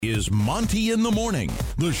Is Monty in the Morning,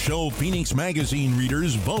 the show Phoenix Magazine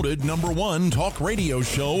readers voted #1 talk radio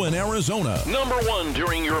show in Arizona. #1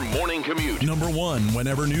 during your morning commute. #1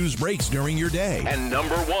 whenever news breaks during your day. And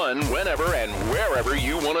 #1 whenever and wherever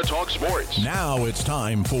you want to talk sports. Now it's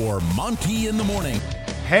time for Monty in the Morning.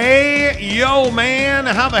 Hey, yo, man,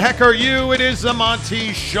 how the heck are you? It is the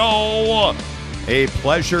Monty Show. A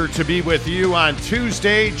pleasure to be with you on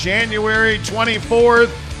Tuesday, January 24th.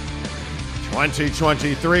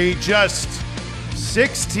 2023, just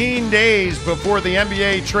 16 days before the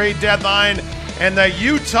NBA trade deadline, and the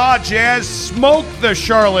Utah Jazz smoke the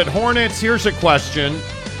Charlotte Hornets. Here's a question.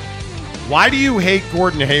 Why do you hate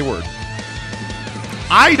Gordon Hayward?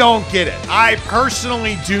 I don't get it. I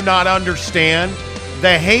personally do not understand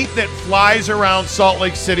the hate that flies around Salt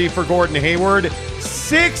Lake City for Gordon Hayward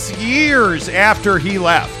 6 years after he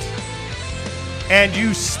left. And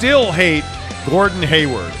you still hate Gordon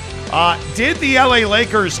Hayward. Did the LA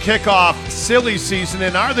Lakers kick off silly season,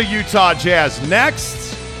 and are the Utah Jazz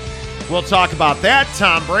next? We'll talk about that.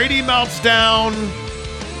 Tom Brady melts down.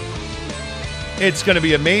 It's going to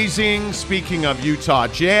be amazing. Speaking of Utah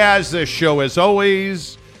Jazz, this show, as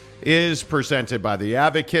always, is presented by The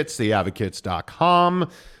Advocates, theadvocates.com.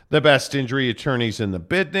 The best injury attorneys in the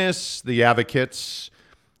business. The Advocates.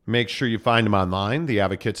 Make sure you find them online,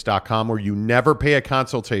 theadvocates.com, where you never pay a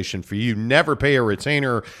consultation fee. You never pay a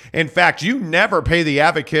retainer. In fact, you never pay the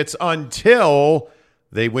advocates until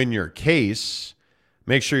they win your case.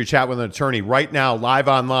 Make sure you chat with an attorney right now, live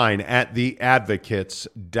online at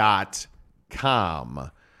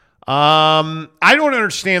theadvocates.com. I don't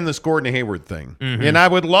understand this Gordon Hayward thing. And I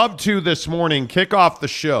would love to this morning kick off the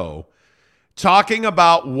show talking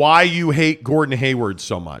about why you hate Gordon Hayward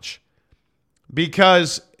so much.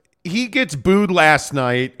 Because he gets booed last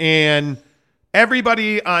night, and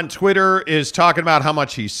everybody on Twitter is talking about how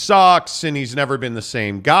much he sucks, and he's never been the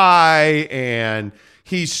same guy, and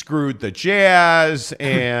he screwed the Jazz.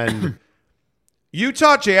 And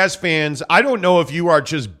Utah Jazz fans, I don't know if you are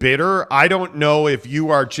just bitter. I don't know if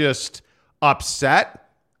you are just upset.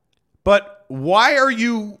 But why are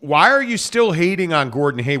you still hating on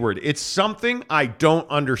Gordon Hayward? It's something I don't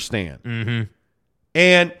understand.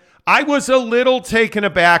 And I was a little taken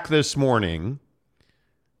aback this morning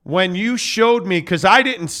when you showed me, because I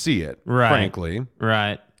didn't see it, frankly.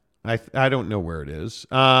 Right. I don't know where it is.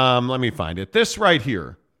 Let me find it. This right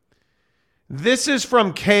here. This is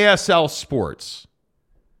from KSL Sports,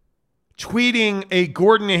 tweeting a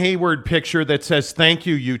Gordon Hayward picture that says, "Thank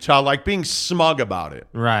you, Utah," like being smug about it.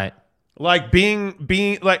 Right. Like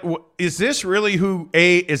being like, is this really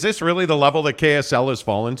the level that KSL has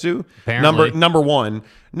fallen to? Apparently. Number one.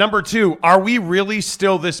 Number two, are we really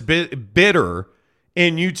still this bitter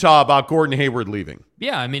in Utah about Gordon Hayward leaving?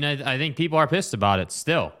 Yeah, I mean, I think people are pissed about it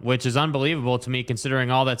still, which is unbelievable to me considering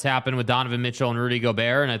all that's happened with Donovan Mitchell and Rudy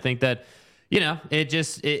Gobert. And I think that,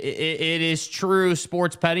 it is true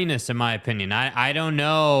sports pettiness, in my opinion. I don't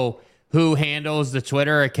know who handles the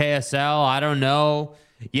Twitter at KSL. I don't know,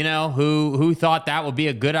 who thought that would be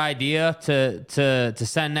a good idea to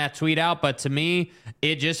send that tweet out. But to me,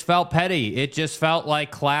 it just felt petty. It just felt like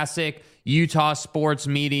classic Utah sports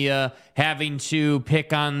media having to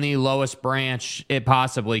pick on the lowest branch it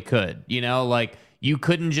possibly could. Like you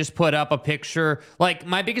couldn't just put up a picture. Like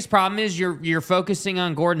my biggest problem is you're focusing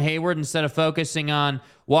on Gordon Hayward instead of focusing on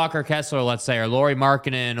Walker Kessler, let's say, or Lauri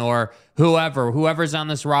Markkanen, or whoever's on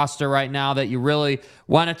this roster right now that you really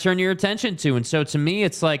want to turn your attention to. And so to me,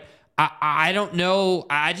 it's like, I don't know.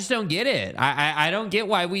 I just don't get it. I don't get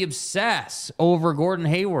why we obsess over Gordon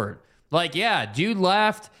Hayward. Like, yeah, dude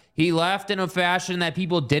left. He left in a fashion that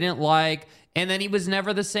people didn't like, and then he was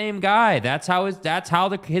never the same guy. That's how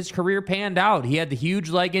his career panned out. He had the huge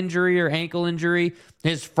leg injury or ankle injury.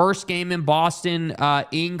 His first game in Boston,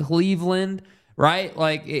 in Cleveland, right?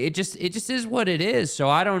 Like it just is what it is. So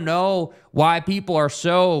I don't know why people are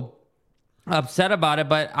so upset about it,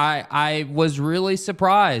 but I was really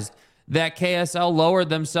surprised that KSL lowered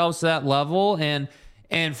themselves to that level,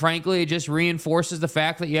 and frankly, it just reinforces the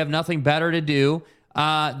fact that you have nothing better to do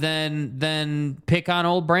than pick on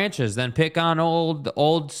old branches, than pick on old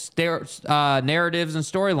narratives and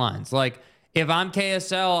storylines. Like if I'm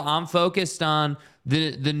KSL, I'm focused on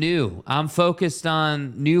the new. I'm focused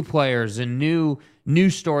on new players and new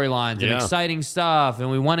storylines and exciting stuff,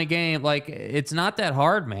 and we won a game. Like it's not that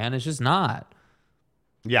hard, man. It's just not.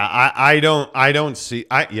 Yeah, I don't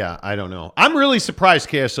know. I'm really surprised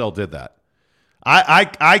KSL did that.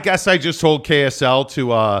 I guess I just hold KSL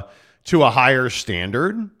to a higher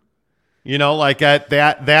standard. Like at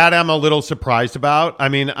that I'm a little surprised about. I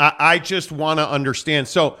mean, I just want to understand.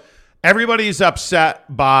 So Everybody's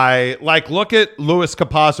upset by, like, look at Louis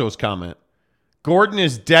Capazzo's comment. Gordon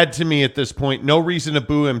is dead to me at this point. No reason to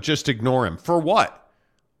boo him. Just ignore him. For what?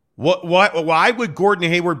 Why would Gordon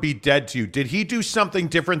Hayward be dead to you? Did he do something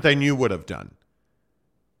different than you would have done?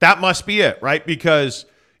 That must be it, right? Because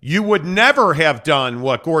you would never have done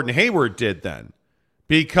what Gordon Hayward did then.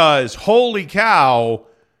 Because, holy cow,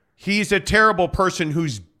 he's a terrible person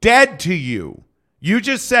who's dead to you. You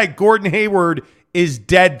just said Gordon Hayward is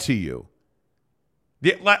dead to you.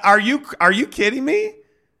 Are you kidding me?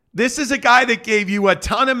 This is a guy that gave you a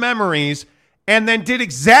ton of memories and then did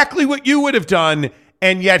exactly what you would have done,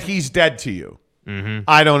 and yet he's dead to you. Mm-hmm.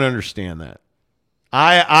 I don't understand that.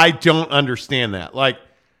 I don't understand that. Like,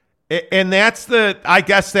 and I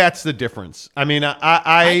guess that's the difference. I mean,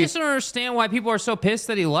 I just don't understand why people are so pissed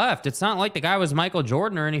that he left. It's not like the guy was Michael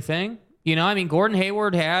Jordan or anything. You know, I mean, Gordon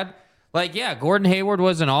Hayward had, like, yeah, Gordon Hayward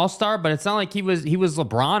was an all-star, but it's not like he was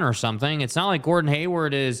LeBron or something. It's not like Gordon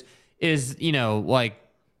Hayward is, you know, like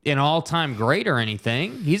an all-time great or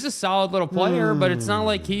anything. He's a solid little player, but it's not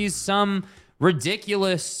like he's some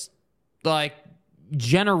ridiculous, like,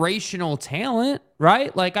 generational talent,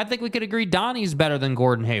 right? Like, I think we could agree Donnie's better than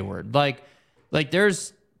Gordon Hayward. Like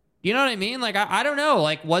there's, you know what I mean? Like, I don't know.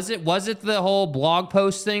 Like, was it the whole blog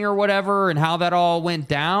post thing or whatever and how that all went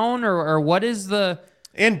down, or what is the...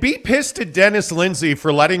 And be pissed at Dennis Lindsay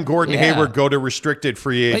for letting Gordon Hayward go to restricted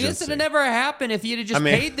free agency. I guess it would never happen if you'd have just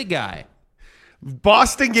paid the guy.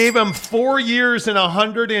 Boston gave him 4 years and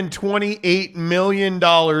 $128 million,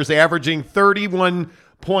 averaging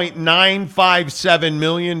 $31.957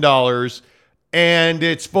 million, and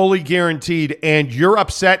it's fully guaranteed. And you're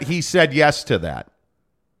upset he said yes to that.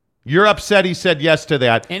 You're upset he said yes to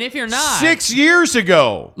that. And if you're not... 6 years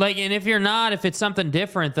ago. Like, and if you're not, if it's something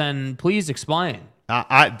different, then please explain.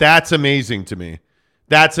 That's amazing to me.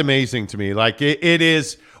 That's amazing to me. Like, it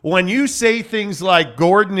is... When you say things like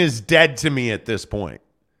Gordon is dead to me at this point,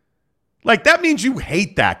 like, that means you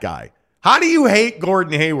hate that guy. How do you hate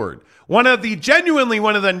Gordon Hayward? Genuinely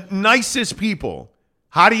one of the nicest people.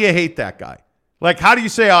 How do you hate that guy? Like, how do you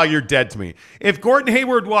say, oh, you're dead to me? If Gordon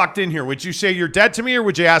Hayward walked in here, would you say you're dead to me, or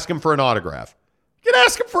would you ask him for an autograph? You can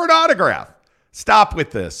ask him for an autograph. Stop with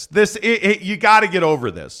this. You got to get over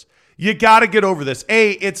this. You got to get over this.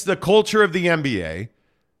 It's the culture of the NBA.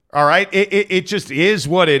 All right, it just is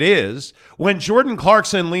what it is. When Jordan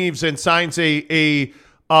Clarkson leaves and signs a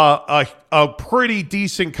pretty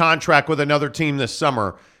decent contract with another team this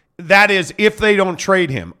summer, that is if they don't trade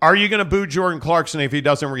him. Are you going to boo Jordan Clarkson if he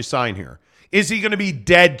doesn't resign here? Is he going to be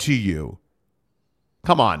dead to you?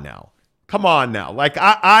 Come on now. Like,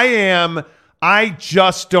 I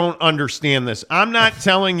just don't understand this. I'm not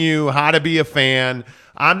telling you how to be a fan.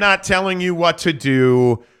 I'm not telling you what to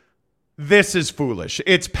do. This is foolish.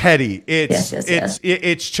 It's petty.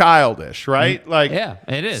 It's childish, right? Like, yeah,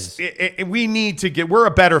 it is. We need to we're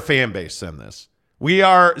a better fan base than this.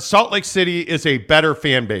 Salt Lake City is a better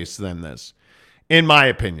fan base than this, in my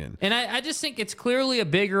opinion. And I just think it's clearly a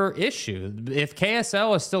bigger issue. If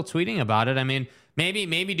KSL is still tweeting about it, I mean,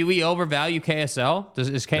 maybe do we overvalue KSL?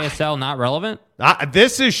 Is KSL not relevant?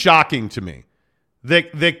 This is shocking to me. The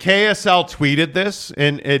KSL tweeted this,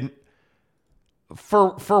 and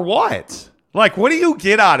for what? Like, what do you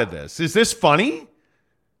get out of this? Is this funny?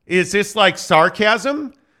 Is this like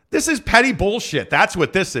sarcasm? This is petty bullshit. That's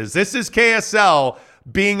what this is. This is KSL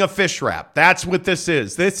being a fish wrap. That's what this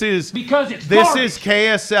is. This is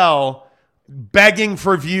KSL begging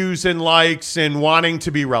for views and likes and wanting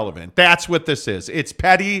to be relevant. That's what this is. It's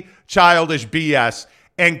petty, childish BS,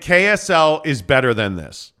 and KSL is better than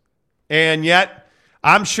this. And yet,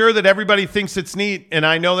 I'm sure that everybody thinks it's neat, and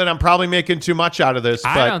I know that I'm probably making too much out of this.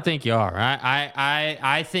 But I don't think you are.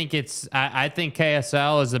 I think I think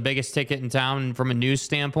KSL is the biggest ticket in town from a news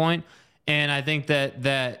standpoint, and I think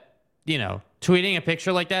that you know, tweeting a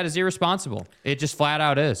picture like that is irresponsible. It just flat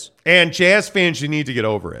out is. And Jazz fans, you need to get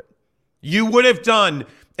over it. You would have done,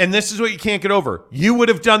 and this is what you can't get over. You would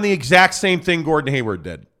have done the exact same thing Gordon Hayward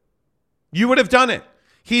did. You would have done it.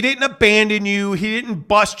 He didn't abandon you. He didn't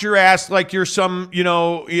bust your ass like you're some, you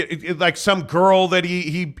know, like some girl that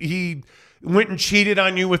he went and cheated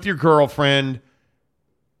on you with your girlfriend.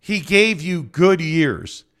 He gave you good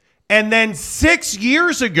years. And then 6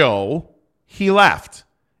 years ago, he left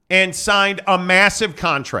and signed a massive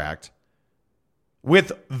contract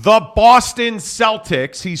with the Boston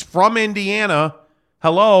Celtics. He's from Indiana.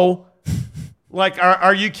 Hello. Like,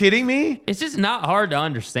 are you kidding me? It's just not hard to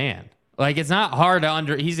understand. Like, it's not hard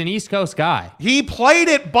to he's an East Coast guy. He played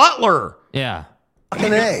at Butler. Yeah.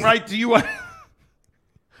 Right? Do you want...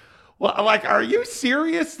 Well, like, are you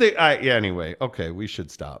serious? Yeah, anyway, okay, we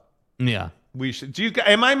should stop. Yeah. We should.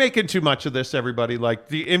 Am I making too much of this, everybody?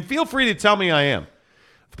 And feel free to tell me I am.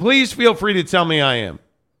 Please feel free to tell me I am.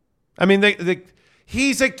 I mean,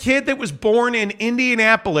 he's a kid that was born in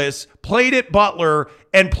Indianapolis, played at Butler,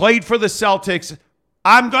 and played for the Celtics.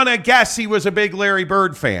 I'm going to guess he was a big Larry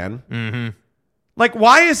Bird fan. Mm-hmm. Like,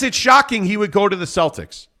 why is it shocking he would go to the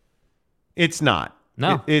Celtics? It's not.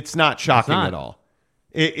 No. It's not shocking at all.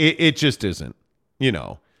 It just isn't.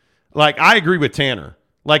 Like, I agree with Tanner.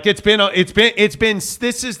 Like, this is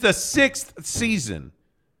the 6th season.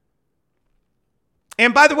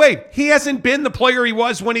 And by the way, he hasn't been the player he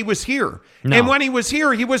was when he was here. No. And when he was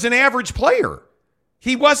here, he was an average player.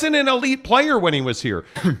 He wasn't an elite player when he was here.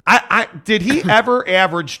 Did he ever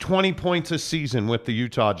average 20 points a season with the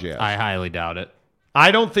Utah Jazz? I highly doubt it.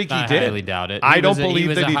 I don't think he did. I highly doubt it. I don't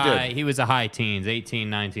believe that he did. He was a high teens, 18,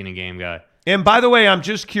 19 a game guy. And by the way, I'm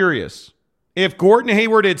just curious. If Gordon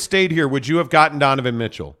Hayward had stayed here, would you have gotten Donovan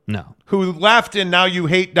Mitchell? No. Who left, and now you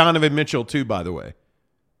hate Donovan Mitchell too, by the way.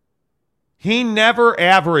 He never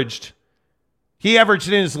averaged. He averaged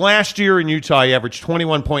in his last year in Utah, he averaged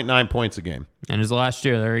 21.9 points a game. And his last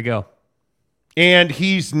year, there you go. And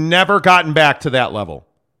he's never gotten back to that level.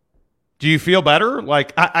 Do you feel better?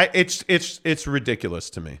 Like it's ridiculous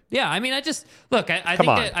to me. Yeah, I mean, I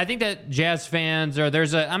think that Jazz fans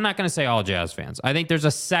I'm not going to say all Jazz fans. I think there's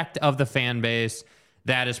a sect of the fan base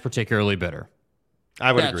that is particularly bitter.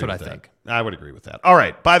 I would agree with that. That's what I think. I would agree with that. All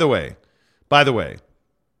right. By the way,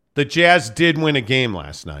 the Jazz did win a game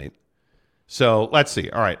last night. So let's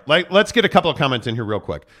see. All right. Let's get a couple of comments in here real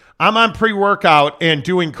quick. I'm on pre-workout and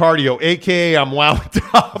doing cardio, a.k.a. I'm wound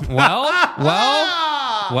up. Well.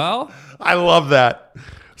 I love that.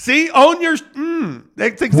 See, own your.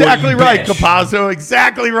 That's exactly right, Capazzo.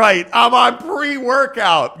 Exactly right. I'm on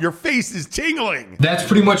pre-workout. Your face is tingling. That's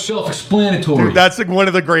pretty much self-explanatory. Dude, that's one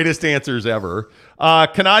of the greatest answers ever.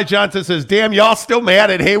 Kanai Johnson says, damn, y'all still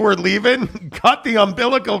mad at Hayward leaving? Cut the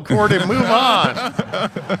umbilical cord and move on.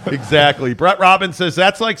 Exactly. Brett Robbins says,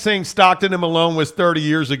 that's like saying Stockton and Malone was 30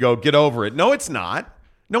 years ago. Get over it. No, it's not.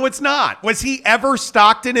 Was he ever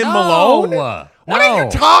Stockton and Malone? What are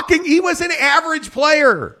you talking? He was an average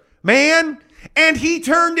player, man. And he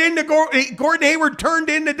turned into Gordon Hayward turned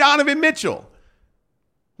into Donovan Mitchell.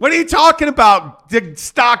 What are you talking about,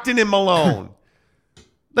 Stockton and Malone?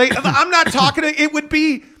 I'm not talking. It would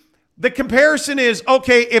be the comparison is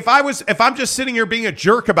okay. If I'm just sitting here being a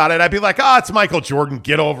jerk about it, I'd be like, it's Michael Jordan.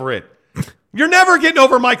 Get over it. You're never getting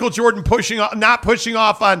over Michael Jordan not pushing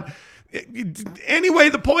off on. Anyway,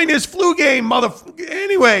 the point is flu game, motherfucker.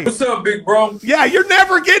 Anyway. What's up, big bro? Yeah, you're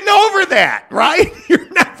never getting over that, right? You're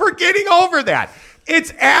never getting over that.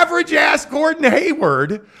 It's average-ass Gordon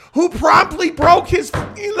Hayward who promptly broke his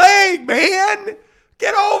leg, man.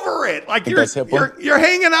 Get over it. Like you're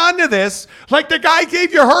hanging on to this like the guy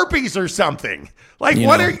gave you herpes or something. Like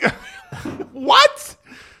are you what?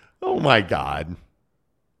 Oh my God.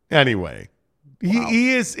 Anyway.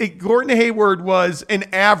 Wow. Gordon Hayward was an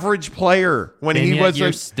average player when he was.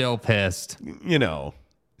 You're still pissed.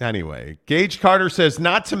 Anyway, Gage Carter says,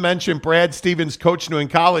 not to mention Brad Stevens coaching in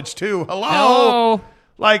college too. Hello.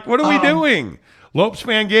 Like, what are we doing? Lopes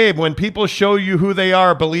Van Gabe, when people show you who they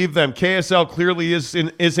are, believe them. KSL clearly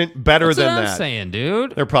isn't better than that. That's what I'm saying,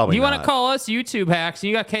 dude. They're probably You want to call us YouTube hacks, and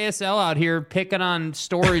you got KSL out here picking on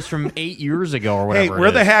stories from 8 years ago or whatever. Hey,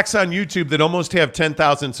 we're the hacks on YouTube that almost have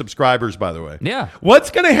 10,000 subscribers, by the way. Yeah.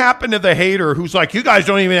 What's going to happen to the hater who's like, you guys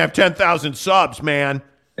don't even have 10,000 subs, man?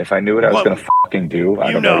 If I knew what I was going to fucking do,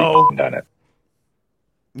 I'd have already done it.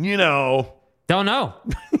 Don't know.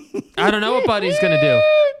 I don't know what Buddy's going to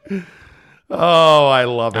do. Oh, I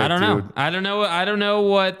love it. I don't dude. know. I don't know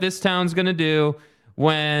what this town's gonna do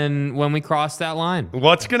when we cross that line.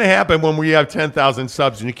 What's gonna happen when we have 10,000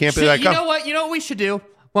 subs and you can't be like, you know what we should do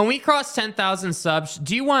when we cross 10,000 subs?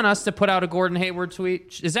 Do you want us to put out a Gordon Hayward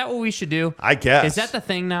tweet? Is that what we should do? I guess. Is that the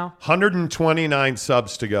thing now? 129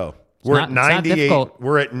 subs to go. We're at 98.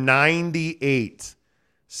 We're at 98.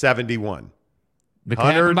 71. It could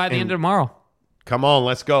happen by the end of tomorrow. Come on,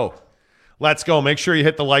 let's go. Let's go. Make sure you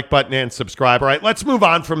hit the like button and subscribe. All right, let's move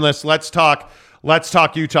on from this. Let's talk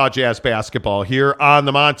Utah Jazz basketball here on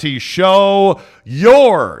the Monty Show.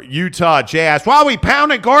 Your Utah Jazz. While we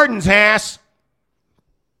pounded Gordon's ass.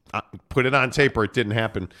 Put it on tape or it didn't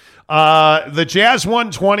happen. The Jazz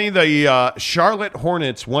 120, the Charlotte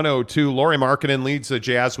Hornets 102. Lauri Markkanen leads the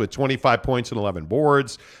Jazz with 25 points and 11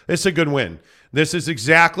 boards. This is a good win. This is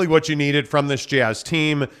exactly what you needed from this Jazz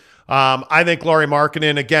team. I think Lauri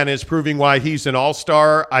Markkanen, again, is proving why he's an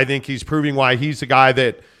all-star. I think he's proving why he's a guy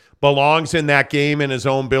that belongs in that game in his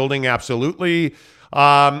own building, absolutely.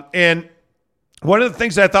 And one of the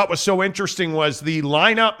things I thought was so interesting was the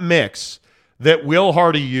lineup mix that Will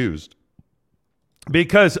Hardy used.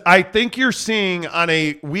 Because I think you're seeing on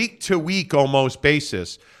a week-to-week almost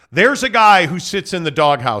basis, there's a guy who sits in the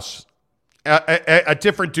doghouse, a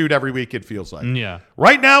different dude every week, it feels like. Yeah.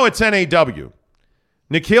 Right now, it's NAW.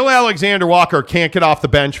 Nickeil Alexander-Walker can't get off the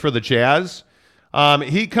bench for the Jazz.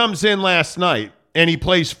 He comes in last night, and he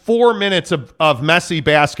plays 4 minutes of messy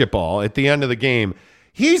basketball at the end of the game.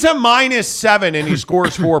 He's a -7, and he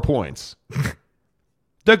scores 4 points.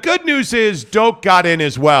 The good news is Doak got in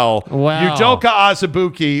as well. Wow. Udoka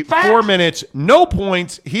Azubuike, 4 minutes, no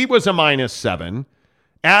points. He was a -7,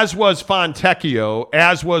 as was Fontecchio,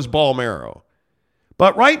 as was Balmero.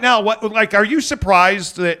 But right now, are you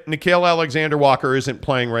surprised that Nickeil Alexander-Walker isn't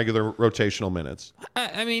playing regular rotational minutes?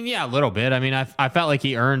 I mean, yeah, a little bit. I mean, I felt like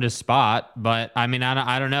he earned his spot, but I mean,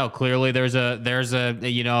 I don't know. Clearly, there's a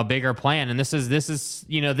a bigger plan, and this is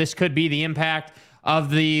this could be the impact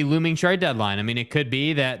of the looming trade deadline. I mean, it could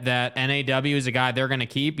be that NAW is a guy they're going to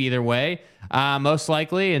keep either way, most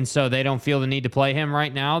likely, and so they don't feel the need to play him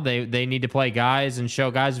right now. They need to play guys and show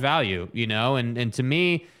guys value, and to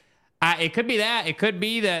me, it could be that. It could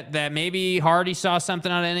be that maybe Hardy saw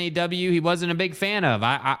something on NAW he wasn't a big fan of.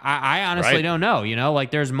 I honestly don't know.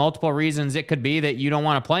 There's multiple reasons it could be that you don't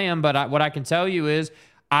want to play him, but what I can tell you is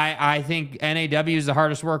I think NAW is the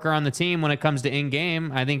hardest worker on the team when it comes to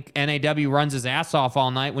in-game. I think NAW runs his ass off all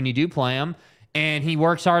night when you do play him, and he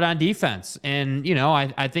works hard on defense. And,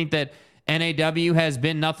 I think that NAW has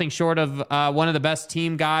been nothing short of one of the best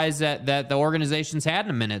team guys that the organization's had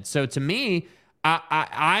in a minute. So to me,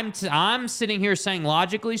 I'm sitting here saying,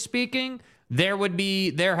 logically speaking, there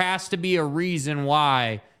has to be a reason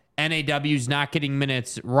why NAW's not getting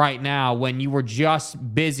minutes right now when you were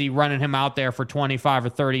just busy running him out there for 25 or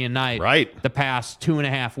 30 a night the past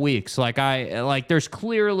 2.5 weeks. There's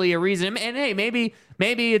clearly a reason. And hey, maybe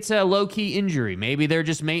it's a low-key injury. Maybe they're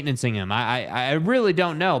just maintenancing him. I really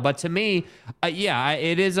don't know. But to me,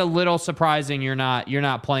 it is a little surprising you're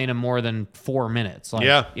not playing him more than 4 minutes.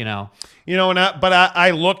 But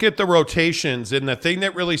I look at the rotations, and the thing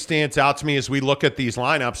that really stands out to me as we look at these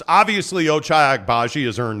lineups, obviously Ochai Agbaji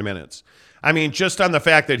has earned minutes. I mean, just on the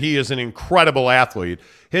fact that he is an incredible athlete.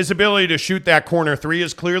 His ability to shoot that corner three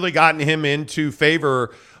has clearly gotten him into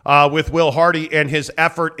favor with Will Hardy, and his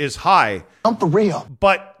effort is high. I'm for real.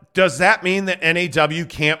 But does that mean that NAW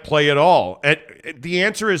can't play at all? The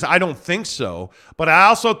answer is I don't think so. But I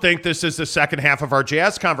also think this is the second half of our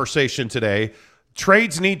Jazz conversation today.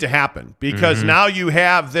 Trades need to happen because now you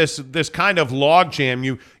have this kind of logjam.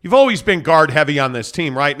 You've always been guard heavy on this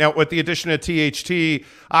team, right? Now with the addition of THT,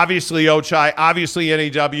 obviously Ochai, obviously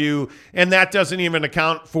NAW, and that doesn't even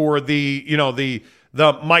account for the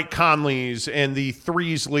Mike Conleys and the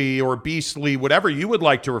Threesley or Beasley, whatever you would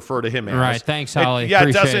like to refer to him as. Right. Thanks, Holly.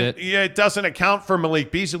 It doesn't account for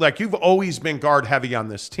Malik Beasley. You've always been guard heavy on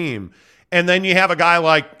this team. And then you have a guy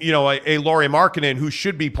like, a Lauri Markkanen who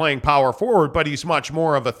should be playing power forward, but he's much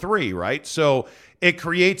more of a 3, right? So it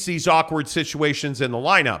creates these awkward situations in the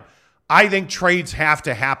lineup. I think trades have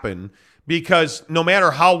to happen because no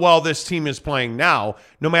matter how well this team is playing now,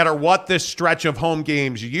 no matter what this stretch of home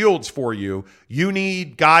games yields for you, you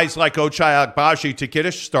need guys like Ochai Agbaji to get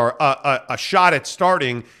a shot at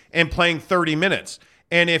starting and playing 30 minutes.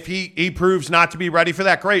 And if he proves not to be ready for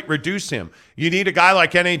that, great, reduce him. You need a guy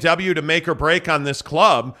like NAW to make or break on this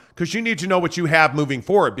club because you need to know what you have moving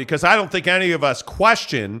forward, because I don't think any of us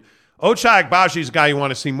question Ochai Agbaji is a guy you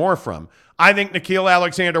want to see more from. I think Nickeil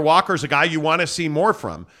Alexander-Walker is a guy you want to see more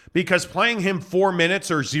from because playing him 4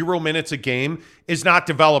 minutes or 0 minutes a game is not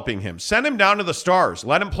developing him. Send him down to the Stars.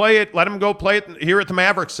 Let him play it. Let him go play it here at the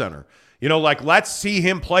Mavericks Center. Let's see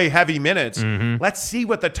him play heavy minutes. Let's see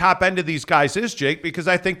what the top end of these guys is, Jake, because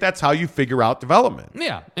I think that's how you figure out development.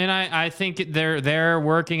 Yeah, and I think they're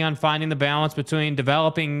working on finding the balance between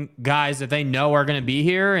developing guys that they know are going to be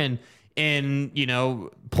here and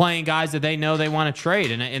playing guys that they know they want to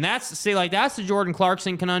trade. And that's the Jordan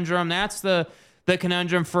Clarkson conundrum. That's the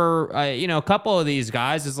conundrum for a couple of these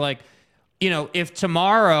guys is like, if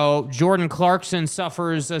tomorrow Jordan Clarkson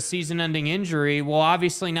suffers a season-ending injury, well,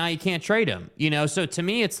 obviously now you can't trade him. So to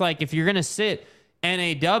me, it's like if you're going to sit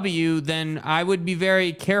NAW, then I would be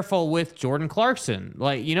very careful with Jordan Clarkson.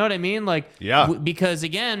 You know what I mean? Because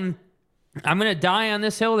again, I'm going to die on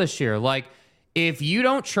this hill this year. If you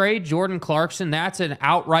don't trade Jordan Clarkson, that's an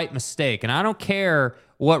outright mistake. And I don't care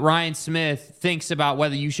what Ryan Smith thinks about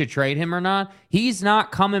whether you should trade him or not. He's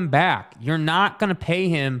not coming back. You're not going to pay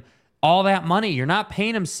him all that money. You're not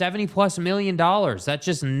paying him $70+ million. That's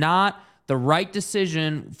just not the right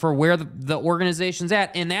decision for where the organization's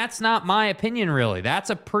at. And that's not my opinion, really. That's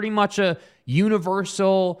pretty much a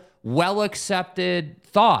universal, well-accepted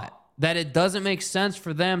thought that it doesn't make sense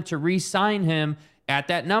for them to re-sign him at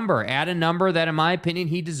that number, at a number that, in my opinion,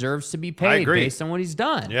 he deserves to be paid based on what he's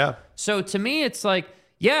done. Yeah. So to me, it's like,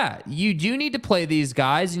 yeah, you do need to play these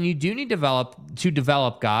guys and you do need to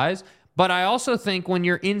develop guys. But I also think when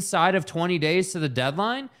you're inside of 20 days to the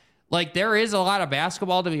deadline, like there is a lot of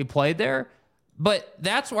basketball to be played there. But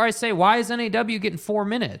that's where I say, why is NAW getting 4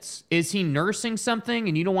 minutes? Is he nursing something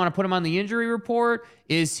and you don't want to put him on the injury report?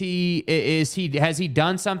 Has he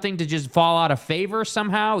done something to just fall out of favor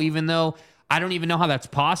somehow, even though I don't even know how that's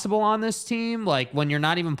possible on this team? Like when you're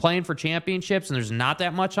not even playing for championships and there's not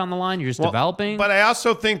that much on the line, you're just developing. But I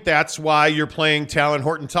also think that's why you're playing Talon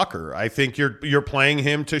Horton-Tucker. I think you're playing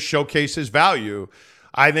him to showcase his value.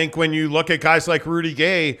 I think when you look at guys like Rudy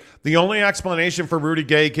Gay, the only explanation for Rudy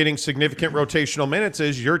Gay getting significant rotational minutes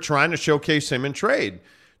is you're trying to showcase him in trade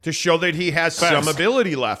to show that he has some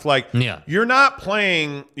ability left. Like you're not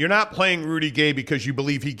playing Rudy Gay because you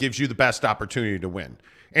believe he gives you the best opportunity to win.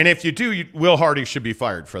 And if you do, Will Hardy should be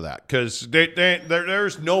fired for that because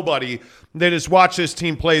there's nobody that has watched this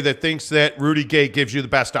team play that thinks that Rudy Gay gives you the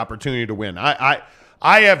best opportunity to win. I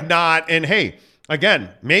have not. And hey,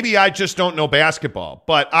 again, maybe I just don't know basketball,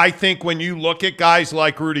 but I think when you look at guys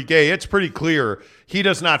like Rudy Gay, it's pretty clear he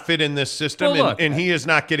does not fit in this system, and he is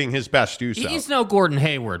not getting his best use out. He's no Gordon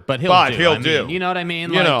Hayward, but he'll do. You know what I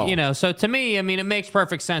mean? So to me, I mean, it makes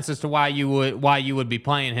perfect sense as to why you would be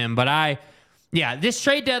playing him. But this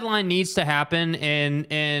trade deadline needs to happen. And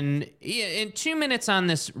in 2 minutes on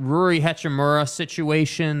this Rui Hachimura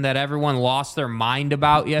situation that everyone lost their mind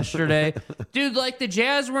about yesterday, dude, like the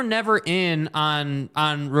Jazz were never in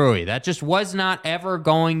on Rui. That just was not ever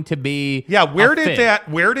going to be. Yeah, where did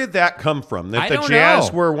that come from? That the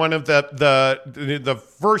Jazz were one of the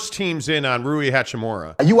first teams in on Rui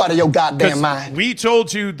Hachimura. Are you out of your goddamn mind? We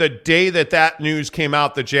told you the day that news came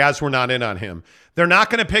out, the Jazz were not in on him. They're not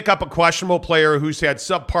going to pick up a questionable player who's had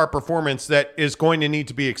subpar performance that is going to need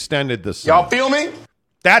to be extended this season. Y'all feel me?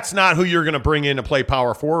 That's not who you're going to bring in to play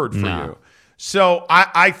power forward for you. So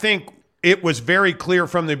I think it was very clear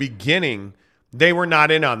from the beginning they were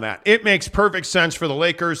not in on that. It makes perfect sense for the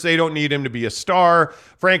Lakers. They don't need him to be a star.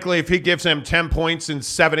 Frankly, if he gives them 10 points and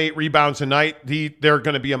 7-8 rebounds a night, they're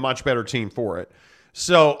going to be a much better team for it.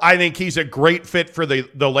 So I think he's a great fit for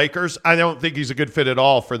the Lakers. I don't think he's a good fit at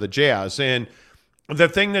all for the Jazz. And the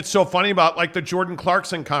thing that's so funny about like the Jordan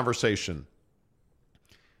Clarkson conversation,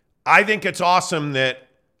 I think it's awesome that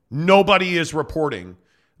nobody is reporting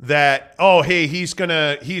that, oh, hey, he's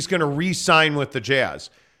gonna re-sign with the Jazz.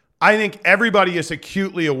 I think everybody is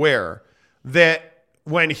acutely aware that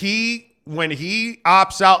when he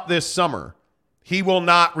opts out this summer, he will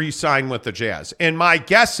not re-sign with the Jazz. And my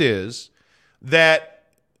guess is that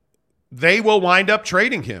they will wind up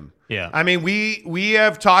trading him. Yeah. I mean, we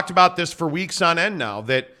have talked about this for weeks on end now,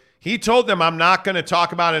 that he told them, I'm not going to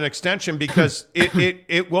talk about an extension because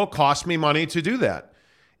it will cost me money to do that.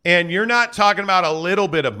 And you're not talking about a little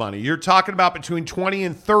bit of money. You're talking about between $20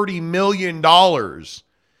 and $30 million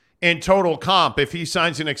in total comp if he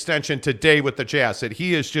signs an extension today with the Jazz, that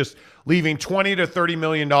he is just leaving $20 to $30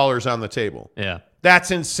 million on the table. Yeah. That's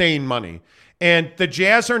insane money. And the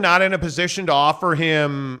Jazz are not in a position to offer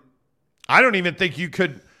him, I don't even think you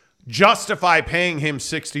could justify paying him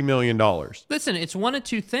 $60 million. Listen, it's one of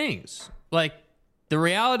two things. Like, the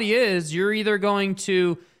reality is you're either going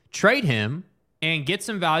to trade him and get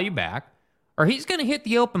some value back, or he's going to hit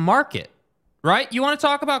the open market, right? You want to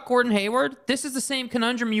talk about Gordon Hayward? This is the same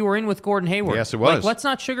conundrum you were in with Gordon Hayward. Yes, it was. Like, let's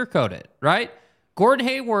not sugarcoat it, right? Gordon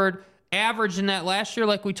Hayward averaged in that last year,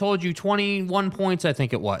 like we told you, 21 points, I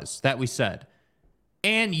think it was, that we said.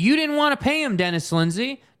 And you didn't want to pay him, Dennis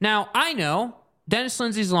Lindsey. Now, I know Dennis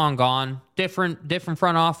Lindsey's long gone. Different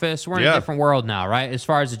front office. We're in a different world now, right? As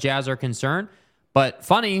far as the Jazz are concerned. But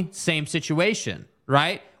funny, same situation,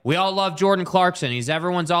 right? We all love Jordan Clarkson. He's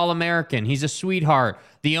everyone's All-American. He's a sweetheart.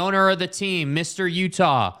 The owner of the team, Mr.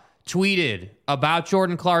 Utah, tweeted about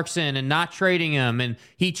Jordan Clarkson and not trading him. And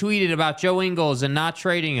he tweeted about Joe Ingles and not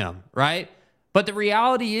trading him, right? But the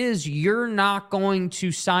reality is you're not going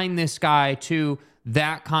to sign this guy to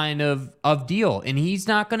that kind of deal. And he's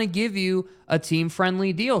not going to give you a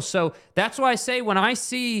team-friendly deal. So that's why I say when I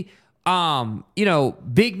see,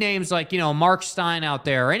 big names like, Mark Stein out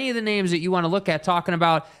there, or any of the names that you want to look at talking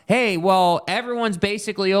about, hey, well, everyone's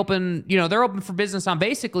basically open, they're open for business on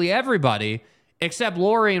basically everybody except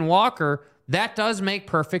Laurie and Walker. That does make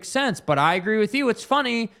perfect sense. But I agree with you. It's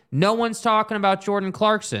funny. No one's talking about Jordan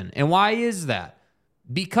Clarkson. And why is that?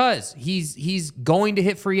 Because he's going to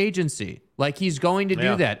hit free agency. Like, he's going to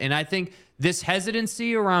do that. And I think this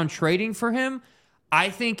hesitancy around trading for him, I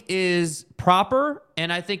think is proper,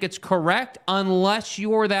 and I think it's correct unless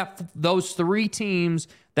you're those three teams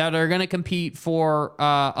that are going to compete for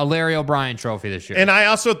a Larry O'Brien trophy this year. And I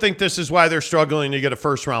also think this is why they're struggling to get a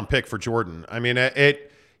first-round pick for Jordan. I mean,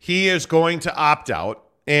 he is going to opt out,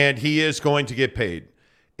 and he is going to get paid.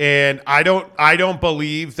 And I don't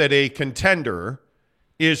believe that a contender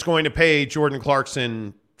is going to pay Jordan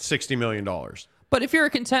Clarkson $60 million. But if you're a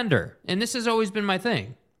contender, and this has always been my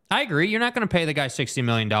thing, I agree. You're not going to pay the guy $60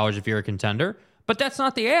 million if you're a contender, but that's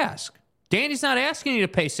not the ask. Danny's not asking you to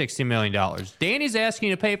pay $60 million. Danny's asking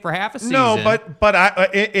you to pay for half a season. No, but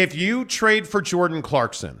if you trade for Jordan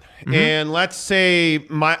Clarkson, and let's say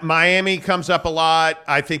Miami comes up a lot,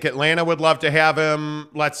 I think Atlanta would love to have him,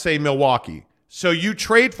 let's say Milwaukee. So you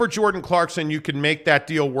trade for Jordan Clarkson, you can make that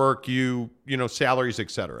deal work, you know, salaries,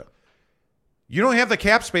 etc. You don't have the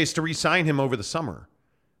cap space to re-sign him over the summer.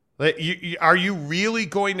 Are you really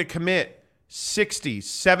going to commit $60,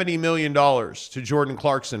 $70 million to Jordan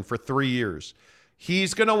Clarkson for 3 years?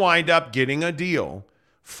 He's going to wind up getting a deal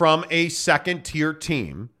from a second-tier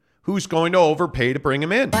team who's going to overpay to bring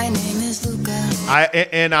him in. My name is Luca.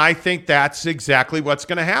 I think that's exactly what's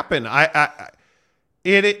going to happen.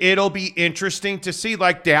 It'll be interesting to see.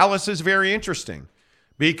 Like, Dallas is very interesting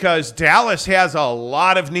because Dallas has a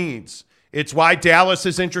lot of needs. It's why Dallas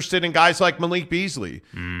is interested in guys like Malik Beasley.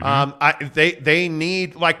 They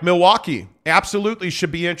need, like Milwaukee, absolutely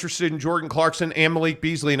should be interested in Jordan Clarkson and Malik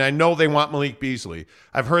Beasley, and I know they want Malik Beasley.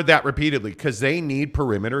 I've heard that repeatedly because they need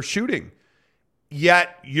perimeter shooting.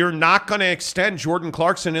 Yet you're not going to extend Jordan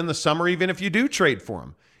Clarkson in the summer even if you do trade for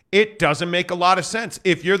him. It doesn't make a lot of sense.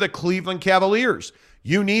 If you're the Cleveland Cavaliers,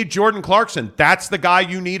 you need Jordan Clarkson. That's the guy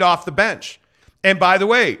you need off the bench. And by the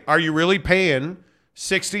way, are you really paying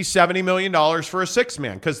 $60, $70 million for a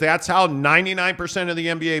six-man? Because that's how 99% of the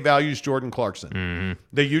NBA values Jordan Clarkson.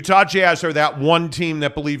 The Utah Jazz are that one team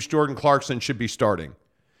that believes Jordan Clarkson should be starting.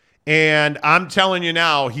 And I'm telling you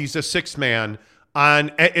now, he's a six-man on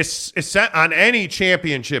any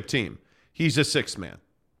championship team. He's a six-man.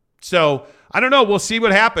 So I don't know. We'll see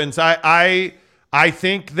what happens. I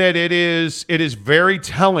think that it is very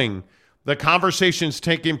telling the conversation's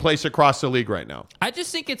taking place across the league right now. I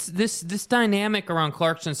just think it's this dynamic around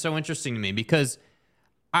Clarkson so interesting to me because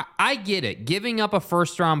I get it. Giving up a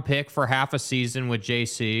first-round pick for half a season with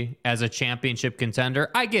JC as a championship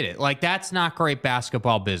contender, I get it. Like, that's not great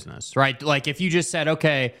basketball business, right? Like, if you just said,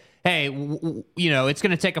 okay, hey, it's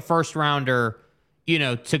going to take a first-rounder,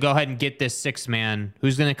 to go ahead and get this six-man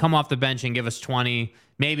who's going to come off the bench and give us 20,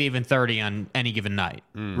 maybe even 30 on any given night,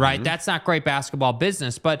 right? That's not great basketball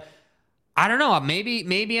business, but I don't know.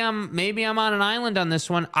 Maybe I'm on an island on this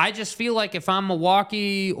one. I just feel like if I'm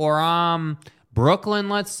Milwaukee or I'm Brooklyn,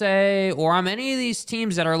 let's say, or I'm any of these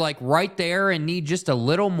teams that are like right there and need just a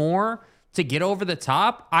little more to get over the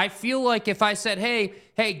top, I feel like if I said, hey,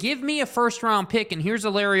 give me a first-round pick and here's a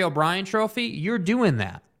Larry O'Brien trophy, you're doing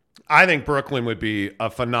that. I think Brooklyn would be a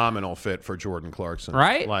phenomenal fit for Jordan Clarkson.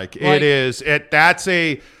 Right?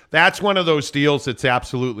 That's one of those deals that's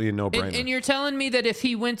absolutely a no-brainer. And you're telling me that if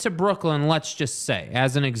he went to Brooklyn, let's just say,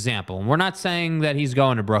 as an example, and we're not saying that he's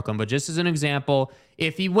going to Brooklyn, but just as an example,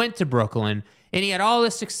 if he went to Brooklyn and he had all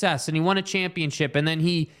this success and he won a championship and then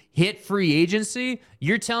he hit free agency,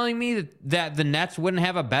 you're telling me that the Nets wouldn't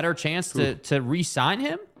have a better chance to re-sign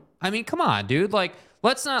him? I mean, come on, dude. Like,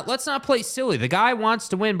 let's not play silly. The guy wants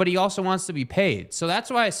to win, but he also wants to be paid. So that's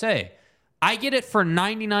why I say, I get it for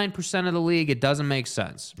 99% of the league. It doesn't make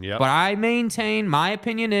sense. Yep. But I maintain, my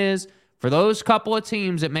opinion is, for those couple of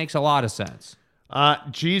teams, it makes a lot of sense.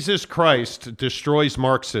 Jesus Christ destroys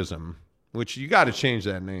Marxism, which you got to change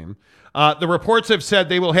that name. The reports have said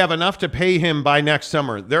they will have enough to pay him by next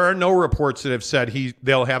summer. There are no reports that have said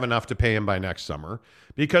they'll have enough to pay him by next summer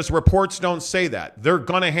because reports don't say that. They're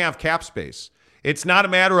going to have cap space. It's not a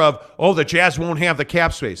matter of, the Jazz won't have the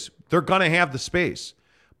cap space. They're going to have the space.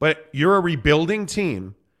 But you're a rebuilding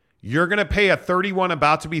team. You're going to pay a 31,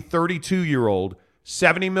 about to be 32-year-old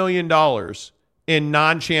 $70 million in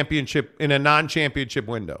a non-championship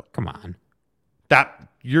window. Come on. That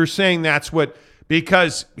you're saying that's what,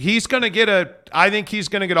 because he's going to get I think he's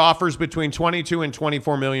going to get offers between $22 and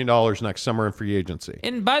 $24 million next summer in free agency.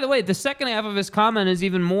 And by the way, the second half of his comment is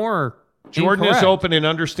even more Jordan incorrect. is open and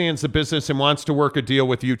understands the business and wants to work a deal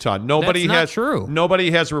with Utah. Nobody That's not true. Nobody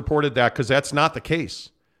has reported that because that's not the case.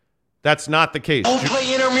 That's not the case. Don't play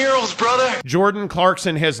intramurals, brother. Jordan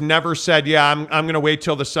Clarkson has never said, I'm going to wait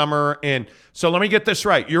till the summer. And so let me get this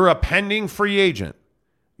right. You're a pending free agent,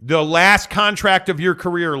 the last contract of your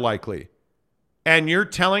career likely. And you're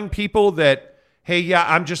telling people that, hey,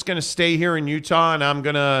 I'm just going to stay here in Utah and I'm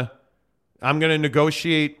going to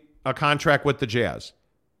negotiate a contract with the Jazz.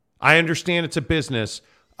 I understand it's a business,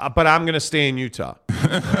 but I'm going to stay in Utah.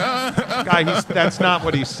 Guy, that's not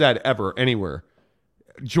what he said ever, anywhere.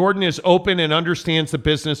 Jordan is open and understands the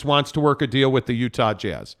business, wants to work a deal with the Utah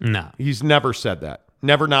Jazz. No. He's never said that.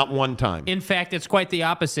 Never, not one time. In fact, it's quite the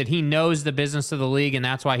opposite. He knows the business of the league, and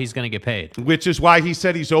that's why he's going to get paid. Which is why he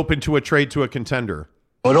said he's open to a trade to a contender.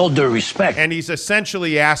 With all due respect. And he's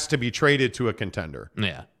essentially asked to be traded to a contender.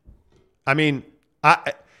 Yeah. I mean,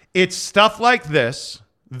 it's stuff like this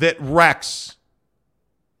that wrecks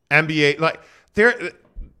NBA. Like,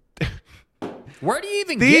 where do you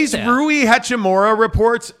even these get that? Rui Hachimura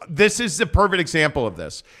reports, this is the perfect example of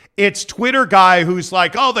this. It's Twitter guy who's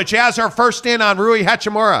like, oh, the Jazz are first in on Rui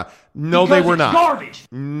Hachimura. No, Because they were not. Garbage.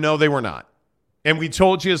 No, they were not. And we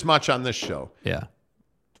told you as much on this show. Yeah.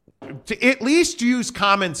 To at least use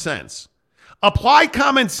common sense. Apply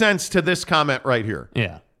common sense to this comment right here.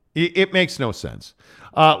 Yeah. It makes no sense.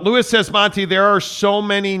 Lewis says, Monty, there are so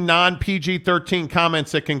many non-PG-13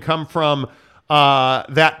 comments that can come from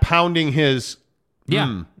that pounding his...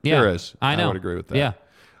 Yeah. There is. I know. I would agree with that.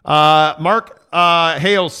 Yeah. Mark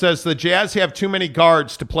Hale says, the Jazz have too many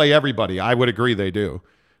guards to play everybody. I would agree they do.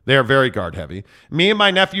 They are very guard heavy. Me and my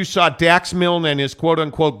nephew saw Dax Milne and his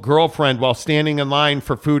quote-unquote girlfriend while standing in line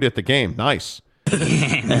for food at the game. Nice.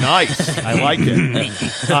 Nice. I like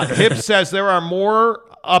it. Hip says there are more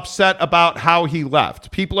upset about how he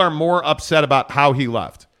left. People are more upset about how he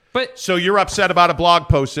left. But So you're upset about a blog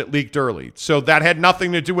post that leaked early. So that had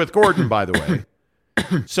nothing to do with Gordon, by the way.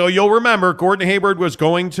 So you'll remember Gordon Hayward was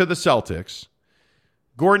going to the Celtics.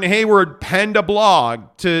 Gordon Hayward penned a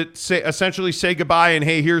blog to essentially say goodbye and,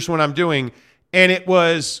 hey, here's what I'm doing. And it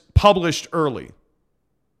was published early.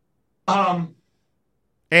 And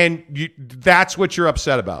that's what you're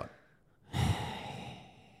upset about.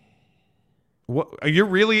 What, you're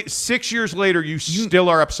really 6 years later, you still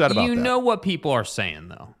are upset about that. you know what people are saying,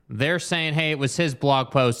 though. They're saying, hey, it was his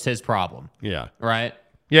blog post, his problem. Yeah. Right?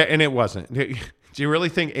 Yeah, and it wasn't. Do you really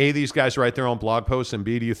think, A, these guys write their own blog posts, and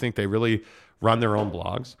B, do you think they really run their own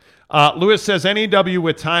blogs? Lewis says, NEW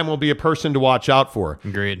with time will be a person to watch out for.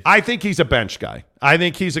 Agreed. I think he's a bench guy. I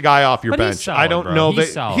think he's a guy off your But bench. he's solid, I don't bro. know He's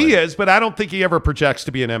that solid. he is, but I don't think he ever projects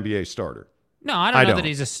to be an NBA starter. No, I don't know that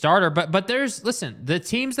he's a starter, but listen, the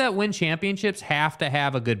teams that win championships have to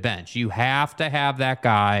have a good bench. You have to have that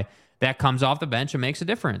guy that comes off the bench and makes a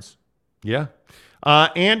difference. Yeah.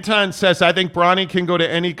 Anton says, I think Bronny can go to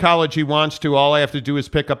any college he wants to. All I have to do is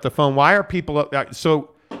pick up the phone. Why are people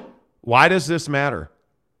so why does this matter?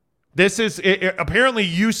 This is apparently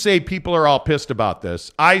you say people are all pissed about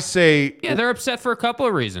this. I say Yeah, they're upset for a couple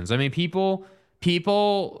of reasons. I mean, people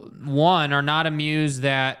one are not amused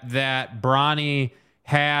that Bronny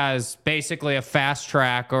has basically a fast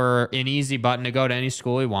track or an easy button to go to any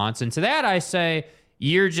school he wants. And to that I say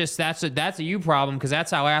that's a you problem because that's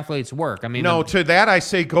how athletes work. I mean, no, to that I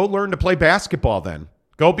say go learn to play basketball then.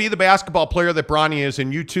 Go be the basketball player that Bronny is,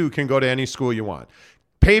 and you too can go to any school you want.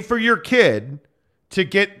 Pay for your kid to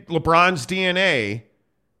get LeBron's DNA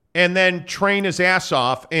and then train his ass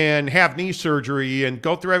off and have knee surgery and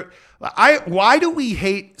go through why do we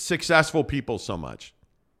hate successful people so much?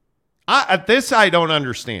 This I don't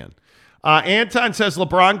understand. Anton says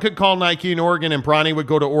LeBron could call Nike in Oregon and Bronny would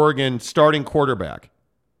go to Oregon starting quarterback.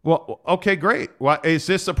 Well, okay, great. What, is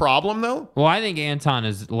this a problem, though? Well, I think Anton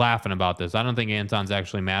is laughing about this. I don't think Anton's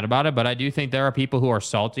actually mad about it, but I do think there are people who are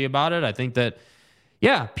salty about it. I think that,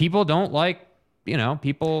 yeah, people don't like,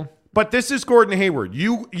 people. But this is Gordon Hayward.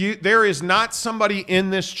 There is not somebody in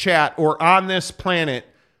this chat or on this planet,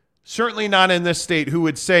 certainly not in this state, who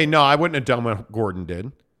would say, no, I wouldn't have done what Gordon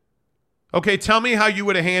did. Okay, tell me how you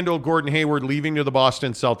would have handled Gordon Hayward leaving to the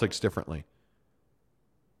Boston Celtics differently.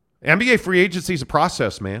 NBA free agency is a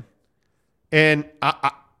process, man. And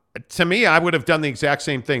to me, I would have done the exact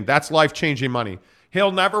same thing. That's life-changing money.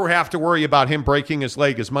 He'll never have to worry about him breaking his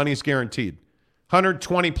leg. His money's guaranteed.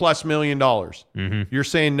 $120+ million. Mm-hmm. You're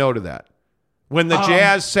saying no to that. When the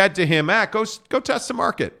Jazz said to him, go test the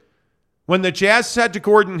market. When the Jazz said to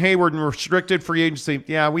Gordon Hayward in restricted free agency,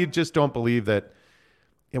 yeah, we just don't believe that.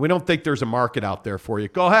 And we don't think there's a market out there for you.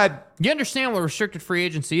 Go ahead. You understand what restricted free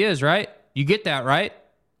agency is, right? You get that, right?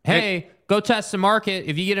 Hey, go test the market.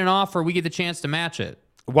 If you get an offer, we get the chance to match it.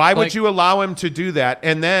 Why would you allow him to do that?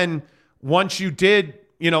 And then once you did,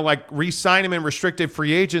 re-sign him in restricted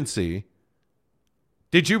free agency,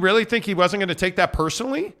 did you really think he wasn't going to take that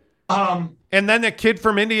personally? And then the kid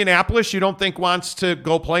from Indianapolis, you don't think wants to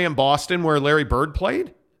go play in Boston where Larry Bird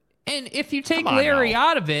played? And if you take Larry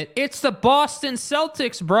out of it, it's the Boston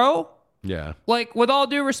Celtics, bro. Yeah. With all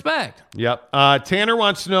due respect. Yep. Tanner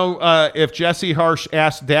wants to know if Jesse Harsh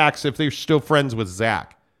asked Dax if they're still friends with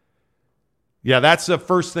Zach. Yeah, that's the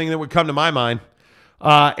first thing that would come to my mind.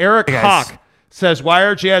 Eric Hawk says, why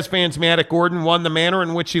are Jazz fans mad at Gordon? One, the manner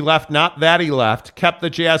in which he left, not that he left, kept the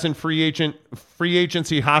Jazz in free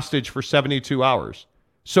agency hostage for 72 hours.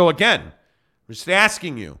 So again, I'm just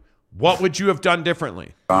asking you, what would you have done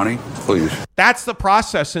differently? Bonnie, please. That's the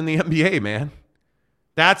process in the NBA, man.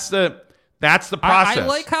 That's the process.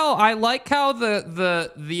 I like how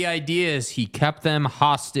the idea is he kept them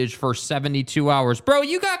hostage for 72 hours. Bro,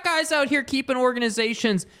 you got guys out here keeping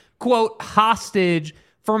organizations, quote, hostage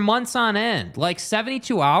for months on end. Like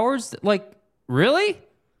 72 hours? Like, really?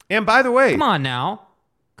 And by the way, come on now.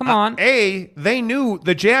 Come on.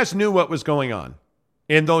 The Jazz knew what was going on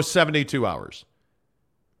in those 72 hours.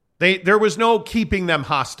 There was no keeping them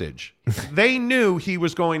hostage. They knew he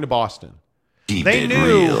was going to Boston. They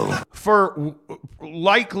knew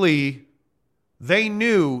they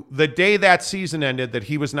knew the day that season ended that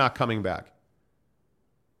he was not coming back.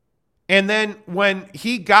 And then when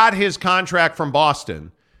he got his contract from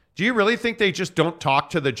Boston, do you really think they just don't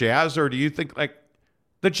talk to the Jazz? Or do you think like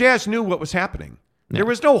the Jazz knew what was happening? Yeah. There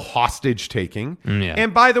was no hostage taking. Yeah.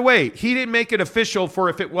 And by the way, he didn't make it official for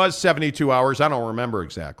if it was 72 hours. I don't remember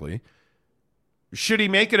exactly. Should he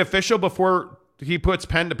make it official before he puts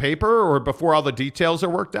pen to paper or before all the details are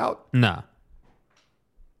worked out? No.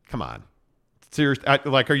 Come on. Serious?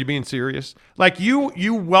 Like, are you being serious? Like,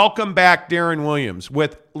 you welcome back Darren Williams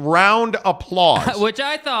with round applause. Which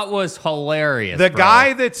I thought was hilarious. The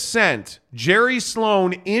guy that sent Jerry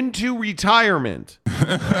Sloan into retirement.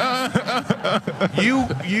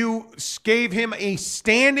 You gave him a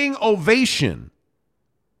standing ovation.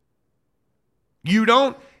 You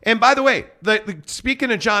don't. And by the way, speaking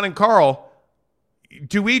of John and Carl,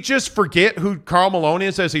 do we just forget who Karl Malone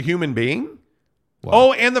is as a human being? Wow.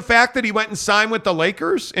 Oh, and the fact that he went and signed with the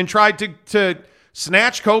Lakers and tried to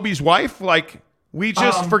snatch Kobe's wife? Like, we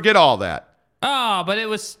just forget all that. Oh, but it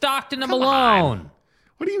was Stockton and Malone.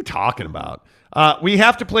 What are you talking about? We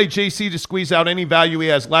have to play JC to squeeze out any value he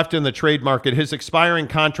has left in the trade market. His expiring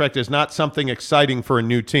contract is not something exciting for a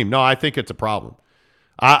new team. No, I think it's a problem.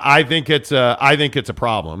 I think it's a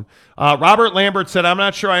problem. Robert Lambert said, I'm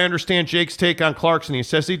not sure I understand Jake's take on Clarkson. He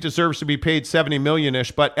says he deserves to be paid $70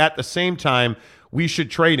 million-ish, but at the same time, we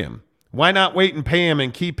should trade him. Why not wait and pay him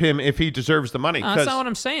and keep him if he deserves the money? That's not what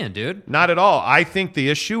I'm saying, dude. Not at all. I think the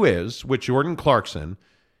issue is with Jordan Clarkson,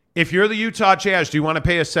 if you're the Utah Jazz, do you want to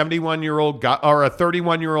pay a 71-year-old guy or a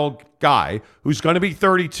 31-year-old guy who's going to be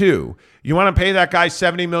 32? You want to pay that guy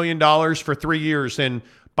 $70 million for 3 years, and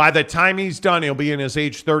by the time he's done, he'll be in his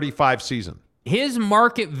age 35 season. His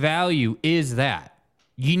market value is that.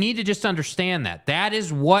 You need to just understand that. That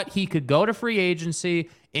is what he could go to free agency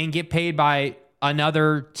and get paid by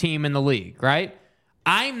another team in the league, right?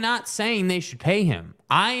 I'm not saying they should pay him.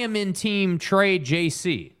 I am in team trade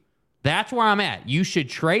JC. That's where I'm at. You should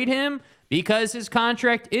trade him because his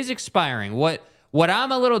contract is expiring. What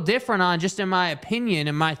I'm a little different on, just in my opinion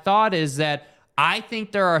and my thought, is that I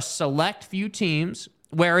think there are a select few teams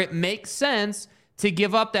where it makes sense to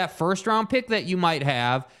give up that first-round pick that you might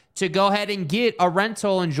have to go ahead and get a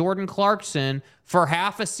rental in Jordan Clarkson for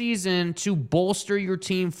half a season to bolster your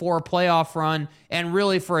team for a playoff run and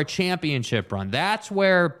really for a championship run. That's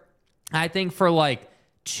where I think for like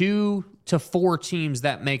 2 to 4 teams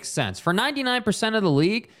that makes sense. For 99% of the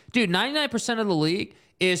league, dude, 99% of the league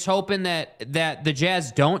is hoping that the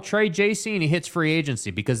Jazz don't trade JC and he hits free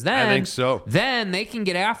agency, because then I think so. Then they can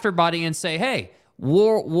get after Buddy and say, hey,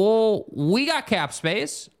 we got cap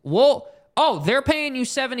space. They're paying you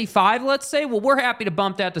 75, let's say. Well, we're happy to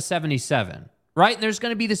bump that to 77, right? And there's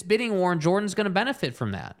going to be this bidding war, and Jordan's going to benefit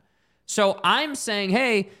from that. So I'm saying,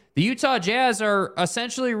 hey, the Utah Jazz are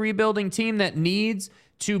essentially a rebuilding team that needs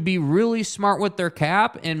to be really smart with their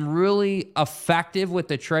cap and really effective with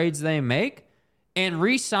the trades they make. And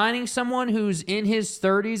re-signing someone who's in his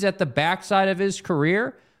 30s at the backside of his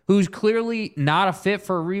career, who's clearly not a fit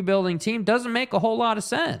for a rebuilding team, doesn't make a whole lot of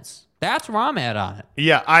sense. That's where I'm at on it.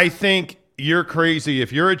 Yeah, I think you're crazy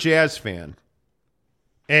if you're a Jazz fan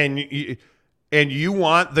and you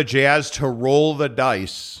want the Jazz to roll the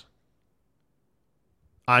dice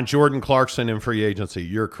on Jordan Clarkson in free agency.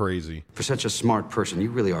 You're crazy. For such a smart person, you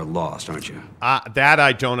really are lost, aren't you? That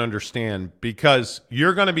I don't understand, because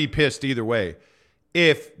you're going to be pissed either way.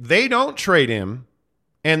 If they don't trade him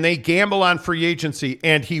and they gamble on free agency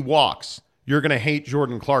and he walks, you're going to hate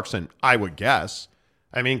Jordan Clarkson, I would guess.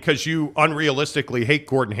 I mean, because you unrealistically hate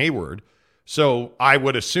Gordon Hayward. So I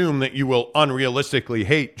would assume that you will unrealistically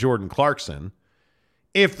hate Jordan Clarkson.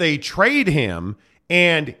 If they trade him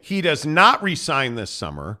and he does not re-sign this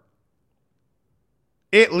summer,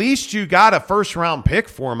 at least you got a first-round pick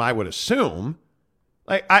for him, I would assume.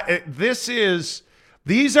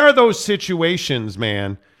 These are those situations,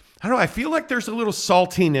 man. I don't know. I feel like there's a little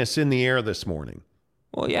saltiness in the air this morning.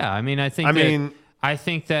 Well, yeah. I mean, I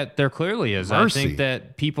think that there clearly is. Mercy. I think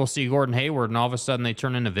that people see Gordon Hayward and all of a sudden they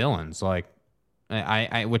turn into villains, like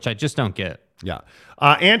which I just don't get. Yeah.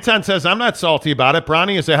 Anton says, I'm not salty about it.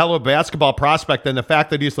 Bronny is a hell of a basketball prospect, and the fact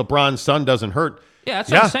that he's LeBron's son doesn't hurt. Yeah,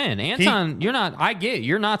 that's what I'm saying. Anton,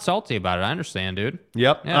 you're not salty about it. I understand, dude.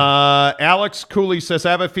 Yep. Yeah. Alex Cooley says,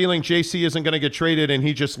 I have a feeling JC isn't going to get traded and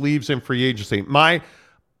he just leaves in free agency.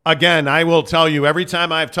 Again, I will tell you, every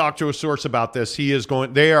time I've talked to a source about this,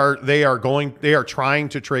 they are trying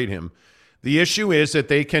to trade him. The issue is that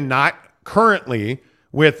they cannot currently,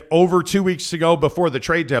 with over 2 weeks to go before the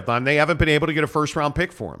trade deadline, they haven't been able to get a first-round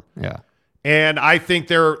pick for him. Yeah. And I think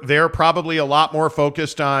they're probably a lot more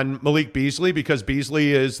focused on Malik Beasley because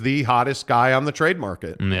Beasley is the hottest guy on the trade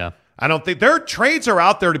market. Yeah. I don't think their trades are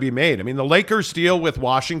out there to be made. I mean, the Lakers deal with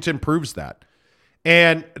Washington proves that.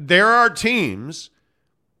 And there are teams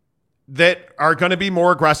that are going to be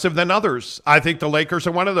more aggressive than others. I think the Lakers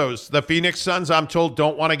are one of those. The Phoenix Suns, I'm told,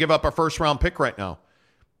 don't want to give up a first-round pick right now.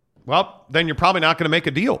 Well, then you're probably not going to make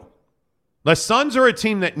a deal. The Suns are a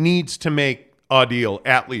team that needs to make a deal,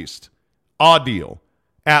 at least. A deal,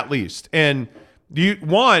 at least. And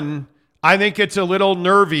I think it's a little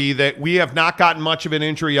nervy that we have not gotten much of an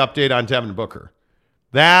injury update on Devin Booker.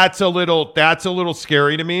 That's a little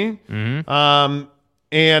scary to me. Mm-hmm.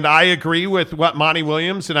 And I agree with what Monty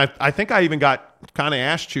Williams, and I think I even got kind of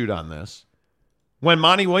ass chewed on this. When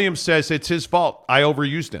Monty Williams says it's his fault, I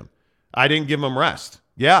overused him. I didn't give him rest.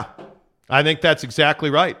 Yeah, I think that's exactly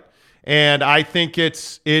right. And I think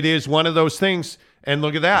it is one of those things. And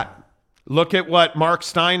look at that. Look at what Mark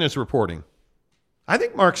Stein is reporting. I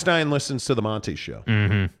think Mark Stein listens to the Monty show.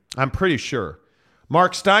 Mm-hmm. I'm pretty sure.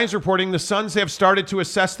 Mark Stein's reporting the Suns have started to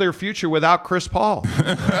assess their future without Chris Paul.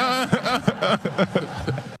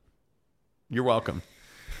 You're welcome.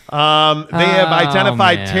 They have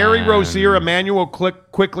identified Terry Rozier, Emmanuel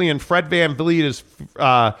Quickly, and Fred VanVleet as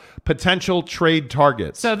potential trade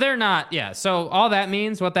targets. So they're not, yeah. So all that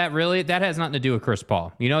means, that has nothing to do with Chris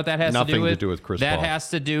Paul. You know what that has Nothing to do with? Chris Paul. That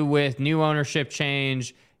has to do with new ownership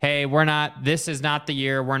change. Hey, this is not the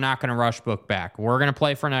year. We're not going to rush Book back. We're going to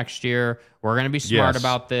play for next year. We're going to be smart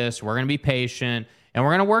about this. We're going to be patient, and we're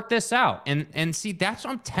going to work this out. And see, that's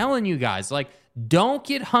what I'm telling you guys. Like, don't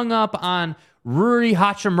get hung up on Ruri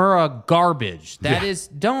Hachimura garbage.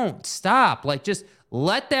 Don't stop. Like, just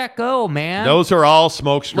let that go, man. Those are all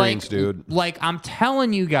smoke screens, dude. Like, I'm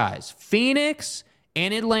telling you guys, Phoenix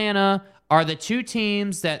and Atlanta are the two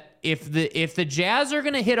teams that if the Jazz are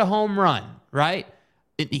going to hit a home run, right?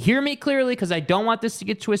 Hear me clearly, because I don't want this to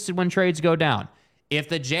get twisted when trades go down. If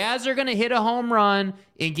the Jazz are going to hit a home run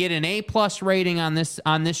and get an A+ rating on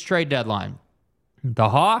this trade deadline, the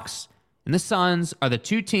Hawks and the Suns are the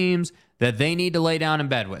two teams that they need to lay down in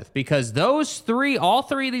bed with, because all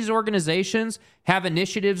three of these organizations have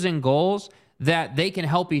initiatives and goals that they can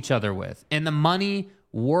help each other with, and the money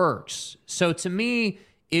works. So to me,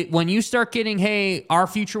 when you start getting, hey, our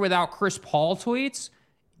future without Chris Paul tweets,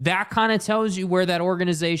 that kind of tells you where that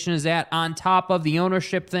organization is at, on top of the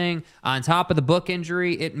ownership thing, on top of the Book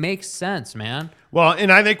injury. It makes sense, man. Well,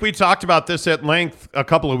 and I think we talked about this at length a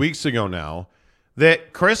couple of weeks ago now,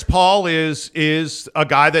 that Chris Paul is a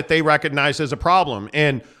guy that they recognize as a problem.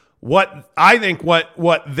 And what I think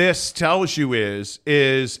what this tells you is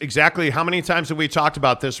exactly how many times have we talked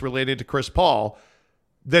about this related to Chris Paul,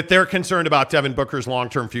 that they're concerned about Devin Booker's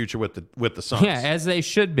long-term future with the Suns. Yeah, as they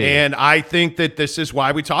should be. And I think that this is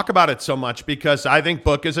why we talk about it so much, because I think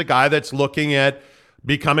Book is a guy that's looking at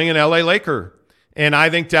becoming an LA Laker. And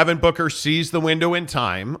I think Devin Booker sees the window in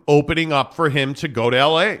time opening up for him to go to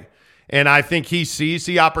LA. And I think he sees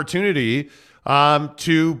the opportunity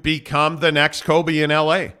to become the next Kobe in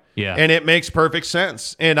LA. Yeah. And it makes perfect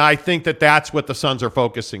sense. And I think that that's what the Suns are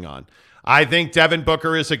focusing on. I think Devin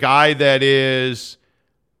Booker is a guy that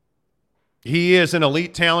he is an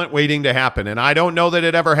elite talent waiting to happen. And I don't know that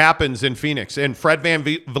it ever happens in Phoenix. And Fred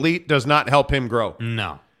VanVleet does not help him grow.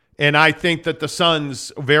 No. And I think that the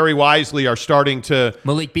Suns very wisely are starting to.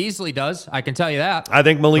 Malik Beasley does. I can tell you that. I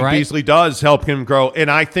think Malik Beasley does help him grow.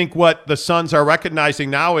 And I think what the Suns are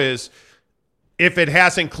recognizing now is, if it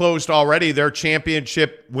hasn't closed already, their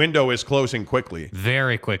championship window is closing quickly.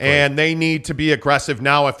 Very quickly. And they need to be aggressive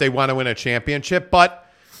now if they want to win a championship.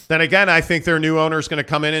 But then again, I think their new owner is going to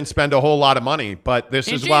come in and spend a whole lot of money. But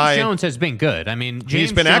James Jones has been good. I mean,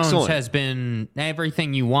 James Jones excellent. Has been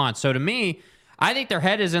everything you want. So to me, I think their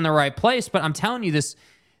head is in the right place. But I'm telling you this,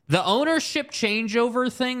 the ownership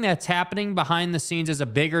changeover thing that's happening behind the scenes is a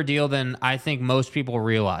bigger deal than I think most people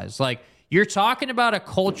realize. Like, You're talking about a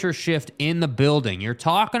culture shift in the building. You're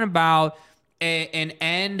talking about an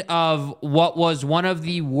end of what was one of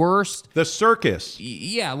the worst. The circus.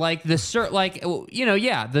 Yeah, like the circus,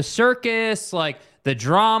 like the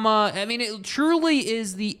drama. I mean, it truly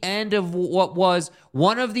is the end of what was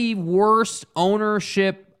one of the worst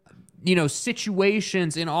ownership,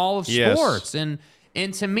 situations in all of sports. And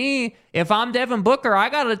to me, if I'm Devin Booker, I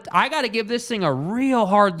gotta give this thing a real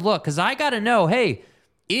hard look, because I gotta know, hey,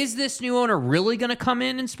 is this new owner really going to come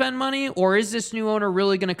in and spend money, or is this new owner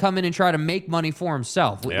really going to come in and try to make money for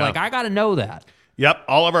himself? Yeah. Like, I got to know that. Yep.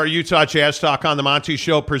 All of our Utah Jazz talk on the Monty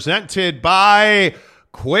Show, presented by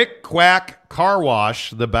Quick Quack Car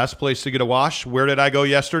Wash, the best place to get a wash. Where did I go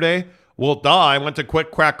yesterday? Well, I went to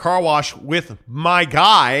Quick Quack Car Wash with my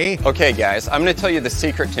guy. Okay, guys, I'm going to tell you the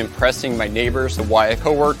secret to impressing my neighbors, the wife,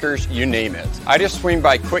 coworkers, you name it. I just swing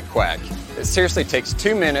by Quick Quack. It seriously takes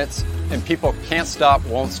 2 minutes, and people can't stop,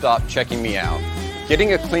 won't stop checking me out.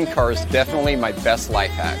 Getting a clean car is definitely my best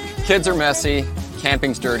life hack. Kids are messy,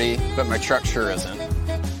 camping's dirty, but my truck sure isn't.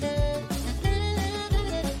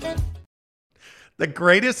 The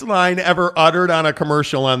greatest line ever uttered on a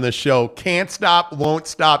commercial on this show. Can't stop, won't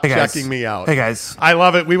stop checking me out. Hey, guys. I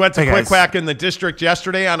love it. We went to Quick Quack in the district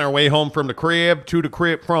yesterday on our way home from the crib,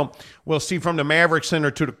 from the Maverick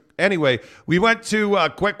Center to the... Anyway, we went to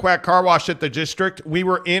Quick Quack Car Wash at the district. We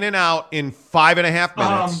were in and out in 5.5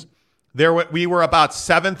 minutes. We were about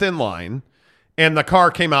 7th in line, and the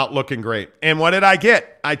car came out looking great. And what did I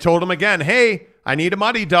get? I told him again, hey, I need a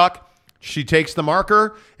muddy duck. She takes the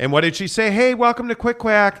marker, and what did she say? Hey, welcome to Quick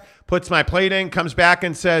Quack. Puts my plate in, comes back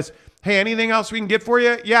and says, hey, anything else we can get for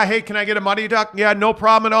you? Yeah, hey, can I get a muddy duck? Yeah, no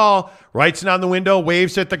problem at all. Writes it on the window,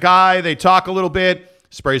 waves at the guy. They talk a little bit.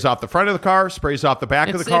 Sprays off the front of the car, sprays off the back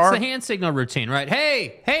of the car. It's the hand signal routine, right?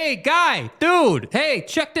 Hey, guy, dude, hey,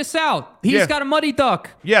 check this out. He's got a muddy duck.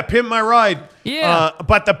 Yeah, pimp my ride. Yeah.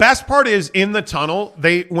 But the best part is in the tunnel,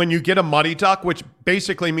 when you get a muddy duck, which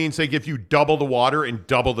basically means they give you double the water and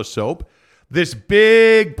double the soap, this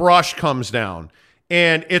big brush comes down,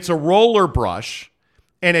 and it's a roller brush,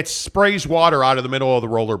 and it sprays water out of the middle of the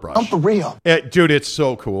roller brush. I'm for real. Dude, it's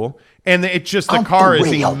so cool. And the car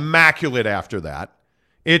is immaculate after that.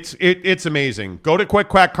 It's amazing. Go to Quick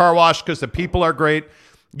Quack Car Wash because the people are great.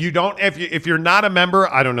 You don't if you're not a member,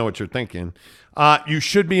 I don't know what you're thinking. You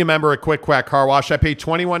should be a member at Quick Quack Car Wash. I pay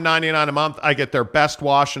 $21.99 a month. I get their best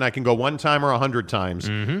wash, and I can go 1 time or 100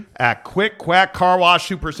 times at Quick Quack Car Wash,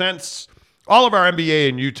 who presents all of our NBA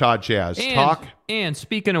and Utah Jazz talk. And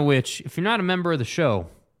speaking of which, if you're not a member of the show,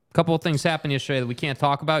 a couple of things happened yesterday that we can't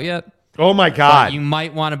talk about yet. Oh, my God. But you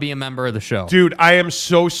might want to be a member of the show. Dude, I am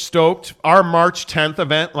so stoked. Our March 10th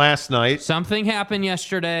event last night. Something happened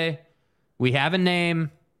yesterday. We have a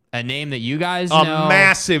name that you guys know. A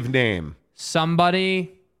massive name.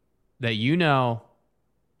 Somebody that you know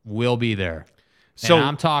will be there. So and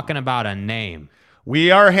I'm talking about a name.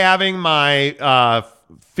 We are having my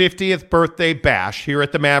 50th birthday bash here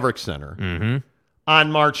at the Maverick Center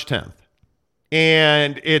on March 10th.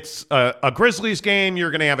 And it's a Grizzlies game. You're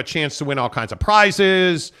going to have a chance to win all kinds of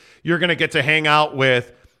prizes. You're going to get to hang out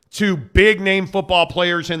with 2 big-name football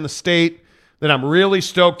players in the state that I'm really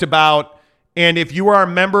stoked about. And if you are a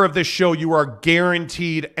member of this show, you are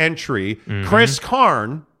guaranteed entry. Chris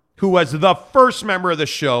Karn, who was the first member of the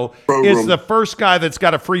show, is the first guy that's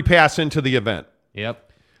got a free pass into the event. Yep.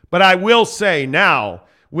 But I will say now,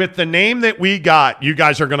 with the name that we got, you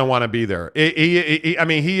guys are going to want to be there.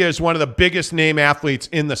 He is one of the biggest name athletes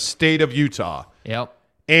in the state of Utah. Yep.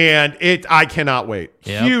 And I cannot wait.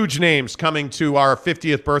 Yep. Huge names coming to our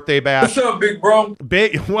 50th birthday bash. What's up, big bro?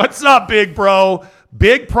 What's up, big bro?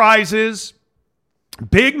 Big prizes,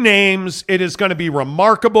 big names. It is going to be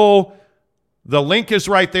remarkable. The link is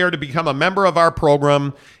right there to become a member of our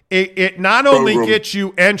program. It not only gets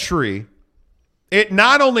you entry, it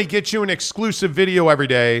not only gets you an exclusive video every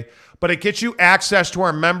day, but it gets you access to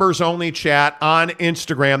our members-only chat on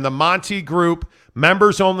Instagram, the Monty Group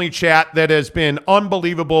members-only chat that has been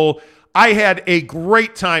unbelievable. I had a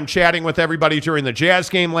great time chatting with everybody during the Jazz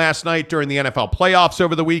game last night, during the NFL playoffs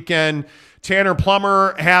over the weekend. Tanner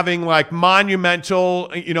Plummer having like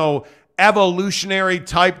monumental, evolutionary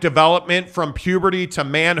type development from puberty to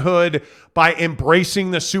manhood by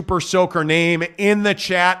embracing the Super Soaker name in the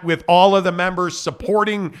chat with all of the members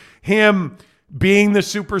supporting him being the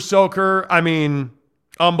Super Soaker. I mean,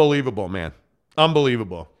 unbelievable, man.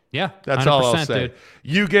 Unbelievable. Yeah, that's all I'll say. Dude.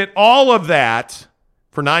 You get all of that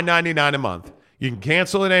for $9.99 a month. You can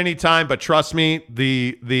cancel at any time, but trust me,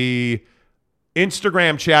 the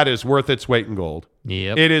Instagram chat is worth its weight in gold.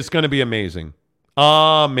 Yep. It is going to be amazing.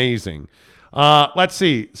 Amazing. Let's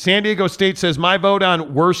see. San Diego State says, my vote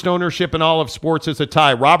on worst ownership in all of sports is a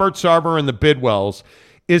tie. Robert Sarver and the Bidwells.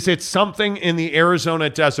 Is it something in the Arizona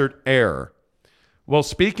desert air? Well,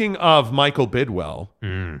 speaking of Michael Bidwell,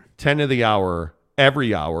 10 of the hour,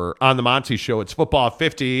 every hour on the Monty Show. It's Football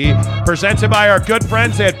 50, presented by our good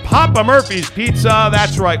friends at Papa Murphy's Pizza.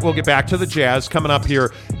 That's right. We'll get back to the Jazz coming up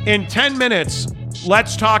here in 10 minutes.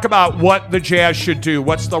 Let's talk about what the Jazz should do.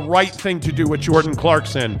 What's the right thing to do with Jordan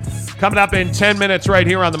Clarkson? Coming up in 10 minutes right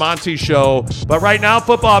here on the Monty Show. But right now,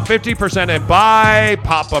 Football 50 presented by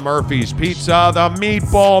Papa Murphy's Pizza, the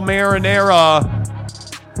meatball marinara.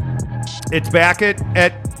 It's back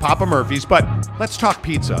at Papa Murphy's, but let's talk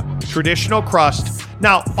pizza. Traditional crust.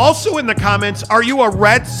 Now, also in the comments, are you a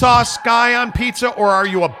red sauce guy on pizza or are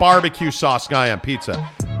you a barbecue sauce guy on pizza?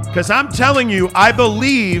 Because I'm telling you, I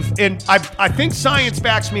believe in, I think science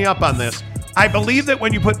backs me up on this. I believe that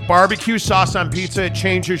when you put barbecue sauce on pizza, it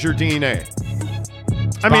changes your DNA.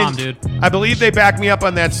 Dude. I believe they back me up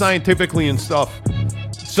on that scientifically and stuff.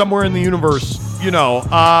 Somewhere in the universe,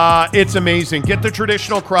 it's amazing. Get the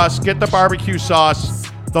traditional crust, get the barbecue sauce,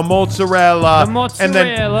 the mozzarella, and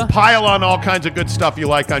then pile on all kinds of good stuff you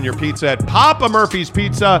like on your pizza at Papa Murphy's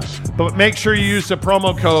Pizza. But make sure you use the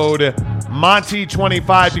promo code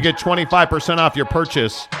Monty25 to get 25% off your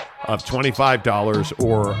purchase of $25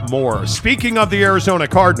 or more. Speaking of the Arizona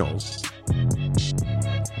Cardinals,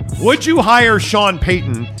 would you hire Sean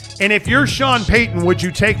Payton? And if you're Sean Payton, would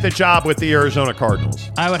you take the job with the Arizona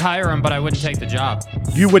Cardinals? I would hire him, but I wouldn't take the job.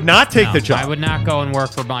 You would not take the job? I would not go and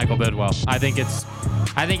work for Michael Bidwell. I think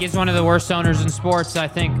he's one of the worst owners in sports. I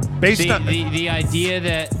think the idea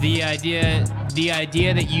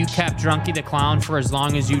that you kept Drunky the Clown for as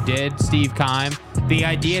long as you did, Steve Keim, the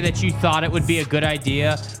idea that you thought it would be a good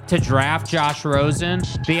idea to draft Josh Rosen,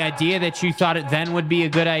 the idea that you thought it then would be a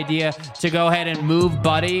good idea to go ahead and move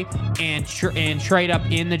Buddy and trade up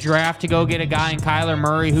in the draft to go get a guy in Kyler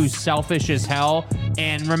Murray who's selfish as hell.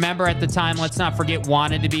 And remember at the time, let's not forget,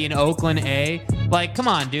 wanted to be an Oakland A. Like, come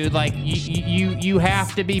on, dude. Like, you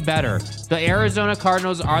have to be better. The Arizona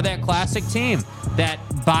Cardinals are that classic team that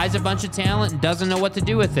buys a bunch of talent and doesn't know what to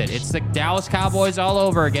do with it. It's the Dallas Cowboys all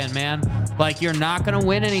over again, man. Like, you're not going to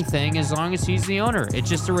win anything as long as he's the owner. It's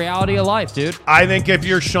just the reality of life, dude. I think if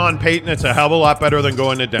you're Sean Payton, it's a hell of a lot better than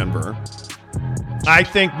going to Denver. I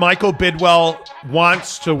think Michael Bidwell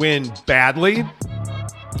wants to win badly.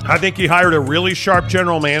 I think he hired a really sharp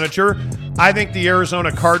general manager. I think the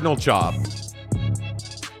Arizona Cardinal job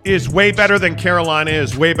is way better than Carolina,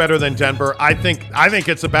 is way better than Denver. I think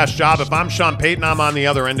it's the best job. If I'm Sean Payton, I'm on the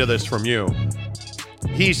other end of this from you.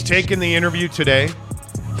 He's taken the interview today.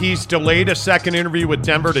 He's delayed a second interview with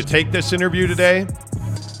Denver to take this interview today.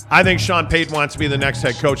 I think Sean Payton wants to be the next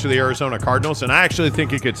head coach of the Arizona Cardinals, and I actually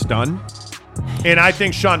think it gets done. And I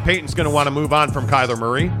think Sean Payton's going to want to move on from Kyler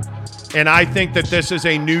Murray. And I think that this is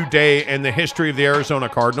a new day in the history of the Arizona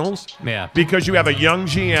Cardinals. Yeah. Because you have a young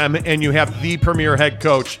GM and you have the premier head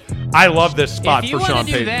coach. I love this spot for Sean Payton. If you want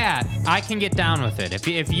to do that, I can get down with it.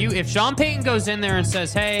 If Sean Payton goes in there and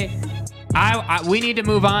says, hey, we need to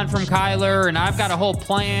move on from Kyler, and I've got a whole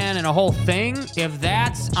plan and a whole thing. If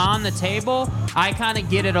that's on the table, I kind of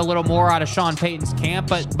get it a little more out of Sean Payton's camp.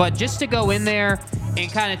 But just to go in there and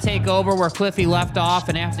kind of take over where Cliffy left off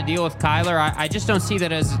and have to deal with Kyler, I just don't see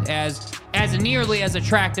that as nearly as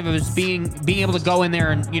attractive as being able to go in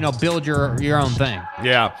there and build your own thing.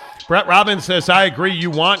 Yeah, Brett Robbins says I agree.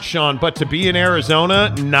 You want Sean, but to be in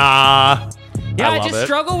Arizona, nah. Yeah, I just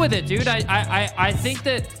struggle with it, dude. I think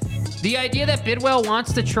that. The idea that Bidwell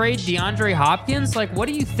wants to trade DeAndre Hopkins, like, what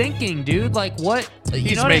are you thinking, dude? Like, what?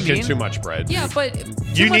 He's making too much bread. Yeah, but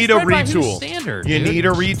you need a retool. You need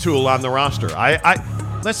a retool on the roster.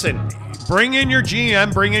 I listen. Bring in your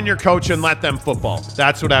GM, bring in your coach, and let them football.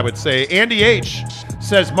 That's what I would say. Andy H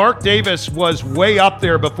says Mark Davis was way up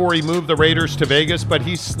there before he moved the Raiders to Vegas, but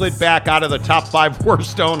he slid back out of the top 5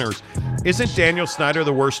 worst owners. Isn't Daniel Snyder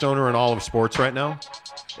the worst owner in all of sports right now?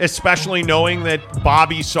 Especially knowing that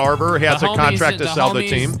Bobby Sarver has a contract to sell the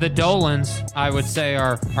team. The Dolans, I would say,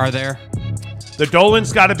 are there. The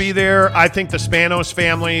Dolans got to be there. I think the Spanos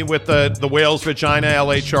family with the Whales Vagina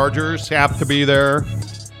LA Chargers have to be there.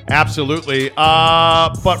 Absolutely.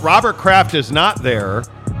 But Robert Kraft is not there,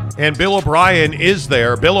 and Bill O'Brien is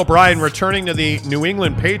there. Bill O'Brien returning to the New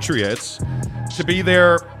England Patriots to be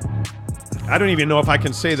there. I don't even know if I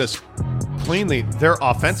can say this cleanly. They have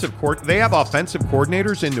offensive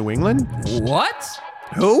coordinators in New England. What?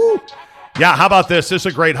 Who? Yeah, how about this? This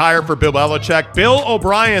is a great hire for Bill Belichick. Bill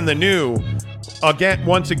O'Brien,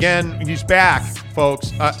 once again, he's back,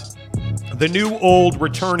 folks. The new old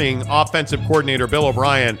returning offensive coordinator, Bill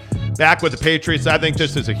O'Brien. back with the Patriots. I think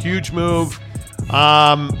this is a huge move.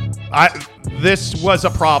 This was a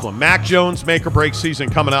problem. Mac Jones make or break season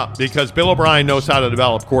coming up because Bill O'Brien knows how to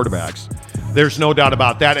develop quarterbacks. There's no doubt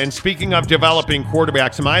about that. And speaking of developing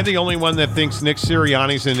quarterbacks, am I the only one that thinks Nick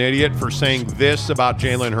Sirianni's an idiot for saying this about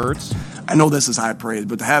Jalen Hurts? I know this is high praise,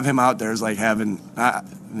 but to have him out there is like having I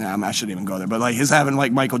shouldn't even go there, but like he's having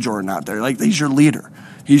like Michael Jordan out there. Like he's your leader.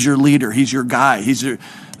 He's your leader. He's your guy. He's your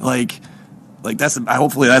like that's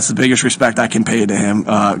hopefully that's the biggest respect I can pay to him.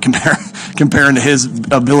 Comparing to his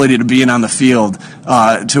ability to be in on the field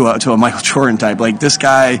to a Michael Jordan type. Like this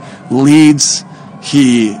guy leads.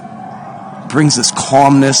 He brings this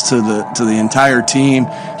calmness to the entire team.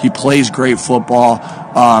 He plays great football.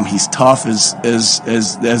 He's tough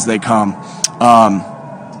as they come.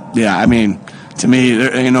 Yeah, I mean, to me,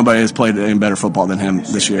 there ain't nobody has played any better football than him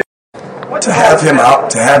this year. To have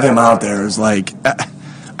him out there is like,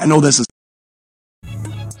 I know this is.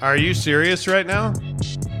 Are you serious right now?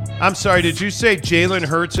 I'm sorry, did you say Jalen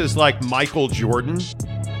Hurts is like Michael Jordan?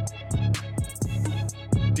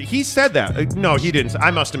 He said that. No, he didn't. I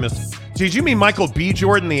must have missed. Did you mean Michael B.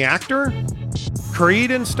 Jordan, the actor? Creed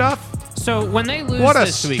and stuff? So when they lose what a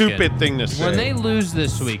this stupid weekend, thing to say. When they lose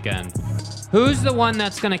this weekend, who's the one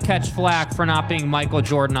that's going to catch flack for not being Michael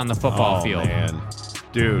Jordan on the football field? Man.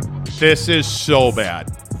 Dude, this is so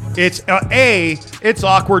bad. It's it's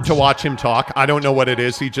awkward to watch him talk. I don't know what it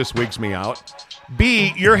is. He just wigs me out.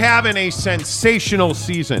 B, you're having a sensational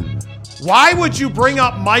season. Why would you bring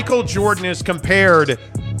up Michael Jordan as compared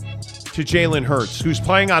to Jalen Hurts, who's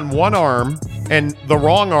playing on one arm, and the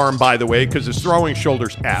wrong arm, by the way, because his throwing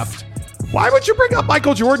shoulder's effed? Why would you bring up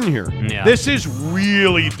Michael Jordan here? Yeah. This is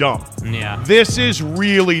really dumb. Yeah. This is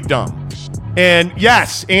really dumb. And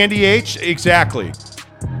yes, Andy H, exactly.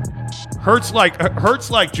 Hurts like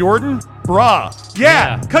Jordan? Bruh.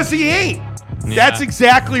 Yeah, because he ain't. Yeah. That's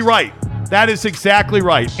exactly right. That is exactly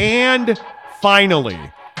right. And finally,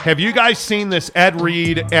 have you guys seen this Ed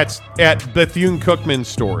Reed at Bethune-Cookman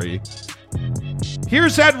story?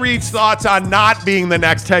 Here's Ed Reed's thoughts on not being the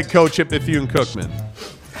next head coach at Bethune-Cookman.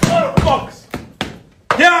 Motherfuckers.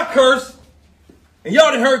 Yeah, I curse. And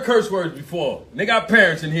y'all done heard curse words before. And they got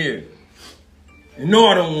parents in here. And no,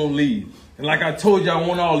 I don't want to leave. And like I told you, I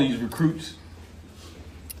want all these recruits.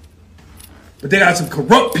 But they got some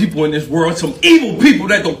corrupt people in this world, some evil people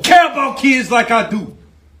that don't care about kids like I do.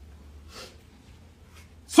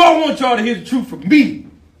 So I want y'all to hear the truth from me.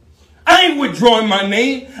 I ain't withdrawing my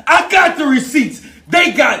name. I got the receipts.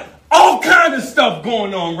 They got all kinds of stuff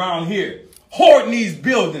going on around here. Hoarding these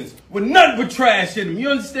buildings with nothing but trash in them. You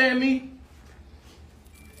understand me?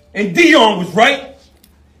 And Dion was right.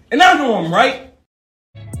 And I know I'm right.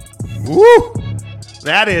 Woo!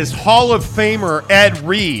 That is Hall of Famer Ed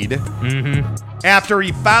Reed. After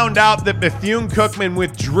he found out that Bethune-Cookman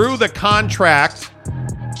withdrew the contract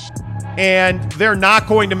and they're not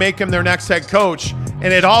going to make him their next head coach.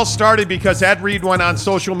 And it all started because Ed Reed went on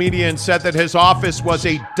social media and said that his office was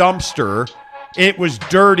a dumpster. It was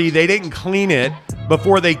dirty. They didn't clean it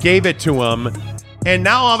before they gave it to him. And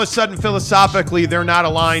now all of a sudden, philosophically, they're not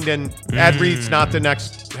aligned, and Ed Reed's not the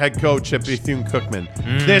next head coach at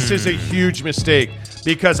Bethune-Cookman. This is a huge mistake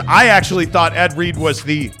because I actually thought Ed Reed was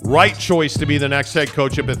the right choice to be the next head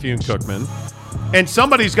coach at Bethune-Cookman. And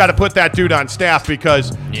somebody's got to put that dude on staff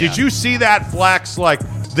because did you see that flex? Like,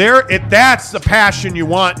 that's the passion you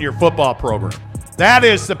want in your football program. That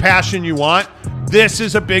is the passion you want. This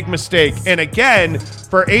is a big mistake. And again,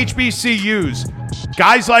 for HBCUs,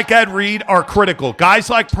 guys like Ed Reed are critical. Guys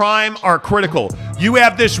like Prime are critical. You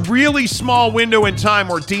have this really small window in time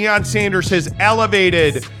where Deion Sanders has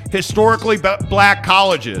elevated historically black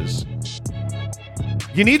colleges.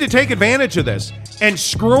 You need to take advantage of this. And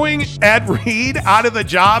screwing Ed Reed out of the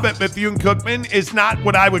job at Bethune-Cookman is not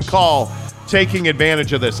what I would call taking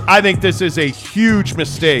advantage of this. I think this is a huge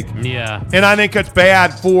mistake. Yeah. And I think it's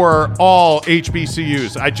bad for all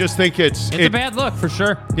HBCUs. I just think it's a bad look for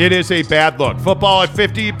sure. It is a bad look. Football at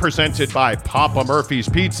 50, presented by Papa Murphy's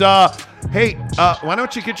Pizza. Hey, why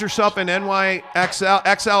don't you get yourself an XL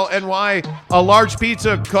a large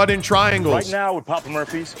pizza cut in triangles. Right now with Papa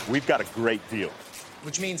Murphy's, we've got a great deal.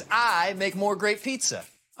 Which means I make more great pizza.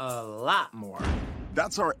 A lot more.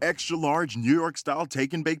 That's our extra-large New York-style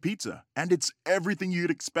take-and-bake pizza. And it's everything you'd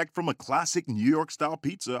expect from a classic New York-style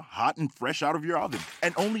pizza, hot and fresh out of your oven.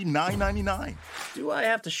 And only $9.99. Do I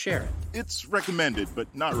have to share it? It's recommended, but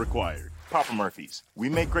not required. Papa Murphy's. We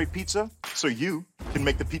make great pizza, so you can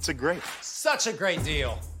make the pizza great. Such a great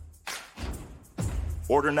deal.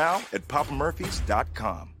 Order now at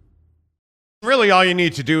papamurphys.com. Really, all you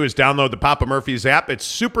need to do is download the Papa Murphy's app. It's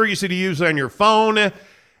super easy to use on your phone.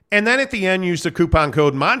 And then at the end, use the coupon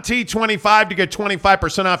code Monty25 to get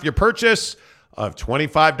 25% off your purchase of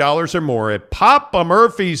 $25 or more at Papa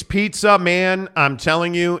Murphy's Pizza. Man, I'm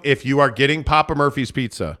telling you, if you are getting Papa Murphy's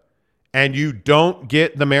Pizza and you don't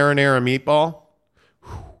get the marinara meatball,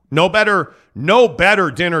 no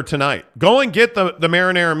better dinner tonight. Go and get the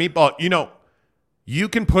marinara meatball. You know, you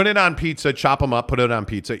can put it on pizza, chop them up, put it on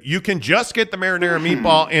pizza. You can just get the marinara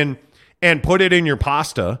meatball and put it in your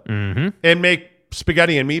pasta and make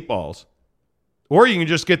spaghetti and meatballs. Or you can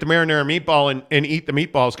just get the marinara meatball and eat the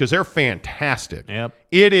meatballs because they're fantastic. Yep.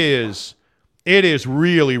 It is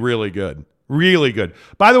really, really good. Really good.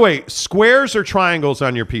 By the way, squares or triangles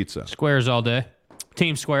on your pizza? Squares all day.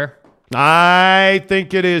 Team square. I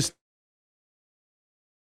think it is.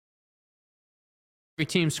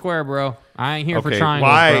 Team square, bro. I ain't here for Okay,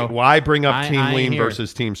 triangles, bro. why bring up team lean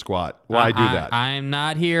versus team squat? Why do that? I'm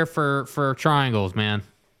not here for triangles, man.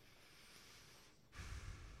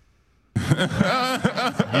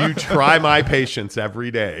 You try my patience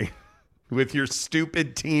every day with your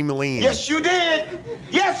stupid team lean. Yes, you did.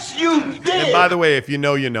 Yes, you did. And by the way, if you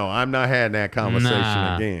know, you know. I'm not having that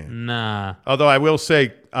conversation again. Nah. Although I will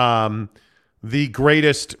say the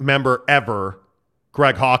greatest member ever,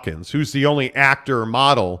 Greg Hawkins, who's the only actor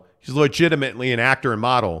model, he's legitimately an actor and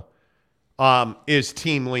model, is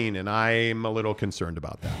team lean, and I'm a little concerned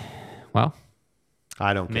about that. Well,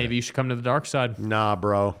 I don't care. Maybe you should come to the dark side. Nah,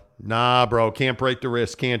 bro. Can't break the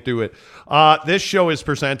wrist. Can't do it. This show is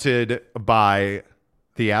presented by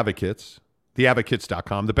The Advocates,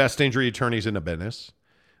 theadvocates.com, the best injury attorneys in the business.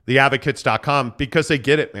 Theadvocates.com, because they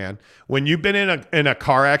get it, man. When you've been in a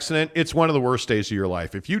car accident, it's one of the worst days of your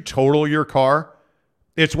life. If you total your car,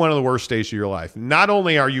 it's one of the worst days of your life. Not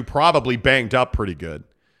only are you probably banged up pretty good,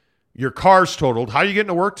 your car's totaled. How are you getting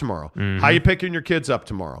to work tomorrow? How are you picking your kids up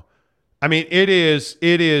tomorrow? I mean, it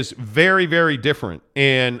is very, very different.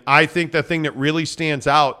 And I think the thing that really stands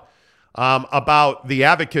out about the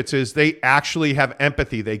advocates is they actually have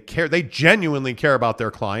empathy. They care. They genuinely care about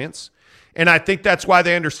their clients. And I think that's why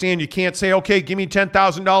they understand you can't say, okay, give me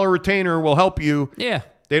 $10,000 retainer. We'll help you. Yeah.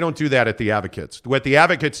 They don't do that at the advocates. What the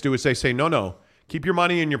advocates do is they say, no, keep your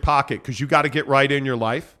money in your pocket because you got to get right in your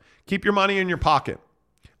life. Keep your money in your pocket.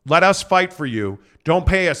 Let us fight for you. Don't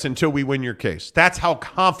pay us until we win your case. That's how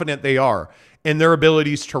confident they are in their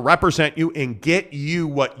abilities to represent you and get you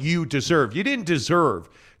what you deserve. You didn't deserve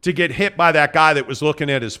to get hit by that guy that was looking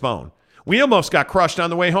at his phone. We almost got crushed on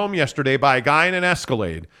the way home yesterday by a guy in an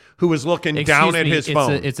Escalade who was looking down at his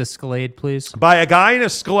phone. It's a Escalade, please. By a guy in a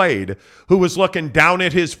Escalade who was looking down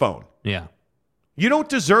at his phone. Yeah. You don't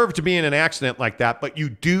deserve to be in an accident like that, but you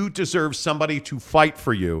do deserve somebody to fight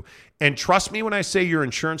for you. And trust me when I say your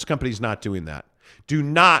insurance company's not doing that. Do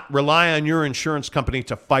not rely on your insurance company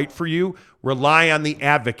to fight for you. Rely on the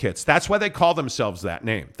advocates. That's why they call themselves that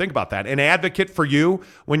name. Think about that. An advocate for you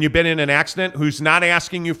when you've been in an accident who's not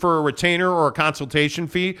asking you for a retainer or a consultation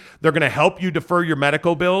fee. They're going to help you defer your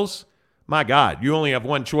medical bills. My God, you only have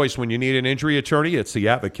one choice when you need an injury attorney. It's the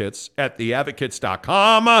advocates at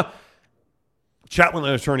theadvocates.com. Chat with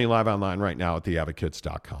an attorney live online right now at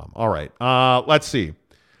theadvocates.com. All right, let's see.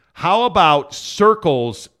 How about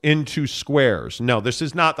circles into squares? No, this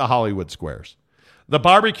is not the Hollywood squares. The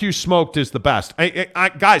barbecue smoked is the best.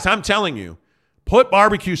 Guys, I'm telling you, put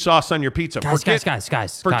barbecue sauce on your pizza.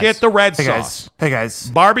 Guys. Forget the red sauce. Hey, guys.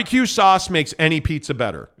 Barbecue sauce makes any pizza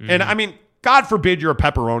better. And, I mean, God forbid you're a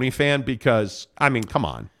pepperoni fan because, I mean, come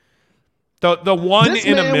on. The one this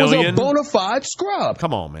in a million. Was a bona fide scrub.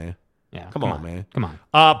 Come on, man. Yeah, Come on, man. Come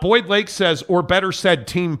on. Boyd Lake says, or better said,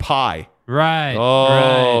 Team Pie. Right.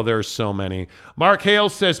 Oh, right. There's so many. Mark Hale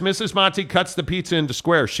says, Mrs. Monty cuts the pizza into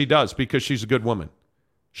squares. She does because she's a good woman.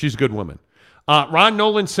 She's a good woman. Ron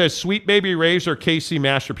Nolan says, Sweet Baby Ray's or KC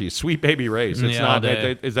Masterpiece. Sweet Baby Ray's. It's not.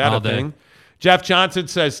 Is that a thing? Jeff Johnson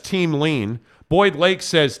says Team Lean. Boyd Lake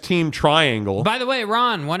says Team Triangle. By the way,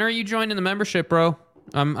 Ron, when are you joining the membership, bro?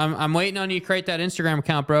 I'm waiting on you to create that Instagram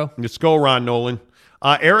account, bro. Let's go, Ron Nolan.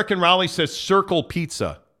 Eric and Raleigh says Circle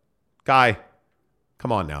Pizza. Guy,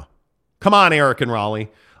 come on now. Come on, Eric and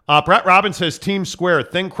Raleigh. Brett Robbins says Team Square,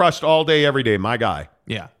 thin crust all day, every day. My guy.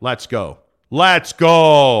 Yeah. Let's go. Let's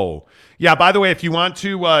go. Yeah, by the way, if you want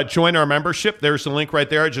to join our membership, there's the link right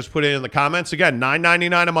there. I just put it in the comments. Again,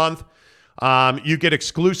 $9.99 a month. You get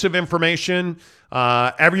exclusive information.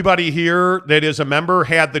 Everybody here that is a member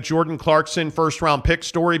had the Jordan Clarkson first-round pick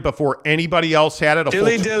story before anybody else had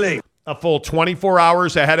it. A full 24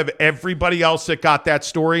 hours ahead of everybody else that got that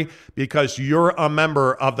story because you're a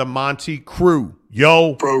member of the Monty crew.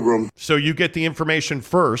 Program. So you get the information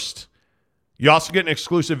first. You also get an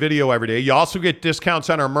exclusive video every day. You also get discounts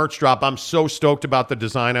on our merch drop. I'm so stoked about the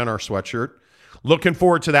design on our sweatshirt. Looking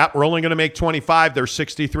forward to that. We're only going to make 25. There's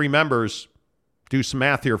 63 members. Do some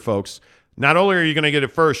math here, folks. Not only are you going to get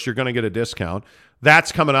it first, you're going to get a discount.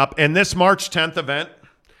 That's coming up. And this March 10th event,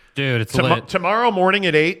 dude, it's lit. Tomorrow morning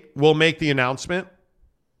at 8, we'll make the announcement.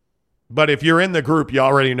 But if you're in the group, you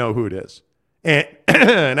already know who it is. And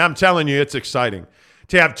I'm telling you, it's exciting.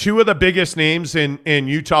 To have two of the biggest names in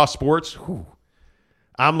Utah sports,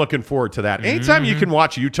 I'm looking forward to that. Anytime you can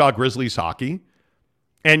watch Utah Grizzlies hockey,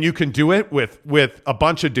 and you can do it with a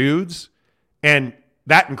bunch of dudes, and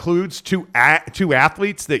that includes two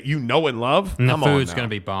athletes that you know and love. And the food's going to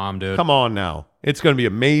be bomb, dude. Come on now. It's going to be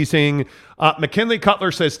amazing. McKinley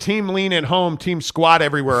Cutler says, team lean at home, team squat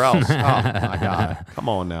everywhere else. Oh, my God. Come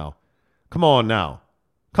on now. Come on now.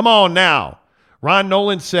 Come on now. Ron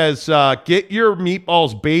Nolan says, get your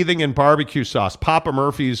meatballs bathing in barbecue sauce. Papa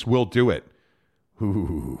Murphy's will do it.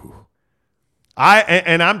 Ooh.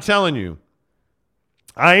 I'm telling you,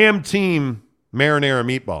 I am team marinara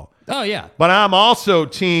meatball. Oh, yeah. But I am also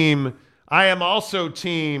team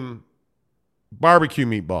barbecue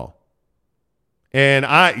meatball. And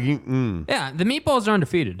yeah, the meatballs are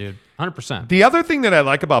undefeated, dude. 100%. The other thing that I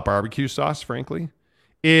like about barbecue sauce, frankly,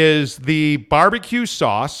 is the barbecue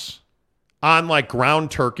sauce on like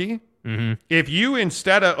ground turkey. Mm-hmm. If you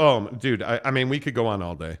instead of, dude, I mean, we could go on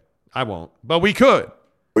all day. I won't, but we could.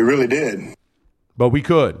 We really did. But we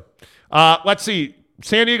could. Let's see.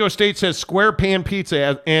 San Diego State says square pan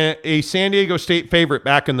pizza, a San Diego State favorite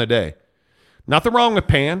back in the day. Nothing wrong with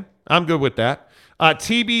pan. I'm good with that.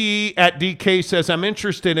 TBE at DK says, I'm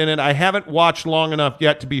interested in it. I haven't watched long enough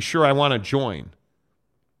yet to be sure I want to join.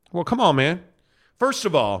 Well, come on, man. First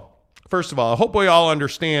of all, I hope we all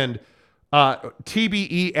understand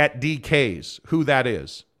TBE at DK's, who that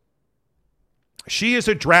is. She is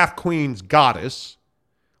a draft queen's goddess.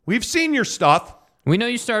 We've seen your stuff. We know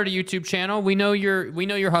you started a YouTube channel. We know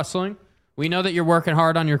you're hustling. We know that you're working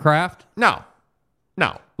hard on your craft. No,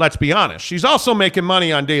 let's be honest. She's also making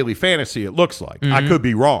money on daily fantasy, it looks like. I could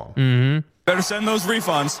be wrong. Mm-hmm. Better send those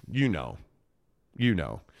refunds. You know.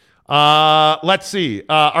 Let's see.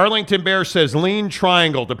 Arlington Bear says lean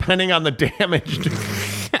triangle, depending on the damage.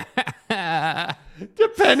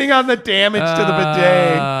 Depending on the damage to the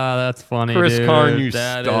bidet. That's funny, Chris dude. Karn, you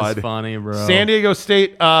that stud. That is funny, bro. San Diego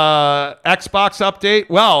State Xbox update.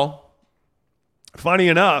 Well, funny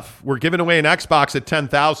enough, we're giving away an Xbox at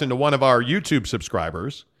 $10,000 to one of our YouTube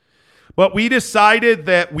subscribers. But we decided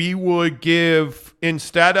that we would give,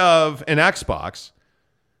 instead of an Xbox,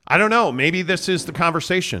 I don't know, maybe this is the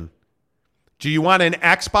conversation. Do you want an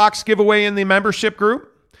Xbox giveaway in the membership group?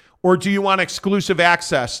 Or do you want exclusive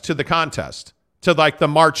access to the contest, to like the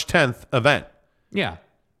March 10th event? Yeah.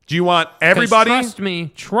 Do you want everybody?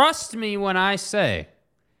 Trust me when I say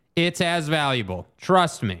it's as valuable.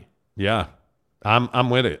 Trust me. Yeah, I'm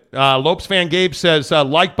with it. Lopes fan Gabe says,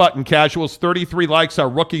 like button casuals, 33 likes are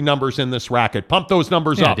rookie numbers in this racket. Pump those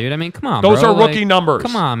numbers up. Dude, I mean, come on, those bro. are rookie numbers.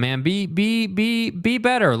 Come on, man. Be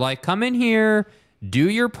better. Like, come in here.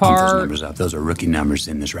 Do your part. Pump those numbers up. Those are rookie numbers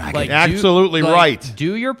in this racket. Absolutely right.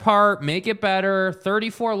 Do your part. Make it better.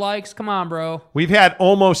 34 likes. Come on, bro. We've had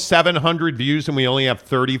almost 700 views, and we only have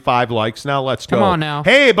 35 likes now. Let's go. Come on now.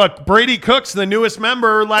 Hey, but Brady Cook's the newest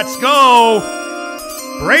member. Let's go.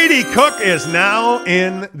 Brady Cook is now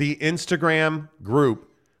in the Instagram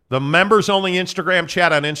group. The members-only Instagram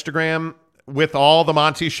chat on Instagram with all the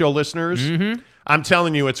Monty Show listeners. Mm-hmm. I'm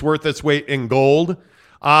telling you, it's worth its weight in gold.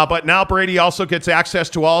 But now Brady also gets access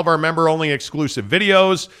to all of our member-only exclusive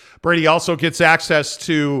videos. Brady also gets access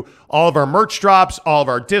to all of our merch drops, all of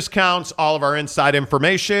our discounts, all of our inside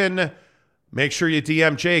information. Make sure you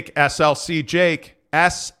DM Jake, SLC Jake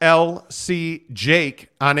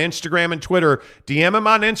on Instagram and Twitter. DM him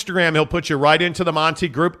on Instagram. He'll put you right into the Monty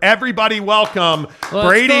group. Everybody welcome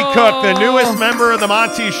Brady Cook, the newest member of the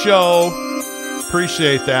Monty Show.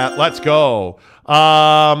 Appreciate that. Let's go.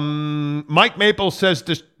 Mike Maple says,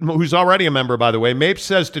 who's already a member, by the way, Mapes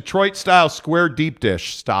says Detroit-style square deep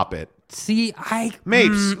dish. Stop it. See,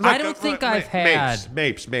 Mapes. I don't think I've had.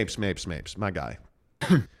 Mapes, my guy.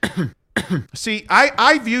 See,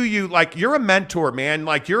 I view you like you're a mentor, man.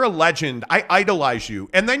 Like you're a legend. I idolize you.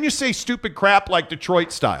 And then you say stupid crap like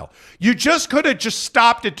Detroit style. You just could have just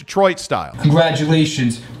stopped at Detroit style.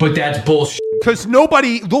 Congratulations, but that's bullshit. Because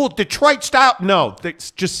Detroit style, no,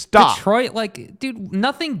 just stop. Detroit, like, dude,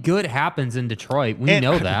 nothing good happens in Detroit. We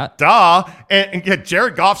know that. Duh. And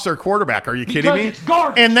Jared Goff's their quarterback. Are you kidding me? It's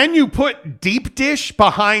garbage. And then you put deep dish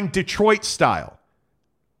behind Detroit style.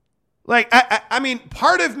 Like, I mean,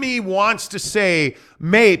 part of me wants to say,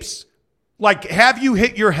 Mapes, Like, have you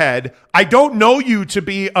hit your head? I don't know you to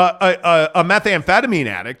be a methamphetamine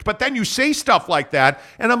addict, but then you say stuff like that,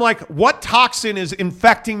 and I'm like, what toxin is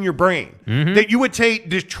infecting your brain that you would take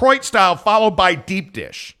Detroit style followed by deep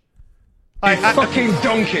dish? You fucking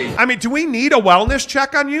donkey. I mean, do we need a wellness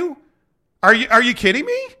check on you? Are you kidding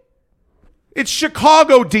me? It's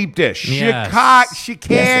Chicago deep dish. Yes.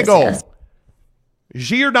 Chicago. Yes.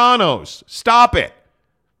 Giordano's. Stop it.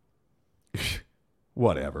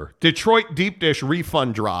 Whatever. Detroit deep dish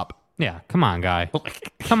refund drop. Yeah, come on, guy.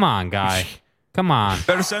 Come on, guy. Come on.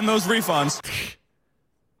 Better send those refunds.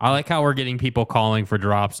 I like how we're getting people calling for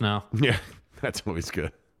drops now. Yeah, that's always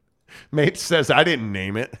good. Mate says, I didn't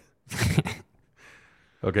name it.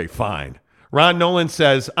 Okay, fine. Ron Nolan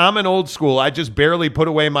says, I'm an old school. I just barely put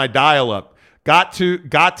away my dial-up. Got to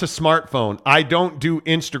smartphone. I don't do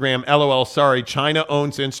Instagram. LOL, sorry. China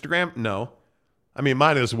owns Instagram? No. I mean,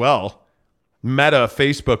 might as well. Meta,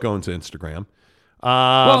 Facebook owns Instagram.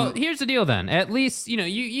 Well, here's the deal then. At least,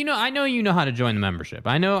 I know you know how to join the membership.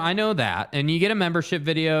 I know that. And you get a membership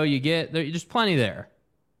video. There's plenty there.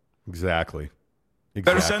 Exactly.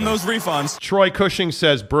 Better send those refunds. Troy Cushing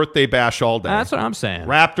says birthday bash all day. That's what I'm saying.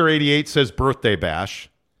 Raptor88 says birthday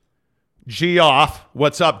bash. G-Off.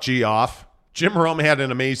 What's up, G-Off? Jim Rome had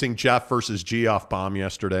an amazing Jeff versus G-Off bomb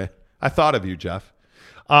yesterday. I thought of you, Jeff.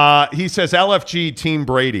 He says LFG Team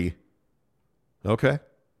Brady. Okay.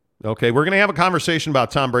 We're going to have a conversation about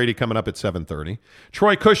Tom Brady coming up at 7:30.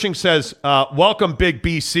 Troy Cushing says, welcome, Big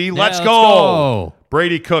BC. Let's go.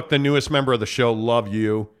 Brady Cook, the newest member of the show. Love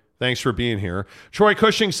you. Thanks for being here. Troy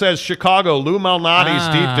Cushing says, Chicago, Lou Malnati's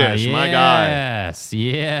deep dish. Yes, my guy.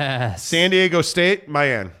 Yes. San Diego State,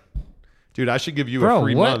 man. Dude, I should give you a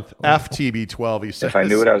free month. FTB12, he says. If I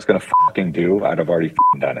knew what I was going to fucking do, I'd have already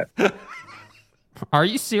done it. Are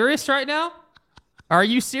you serious right now? Tom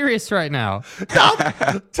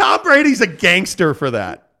Brady's a gangster for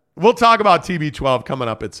that. We'll talk about TB12 coming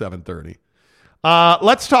up at 7:30.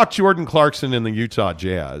 Let's talk Jordan Clarkson and the Utah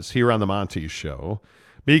Jazz here on the Monty Show,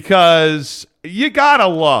 because you got to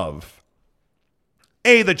love,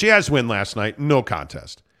 A, the Jazz win last night, no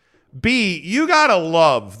contest. B, you got to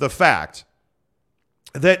love the fact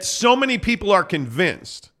that so many people are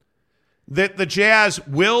convinced that the Jazz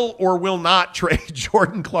will or will not trade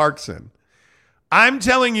Jordan Clarkson. I'm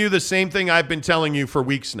telling you the same thing I've been telling you for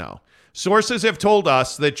weeks now. Sources have told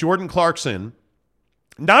us that Jordan Clarkson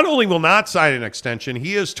not only will not sign an extension,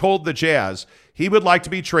 he has told the Jazz he would like to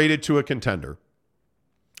be traded to a contender.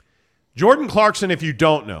 Jordan Clarkson, if you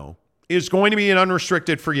don't know, is going to be an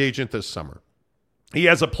unrestricted free agent this summer. He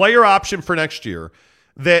has a player option for next year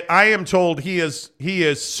that I am told he is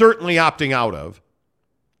certainly opting out of,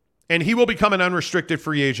 and he will become an unrestricted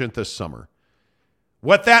free agent this summer.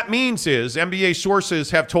 What that means is NBA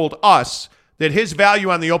sources have told us that his value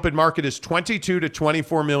on the open market is $22 to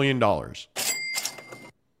 $24 million.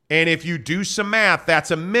 And if you do some math, that's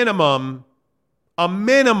a minimum of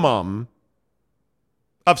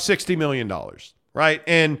 $60 million, right?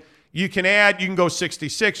 And you can go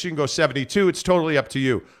 66, you can go 72. It's totally up to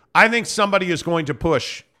you. I think somebody is going to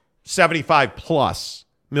push $75+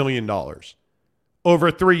 million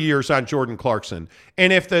over 3 years on Jordan Clarkson.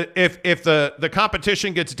 And if the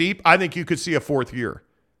competition gets deep, I think you could see a fourth year.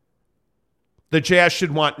 The Jazz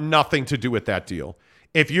should want nothing to do with that deal.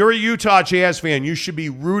 If you're a Utah Jazz fan, you should be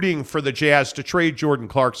rooting for the Jazz to trade Jordan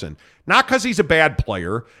Clarkson. Not because he's a bad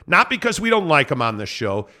player, not because we don't like him on this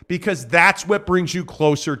show, because that's what brings you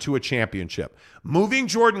closer to a championship. Moving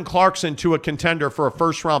Jordan Clarkson to a contender for a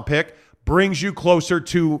first-round pick brings you closer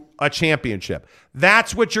to a championship.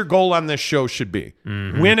 That's what your goal on this show should be.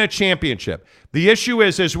 Mm-hmm. Win a championship. The issue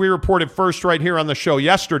is, as we reported first right here on the show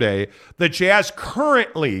yesterday, the Jazz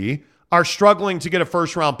currently are struggling to get a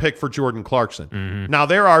first-round pick for Jordan Clarkson. Mm-hmm. Now,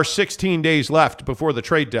 there are 16 days left before the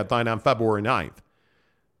trade deadline on February 9th.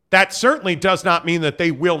 That certainly does not mean that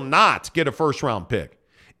they will not get a first-round pick.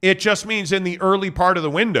 It just means in the early part of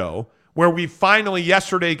the window, where we finally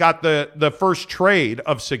yesterday got the first trade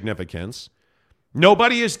of significance,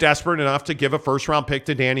 nobody is desperate enough to give a first-round pick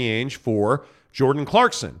to Danny Ainge for Jordan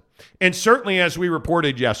Clarkson. And certainly, as we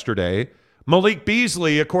reported yesterday, Malik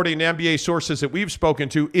Beasley, according to NBA sources that we've spoken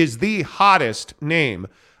to, is the hottest name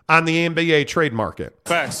on the NBA trade market.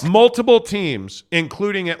 Facts. Multiple teams,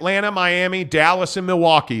 including Atlanta, Miami, Dallas, and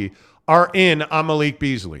Milwaukee, are in on Malik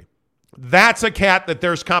Beasley. That's a cat that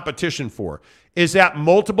there's competition for. Is that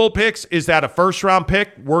multiple picks? Is that a first-round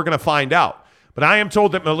pick? We're going to find out. But I am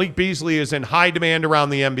told that Malik Beasley is in high demand around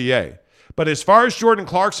the NBA. But as far as Jordan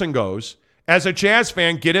Clarkson goes, as a Jazz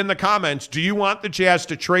fan, get in the comments. Do you want the Jazz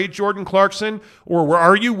to trade Jordan Clarkson, or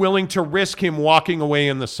are you willing to risk him walking away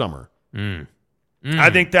in the summer? I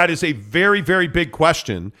think that is a very, very big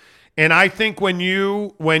question. And I think when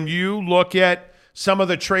you look at some of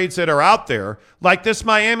the trades that are out there, like this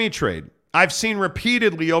Miami trade, I've seen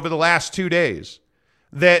repeatedly over the last 2 days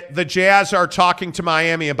that the Jazz are talking to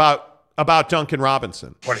Miami about Duncan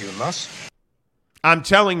Robinson. What are you, nuts? I'm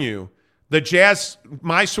telling you, the Jazz,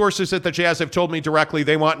 my sources at the Jazz have told me directly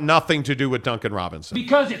they want nothing to do with Duncan Robinson.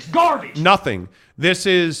 Because it's garbage. Nothing. This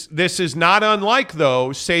is not unlike, though,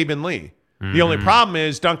 Saban Lee. The only problem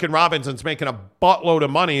is Duncan Robinson's making a buttload of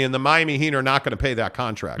money, and the Miami Heat are not going to pay that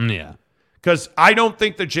contract. Yeah. Because I don't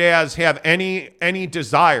think the Jazz have any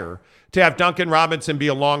desire to have Duncan Robinson be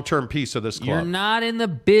a long-term piece of this club. You're not in the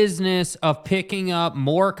business of picking up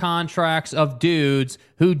more contracts of dudes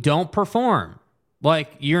who don't perform.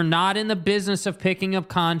 Like, you're not in the business of picking up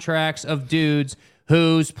contracts of dudes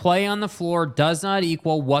whose play on the floor does not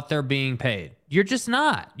equal what they're being paid. You're just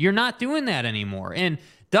not. You're not doing that anymore. And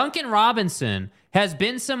Duncan Robinson has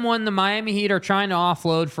been someone the Miami Heat are trying to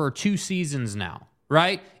offload for 2 seasons now,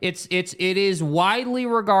 right? It is widely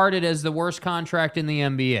regarded as the worst contract in the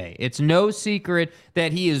NBA. It's no secret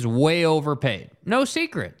that he is way overpaid. No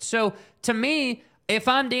secret. So, to me, if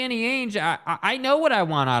I'm Danny Ainge, I know what I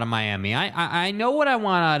want out of Miami. I know what I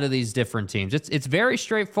want out of these different teams. It's very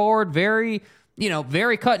straightforward, very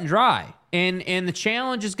cut and dry. And the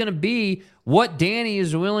challenge is going to be what Danny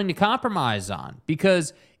is willing to compromise on.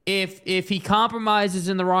 Because if he compromises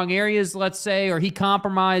in the wrong areas, let's say, or he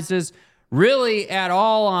compromises really at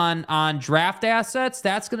all on draft assets,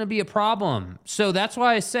 that's going to be a problem. So that's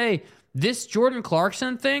why I say this Jordan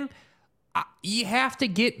Clarkson thing, you have to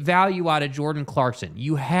get value out of Jordan Clarkson.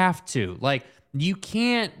 You have to. Like, you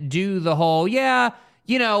can't do the whole,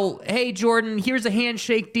 hey, Jordan, here's a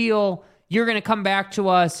handshake deal. You're going to come back to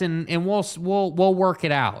us and we'll work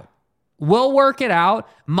it out. We'll work it out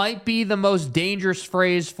might be the most dangerous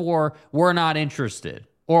phrase for we're not interested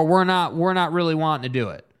or we're not really wanting to do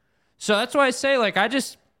it. So that's why I say, like, I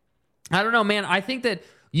don't know, man. I think that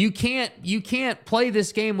you can't play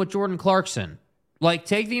this game with Jordan Clarkson. Like,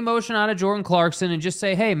 take the emotion out of Jordan Clarkson and just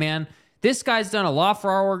say, hey, man, this guy's done a lot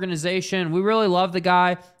for our organization. We really love the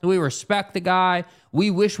guy. We respect the guy.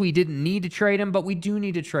 We wish we didn't need to trade him, but we do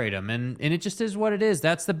need to trade him. And it just is what it is.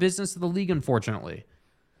 That's the business of the league, unfortunately.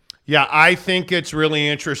 Yeah, I think it's really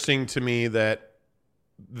interesting to me that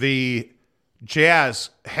the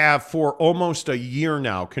Jazz have for almost a year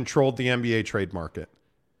now controlled the NBA trade market.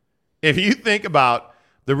 If you think about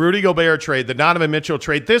the Rudy Gobert trade, the Donovan Mitchell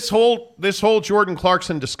trade, this whole Jordan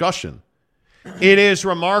Clarkson discussion, it is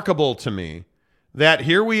remarkable to me that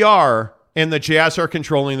here we are and the Jazz are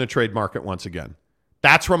controlling the trade market once again.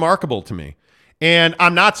 That's remarkable to me. And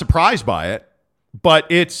I'm not surprised by it, but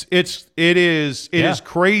it is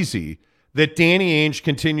crazy that Danny Ainge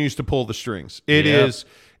continues to pull the strings.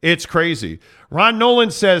 It's crazy. Ron Nolan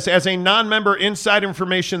says, as a non-member inside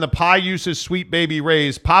information, the pie uses Sweet Baby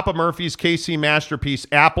Ray's, Papa Murphy's KC Masterpiece,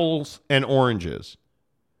 apples and oranges.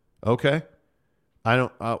 Okay. I'm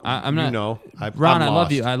not. Ron, I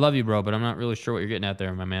love you. I love you, bro, but I'm not really sure what you're getting at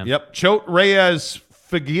there, my man. Yep. Chote Reyes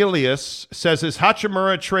Fagilius says, is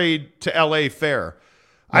Hachimura trade to LA fair?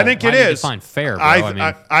 I think it is. Define fair,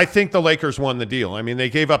 bro. I think the Lakers won the deal. I mean, they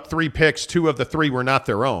gave up 3 picks. 2 of the 3 were not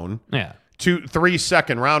their own. Yeah. 3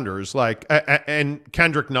 second rounders, and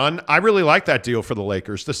Kendrick Nunn. I really like that deal for the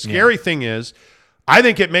Lakers. The scary thing is, I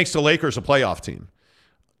think it makes the Lakers a playoff team.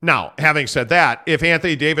 Now, having said that, if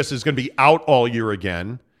Anthony Davis is going to be out all year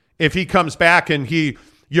again, if he comes back and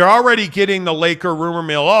you're already getting the Laker rumor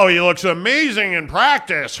mill, oh, he looks amazing in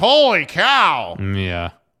practice. Holy cow.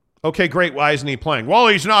 Yeah. Okay, great. Why isn't he playing? Well,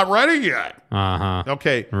 he's not ready yet. Uh-huh.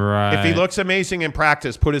 Okay. Right. If he looks amazing in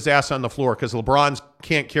practice, put his ass on the floor because LeBron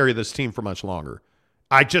can't carry this team for much longer.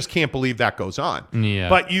 I just can't believe that goes on. Yeah.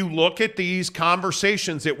 But you look at these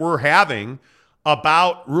conversations that we're having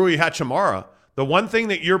about Rui Hachimura, the one thing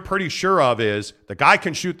that you're pretty sure of is the guy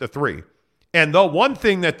can shoot the 3. And the one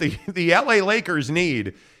thing that the LA Lakers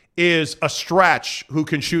need is a stretch who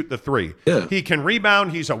can shoot the 3. Yeah. He can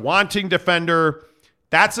rebound. He's a wanting defender.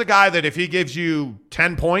 That's a guy that if he gives you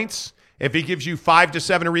 10 points, if he gives you 5 to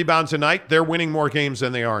 7 rebounds a night, they're winning more games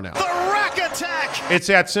than they are now. The rack attack! It's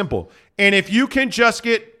that simple. And if you can just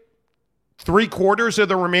get 3/4 of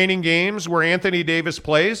the remaining games where Anthony Davis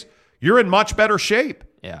plays, you're in much better shape.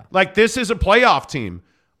 Yeah. Like, this is a playoff team.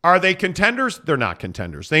 Are they contenders? They're not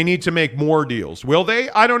contenders. They need to make more deals. Will they?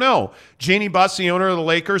 I don't know. Jeannie Buss, the owner of the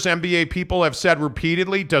Lakers, NBA people have said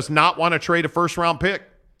repeatedly, does not want to trade a first-round pick.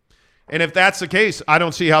 And if that's the case, I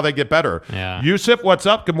don't see how they get better. Yeah. Yusuf, what's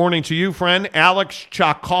up? Good morning to you, friend. Alex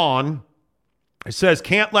Chacon says,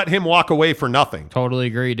 can't let him walk away for nothing. Totally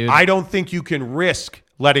agree, dude. I don't think you can risk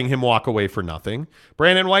letting him walk away for nothing.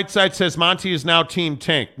 Brandon Whiteside says Monty is now team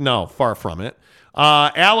tank. No, far from it.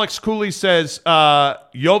 Alex Cooley says,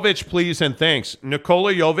 Jovic, please, and thanks.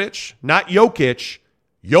 Nikola Jovic, not Jokic,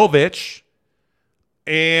 Jovic.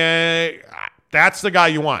 And that's the guy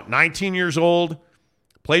you want. 19 years old,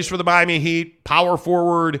 plays for the Miami Heat, power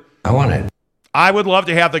forward. I want it. I would love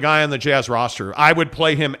to have the guy on the Jazz roster. I would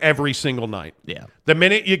play him every single night. Yeah. The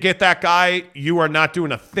minute you get that guy, you are not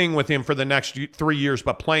doing a thing with him for the next 3 years,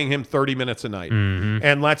 but playing him 30 minutes a night.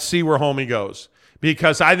 And let's see where homie goes.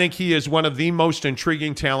 Because I think he is one of the most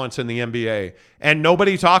intriguing talents in the NBA. And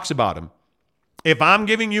nobody talks about him. If I'm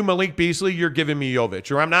giving you Malik Beasley, you're giving me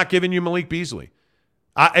Jovic. Or I'm not giving you Malik Beasley.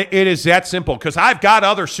 It is that simple. Because I've got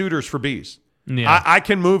other suitors for Bees. Yeah. I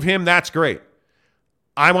can move him. That's great.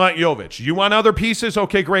 I want Jovic. You want other pieces?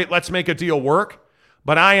 Okay, great. Let's make a deal work.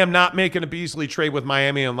 But I am not making a Beasley trade with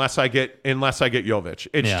Miami unless I get Jovic.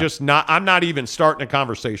 It's just not. I'm not even starting a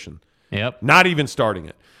conversation. Yep. Not even starting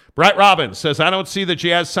it. Brett Robbins says, I don't see the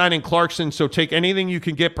Jazz signing Clarkson, so take anything you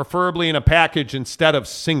can get, preferably in a package instead of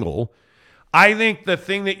single. I think the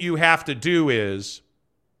thing that you have to do is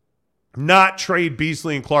not trade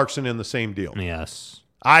Beasley and Clarkson in the same deal. Yes.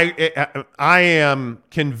 I am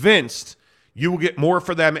convinced you will get more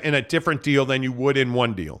for them in a different deal than you would in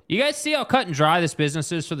one deal. You guys see how cut and dry this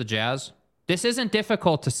business is for the Jazz? This isn't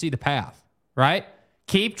difficult to see the path, right?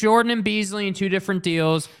 Keep Jordan and Beasley in 2 different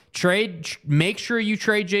deals. Make sure you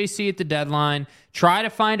trade JC at the deadline. Try to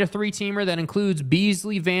find a 3-teamer that includes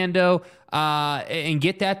Beasley, Vando, and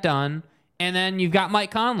get that done. And then you've got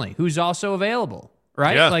Mike Conley, who's also available,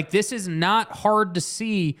 right? Yeah. Like, this is not hard to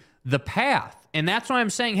see the path. And that's why I'm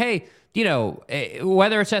saying, hey, you know,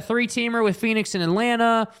 whether it's a 3-teamer with Phoenix and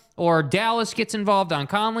Atlanta or Dallas gets involved on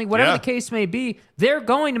Conley, whatever the case may be, they're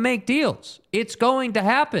going to make deals. It's going to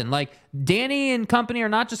happen. Like, Danny and company are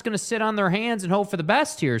not just going to sit on their hands and hope for the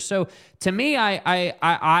best here. So to me,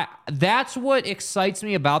 I that's what excites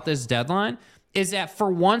me about this deadline, is that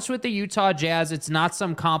for once with the Utah Jazz, it's not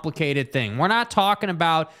some complicated thing. We're not talking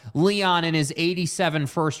about Leon and his 87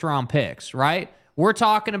 first-round picks, right? We're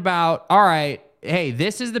talking about, all right, hey,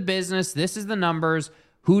 this is the business, this is the numbers.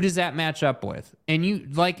 Who does that match up with? And you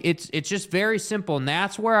it's just very simple. And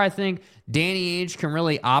that's where I think Danny Ainge can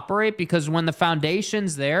really operate, because when the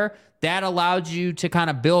foundation's there, that allowed you to kind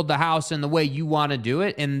of build the house in the way you want to do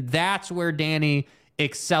it. And that's where Danny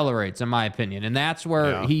accelerates, in my opinion. And that's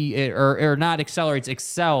where he, or not accelerates,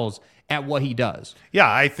 excels at what he does.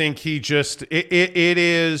 Yeah, I think he just, it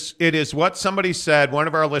is what somebody said, one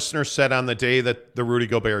of our listeners said on the day that the Rudy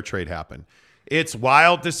Gobert trade happened. It's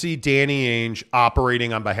wild to see Danny Ainge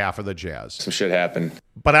operating on behalf of the Jazz. Some shit happened.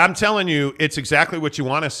 But I'm telling you, it's exactly what you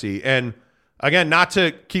want to see. And again, not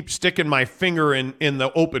to keep sticking my finger in the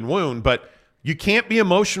open wound, but you can't be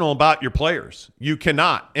emotional about your players. You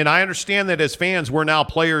cannot. And I understand that as fans, we're now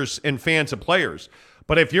players and fans of players.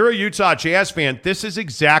 But if you're a Utah Jazz fan, this is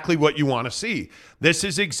exactly what you want to see. This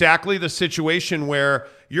is exactly the situation where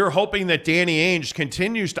you're hoping that Danny Ainge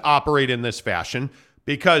continues to operate in this fashion,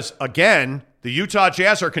 because, again, the Utah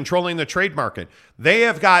Jazz are controlling the trade market. They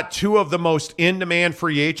have got 2 of the most in-demand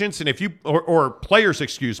free agents, and if you or players,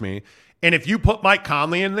 excuse me. And if you put Mike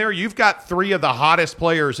Conley in there, you've got 3 of the hottest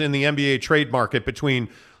players in the NBA trade market between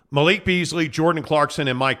Malik Beasley, Jordan Clarkson,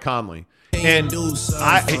 and Mike Conley. And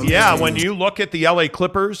when you look at the LA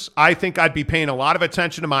Clippers, I think I'd be paying a lot of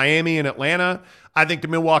attention to Miami and Atlanta. I think the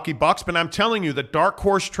Milwaukee Bucks, but I'm telling you, the dark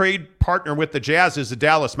horse trade partner with the Jazz is the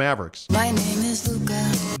Dallas Mavericks. My name is Luca.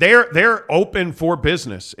 They're open for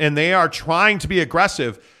business, and they are trying to be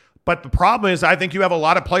aggressive. But the problem is, I think you have a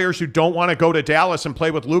lot of players who don't want to go to Dallas and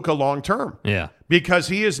play with Luka long term. Yeah. Because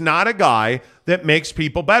he is not a guy that makes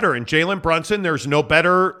people better. And Jalen Brunson, there's no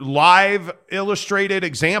better live illustrated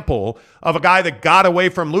example of a guy that got away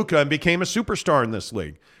from Luka and became a superstar in this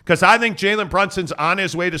league. Because I think Jalen Brunson's on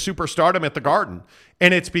his way to superstardom at the Garden.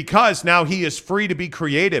 And it's because now he is free to be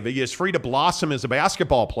creative. He is free to blossom as a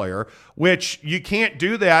basketball player, which you can't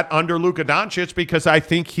do that under Luka Doncic, because I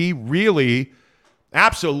think he really,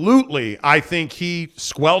 absolutely, I think he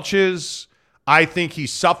squelches. I think he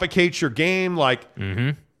suffocates your game. Like,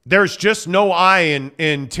 there's just no I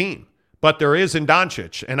in team, but there is in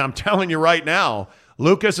Doncic. And I'm telling you right now,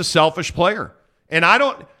 Luka's a selfish player. And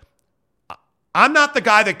I'm not the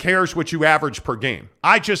guy that cares what you average per game.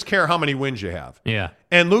 I just care how many wins you have. Yeah.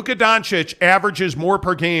 And Luka Doncic averages more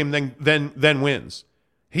per game than wins.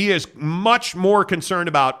 He is much more concerned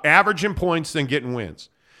about averaging points than getting wins.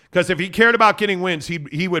 Because if he cared about getting wins,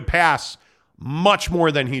 he would pass much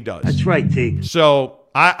more than he does. That's right, T. So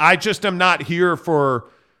I just am not here for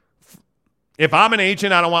 – if I'm an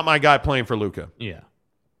agent, I don't want my guy playing for Luka. Yeah.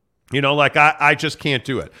 Like I just can't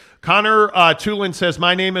do it. Connor Tulin says,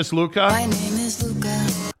 my name is Luca. My name is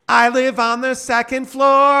Luca. I live on the second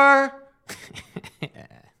floor.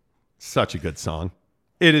 Such a good song.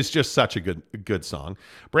 It is just such a good song.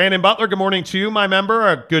 Brandon Butler, good morning to you, my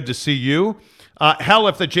member. Good to see you. Hell,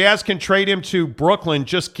 if the Jazz can trade him to Brooklyn,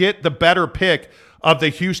 just get the better pick of the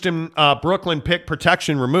Houston Brooklyn pick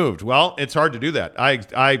protection removed. Well, it's hard to do that.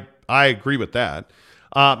 I agree with that.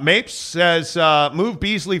 Mapes says, move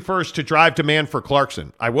Beasley first to drive demand for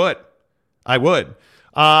Clarkson. I would.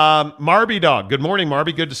 Marby Dog, good morning,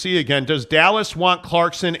 Marby. Good to see you again. Does Dallas want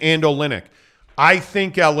Clarkson and Olynyk? I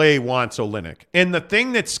think LA wants Olynyk. And the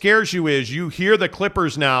thing that scares you is you hear the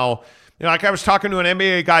Clippers now. Like I was talking to an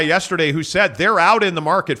NBA guy yesterday who said they're out in the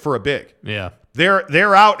market for a big. Yeah.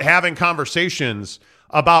 They're out having conversations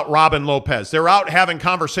about Robin Lopez. They're out having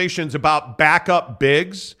conversations about backup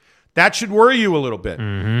bigs. That should worry you a little bit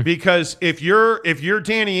because if you're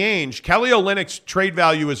Danny Ainge, Kelly Olynyk's trade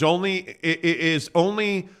value is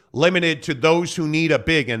only limited to those who need a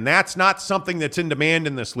big, and that's not something that's in demand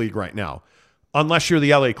in this league right now, unless you're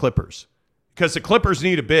the LA Clippers, because the Clippers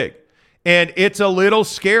need a big, and it's a little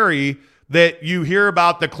scary that you hear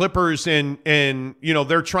about the Clippers and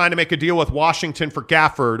they're trying to make a deal with Washington for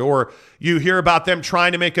Gafford, or you hear about them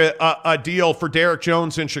trying to make a deal for Derek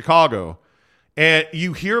Jones in Chicago. And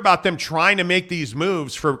you hear about them trying to make these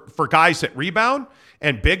moves for guys that rebound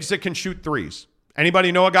and bigs that can shoot threes.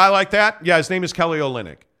 Anybody know a guy like that? Yeah, his name is Kelly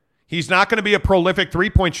Olynyk. He's not going to be a prolific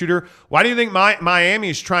three-point shooter. Why do you think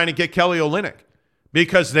Miami's trying to get Kelly Olynyk?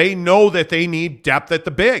 Because they know that they need depth at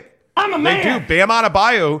the big. I'm a man. They do. Bam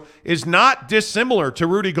Adebayo is not dissimilar to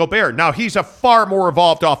Rudy Gobert. Now, he's a far more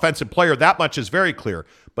evolved offensive player. That much is very clear.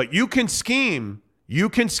 But you can scheme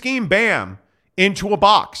Bam into a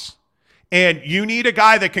box. And you need a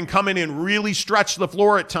guy that can come in and really stretch the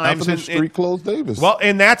floor at times. After the street clothes Davis. Well,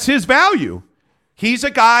 and that's his value. He's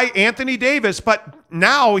a guy, Anthony Davis, but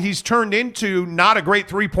now he's turned into not a great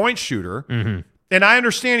three-point shooter. Mm-hmm. And I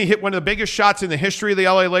understand he hit one of the biggest shots in the history of the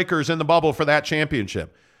LA Lakers in the bubble for that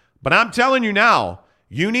championship. But I'm telling you now,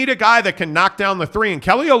 you need a guy that can knock down the three. And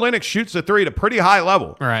Kelly Olynyk shoots the three at a pretty high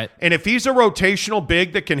level. Right. And if he's a rotational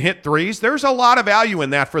big that can hit threes, there's a lot of value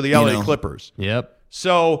in that for the LA Clippers. Yep.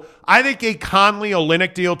 So I think a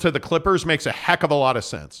Conley-Olynyk deal to the Clippers makes a heck of a lot of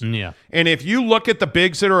sense. Yeah. And if you look at the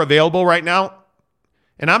bigs that are available right now,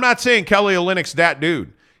 and I'm not saying Kelly Olynyk's that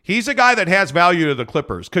dude. He's a guy that has value to the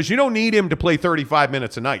Clippers because you don't need him to play 35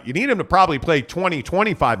 minutes a night. You need him to probably play 20,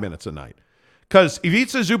 25 minutes a night because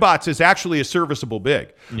Ivica Zubac is actually a serviceable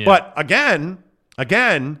big. Yeah. But again,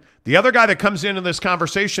 the other guy that comes into this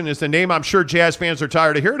conversation is the name I'm sure Jazz fans are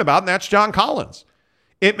tired of hearing about, and that's John Collins.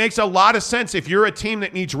 It makes a lot of sense if you're a team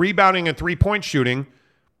that needs rebounding and three-point shooting.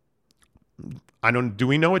 Do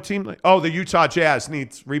we know a team the Utah Jazz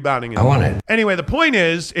needs rebounding. I want it. Anyway, the point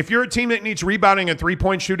is, if you're a team that needs rebounding and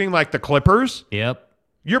three-point shooting like the Clippers,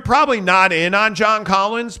 you're probably not in on John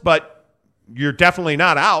Collins, but you're definitely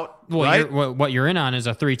not out. Well, right? What you're in on is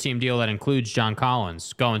a 3-team deal that includes John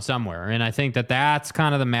Collins going somewhere. And I think that that's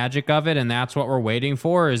kind of the magic of it, and that's what we're waiting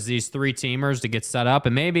for is these 3-teamers to get set up.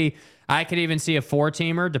 And maybe I could even see a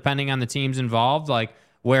 4-teamer, depending on the teams involved, like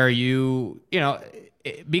where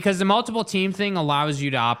because the multiple team thing allows you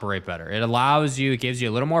to operate better. It gives you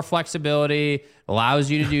a little more flexibility, allows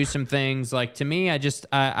you to do some things. Like, to me,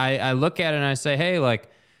 I look at it and I say, hey,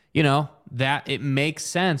 that it makes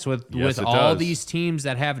sense with all these teams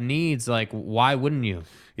that have needs. Like, why wouldn't you?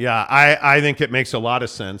 Yeah, I think it makes a lot of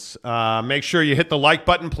sense. Make sure you hit the like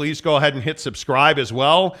button. Please go ahead and hit subscribe as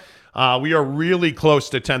well. We are really close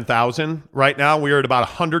to 10,000 right now. We are at about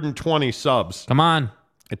 120 subs. Come on.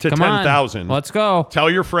 To 10,000. Let's go. Tell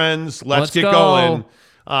your friends. Let's get going.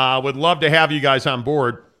 Would love to have you guys on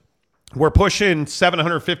board. We're pushing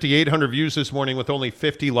 750, 800 views this morning with only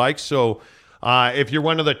 50 likes. So if you're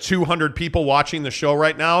one of the 200 people watching the show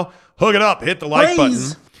right now, hook it up. Hit the like button.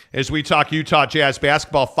 As we talk Utah Jazz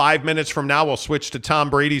basketball, 5 minutes from now, we'll switch to Tom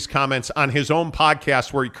Brady's comments on his own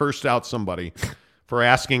podcast where he cursed out somebody for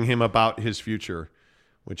asking him about his future,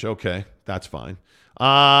 which, okay, that's fine.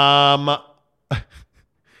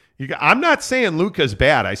 I'm not saying Luka's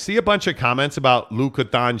bad. I see a bunch of comments about Luka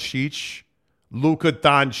Doncic.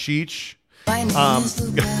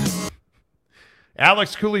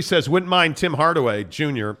 Alex Cooley says, wouldn't mind Tim Hardaway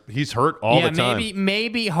Jr. He's hurt all the time.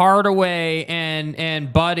 Maybe Hardaway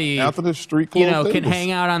and Buddy after the street clothes can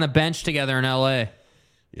hang out on the bench together in LA.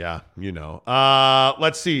 Yeah,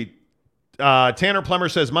 let's see. Tanner Plummer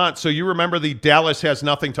says, Mont, so you remember the Dallas has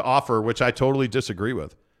nothing to offer, which I totally disagree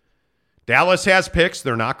with. Dallas has picks.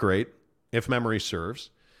 They're not great, if memory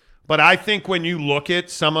serves. But I think when you look at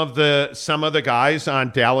some of the guys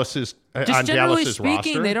on Dallas's generally speaking,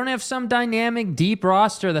 roster, they don't have some dynamic, deep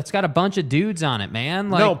roster that's got a bunch of dudes on it, man.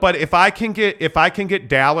 Like, no, but if I can get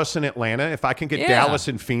Dallas and Atlanta, if I can get Dallas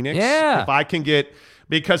and Phoenix, if I can get,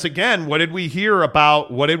 because again, what did we hear about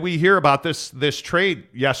this trade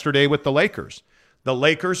yesterday with the Lakers? The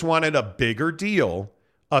Lakers wanted a bigger deal,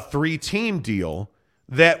 a 3-team deal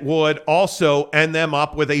that would also end them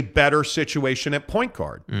up with a better situation at point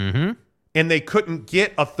guard. Mm-hmm. And they couldn't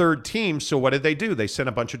get a third team, so what did they do? They sent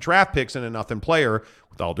a bunch of draft picks and a nothing player,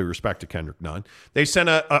 with all due respect to Kendrick Nunn. They sent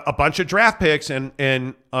a bunch of draft picks and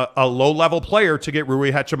a low-level player to get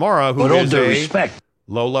Rui Hachimura, who is a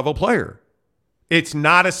low-level player. It's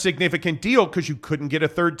not a significant deal because you couldn't get a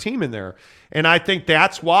third team in there. And I think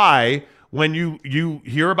that's why when you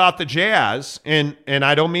hear about the Jazz, and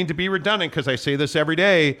I don't mean to be redundant because I say this every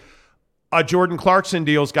day, a Jordan Clarkson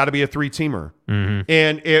deal's got to be a 3-teamer. Mm-hmm.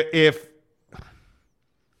 And if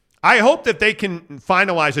I hope that they can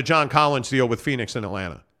finalize a John Collins deal with Phoenix and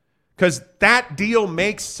Atlanta, because that deal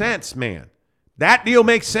makes sense, man. That deal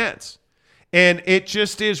makes sense. And it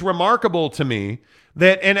just is remarkable to me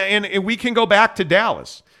that, and we can go back to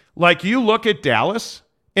Dallas. Like, you look at Dallas,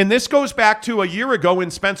 and this goes back to a year ago in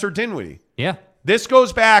Spencer Dinwiddie. Yeah. This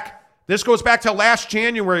goes back to last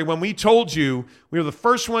January when we told you, we were the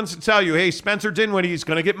first ones to tell you, hey, Spencer Dinwiddie's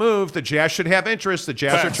going to get moved. The Jazz should have interest. The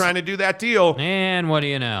Jazz are trying to do that deal. And what do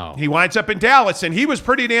you know? He winds up in Dallas, and he was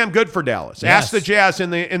pretty damn good for Dallas. Yes. Ask the Jazz in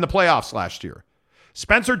the playoffs last year.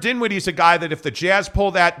 Spencer Dinwiddie's a guy that if the Jazz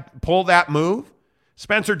pull that move,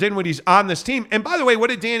 Spencer Dinwiddie's on this team. And by the way, what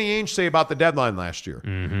did Danny Ainge say about the deadline last year?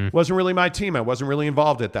 Mm-hmm. Wasn't really my team. I wasn't really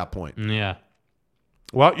involved at that point. Yeah.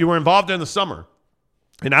 Well, you were involved in the summer,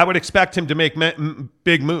 and I would expect him to make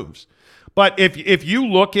big moves. But if you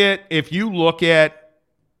look at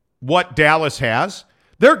what Dallas has,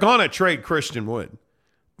 they're gonna trade Christian Wood.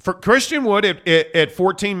 For Christian Wood at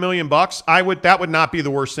 $14 million, that would not be the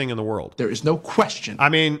worst thing in the world. There is no question. I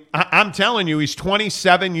mean, I'm telling you, he's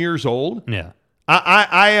 27 years old. Yeah.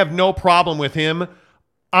 I have no problem with him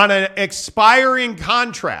on an expiring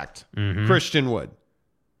contract, Mm-hmm. Christian Wood.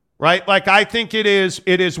 Right? Like, I think it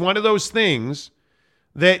is one of those things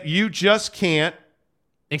that you just can't.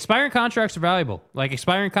 Expiring contracts are valuable. Like,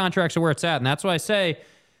 expiring contracts are where it's at. And that's why I say,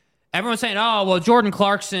 everyone's saying, oh, well, Jordan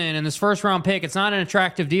Clarkson and this first-round pick, it's not an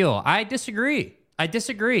attractive deal. I disagree. I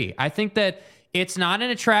think that it's not an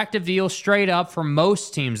attractive deal straight up for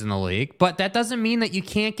most teams in the league, but that doesn't mean that you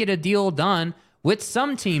can't get a deal done with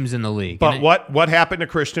some teams in the league. But what happened to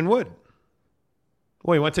Christian Wood?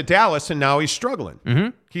 Well, he went to Dallas, and now he's struggling. Mm-hmm.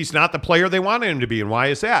 He's not the player they wanted him to be. And why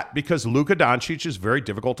is that? Because Luka Doncic is very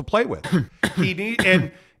difficult to play with.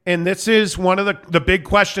 And this is one of the big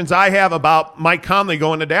questions I have about Mike Conley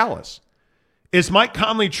going to Dallas. Is Mike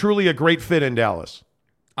Conley truly a great fit in Dallas?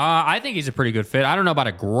 I think he's a pretty good fit. I don't know about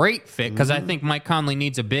a great fit because I think Mike Conley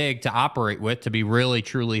needs a big to operate with to be really,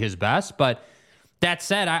 truly his best. But that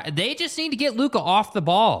said, they just need to get Luka off the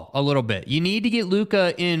ball a little bit. You need to get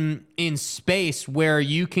Luka in space where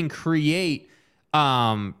you can create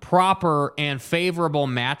proper and favorable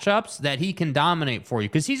matchups that he can dominate for you,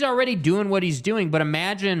 because he's already doing what he's doing. But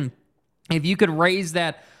imagine if you could raise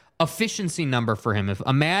that efficiency number for him.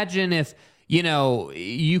 Imagine if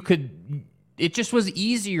you could. It just was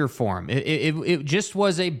easier for him. It just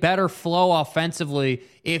was a better flow offensively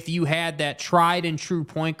if you had that tried and true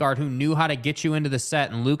point guard who knew how to get you into the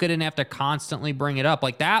set, and Luka didn't have to constantly bring it up.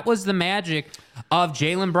 Like, that was the magic of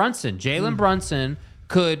Jalen Brunson. Jalen Brunson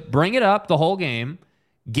could bring it up the whole game,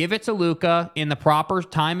 give it to Luka in the proper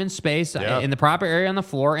time and space, in the proper area on the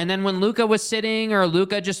floor, and then when Luka was sitting or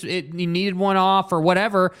Luka he needed one off or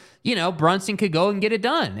whatever, Brunson could go and get it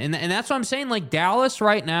done. And that's what I'm saying. Like, Dallas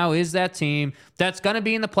right now is that team that's going to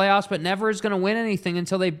be in the playoffs but never is going to win anything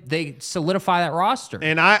until they solidify that roster.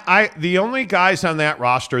 And the only guys on that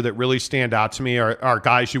roster that really stand out to me are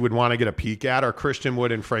guys you would want to get a peek at are Christian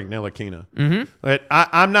Wood and Frank Ntilikina. Mm-hmm. But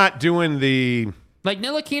I'm not doing the... Like,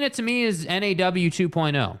 Ntilikina to me is NAW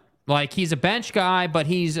 2.0. Like, he's a bench guy, but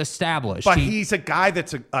he's established. But he's a guy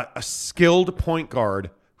that's a skilled point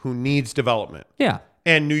guard who needs development. Yeah.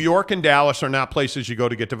 And New York and Dallas are not places you go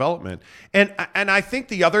to get development. And I think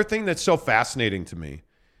the other thing that's so fascinating to me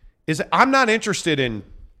is I'm not interested in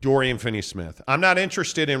Dorian Finney-Smith. I'm not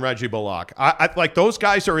interested in Reggie Bullock. I like, those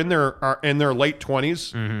guys are in their late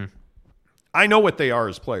 20s. Mm-hmm. I know what they are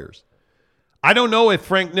as players. I don't know if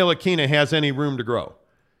Frank Ntilikina has any room to grow.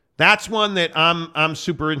 That's one that I'm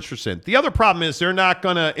super interested in. The other problem is they're not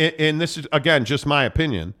going to, and this is, again, just my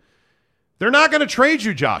opinion, they're not going to trade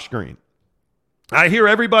you Josh Green. I hear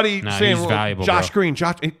everybody saying, he's valuable, Josh bro. Green,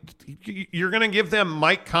 you're going to give them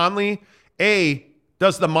Mike Conley.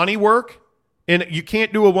 Does the money work? And you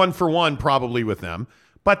can't do a 1-for-1 probably with them.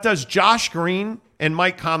 But does Josh Green and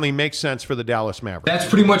Mike Conley make sense for the Dallas Mavericks? That's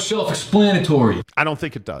pretty much self-explanatory. I don't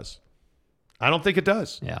think it does.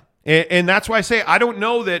 Yeah. And that's why I say I don't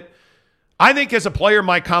know that. I think as a player,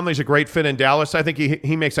 Mike Conley's a great fit in Dallas. I think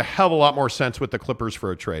he makes a hell of a lot more sense with the Clippers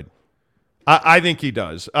for a trade. I think he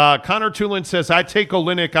does. Connor Tulin says, I'd take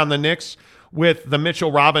Olynyk on the Knicks with the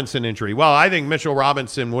Mitchell Robinson injury. Well, I think Mitchell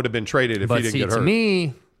Robinson would have been traded if he didn't get hurt. To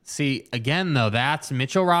me, again, though, that's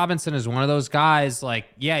Mitchell Robinson is one of those guys, like,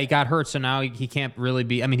 yeah, he got hurt, so now he can't really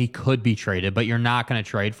be, I mean, he could be traded, but you're not going to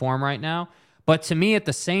trade for him right now. But to me, at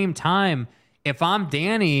the same time, if I'm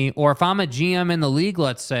Danny or if I'm a GM in the league,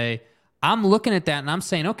 let's say, I'm looking at that and I'm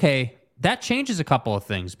saying, okay, that changes a couple of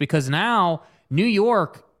things because now New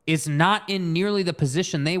York is not in nearly the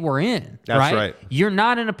position they were in. That's right. You're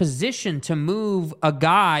not in a position to move a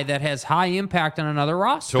guy that has high impact on another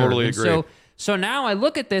roster. Totally agree. So now I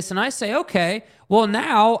look at this and I say, okay, well,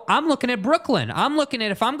 now I'm looking at Brooklyn. I'm looking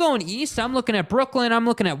at, if I'm going east, I'm looking at Brooklyn. I'm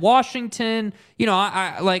looking at Washington. You know,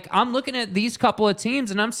 I'm looking at these couple of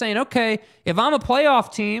teams and I'm saying, okay, if I'm a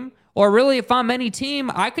playoff team or really if I'm any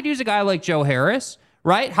team, I could use a guy like Joe Harris,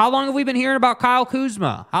 right? How long have we been hearing about Kyle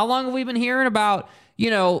Kuzma? How long have we been hearing about,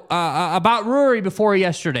 about Rory before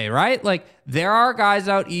yesterday, right? Like, there are guys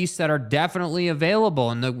out east that are definitely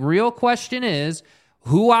available. And the real question is,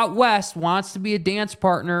 who out west wants to be a dance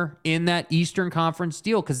partner in that Eastern Conference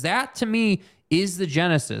deal? Because that, to me, is the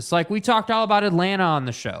genesis. Like, we talked all about Atlanta on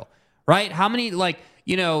the show, right? How many,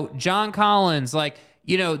 John Collins,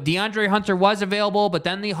 DeAndre Hunter was available, but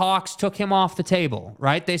then the Hawks took him off the table,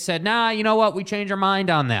 right? They said, nah, you know what? We changed our mind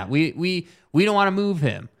on that. We don't want to move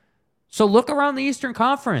him. So look around the Eastern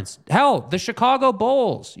Conference. Hell, the Chicago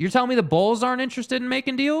Bulls. You're telling me the Bulls aren't interested in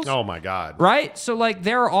making deals? Oh, my God. Right? So,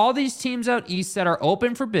 there are all these teams out east that are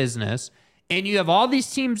open for business, and you have all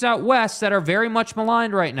these teams out west that are very much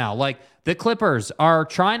maligned right now. Like, the Clippers are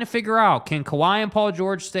trying to figure out, can Kawhi and Paul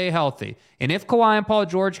George stay healthy? And if Kawhi and Paul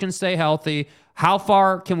George can stay healthy, how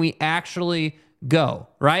far can we actually go,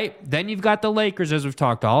 right? Then you've got the Lakers, as we've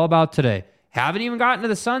talked all about today. Haven't even gotten to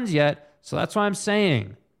the Suns yet, so that's why I'm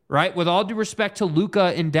saying, right? With all due respect to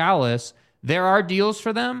Luka in Dallas, there are deals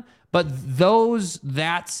for them, but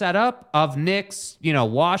that setup of Knicks,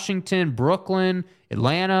 Washington, Brooklyn,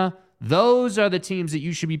 Atlanta, those are the teams that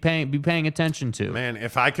you should be paying attention to. Man,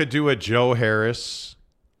 if I could do a Joe Harris,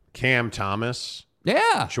 Cam Thomas,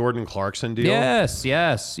 Jordan Clarkson deal. Yes, dude.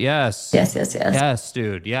 Yes.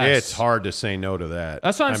 It's hard to say no to that.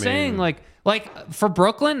 That's what I'm saying. Like for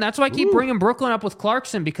Brooklyn, that's why I keep bringing Brooklyn up with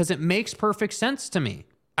Clarkson because it makes perfect sense to me.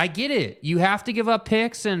 I get it. You have to give up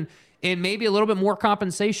picks and maybe a little bit more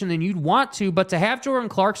compensation than you'd want to, but to have Jordan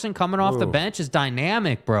Clarkson coming off the bench is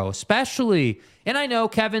dynamic, bro. Especially, and I know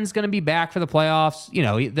Kevin's going to be back for the playoffs.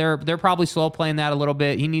 They're probably slow playing that a little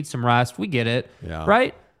bit. He needs some rest. We get it,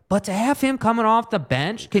 right? But to have him coming off the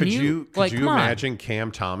bench, could you imagine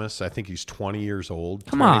Cam Thomas? I think he's 20 years old.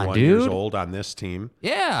 Come on, 21 dude. years old on this team.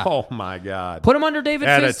 Yeah. Oh my God. Put him under David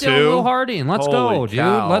Fizdale and Will Hardy, and let's go, dude.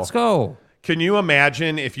 Let's go. Can you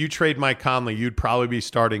imagine if you trade Mike Conley, you'd probably be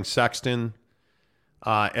starting Sexton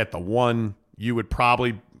at the 1. You would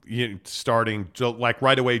probably starting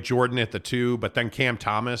right away Jordan at the 2, but then Cam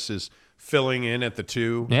Thomas is filling in at the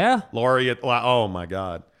 2. Yeah. Laurie oh my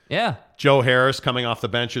God. Yeah. Joe Harris coming off the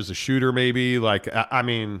bench as a shooter, maybe.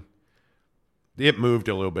 It moved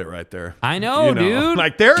a little bit right there. I know, dude.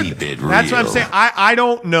 That's what I'm saying. I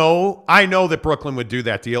don't know. I know that Brooklyn would do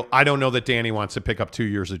that deal. I don't know that Danny wants to pick up 2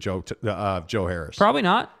 years of Joe Harris. Probably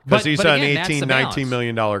not. Because he's an $18, $19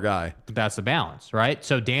 million guy. That's the balance, right?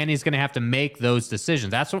 So Danny's going to have to make those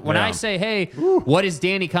decisions. That's when I say, hey, what is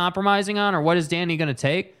Danny compromising on or what is Danny going to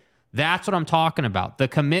take? That's what I'm talking about. The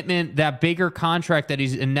commitment, that bigger contract that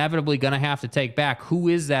he's inevitably going to have to take back. Who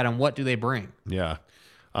is that and what do they bring? Yeah.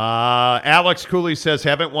 Alex Cooley says,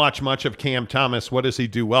 haven't watched much of Cam Thomas. What does he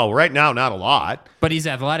do well? Right now, not a lot. But he's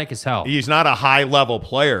athletic as hell. He's not a high-level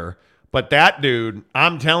player. But that dude,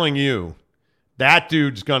 I'm telling you, that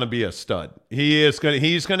dude's going to be a stud. He's going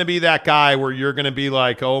to be that guy where you're going to be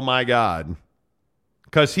like, oh, my God.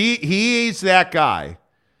 Because he's that guy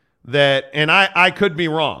that, and I could be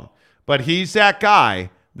wrong, but he's that guy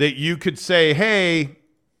that you could say, hey,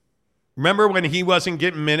 remember when he wasn't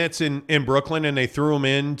getting minutes in Brooklyn and they threw him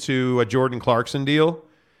into a Jordan Clarkson deal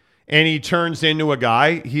and he turns into a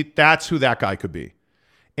guy? That's who that guy could be.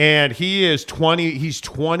 And he's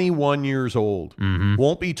 21 years old. Mm-hmm.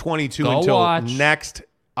 Won't be 22 until next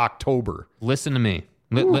October. Listen to me.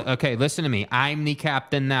 Okay, listen to me. I'm the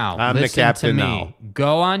captain now. I'm the captain now.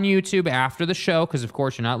 Go on YouTube after the show, because of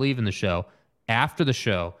course you're not leaving the show. After the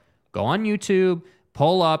show, go on YouTube,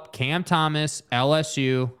 pull up Cam Thomas,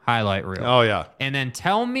 LSU highlight reel. Oh, yeah. And then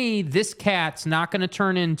tell me this cat's not going to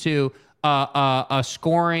turn into a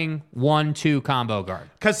scoring 1-2 combo guard.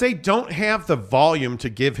 Because they don't have the volume to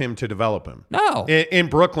give him to develop him. No. In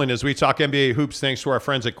Brooklyn, as we talk NBA hoops, thanks to our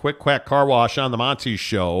friends at Quick Quack Car Wash on the Monty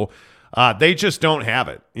Show, they just don't have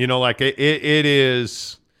it. You know, like it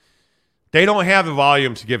is – they don't have the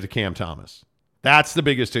volume to give to Cam Thomas. That's the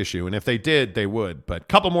biggest issue. And if they did, they would. But a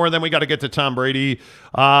couple more, then we got to get to Tom Brady.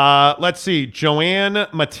 Let's see. Joanne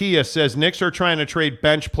Matias says, Knicks are trying to trade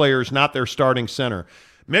bench players, not their starting center.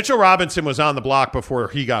 Mitchell Robinson was on the block before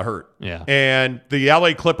he got hurt. Yeah. And the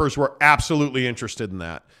LA Clippers were absolutely interested in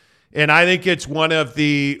that. And I think it's one of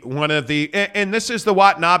the, and this is the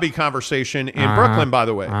Watanabe conversation in Brooklyn, by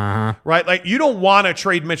the way, right? Like you don't want to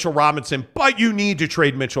trade Mitchell Robinson, but you need to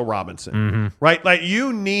trade Mitchell Robinson, right? Like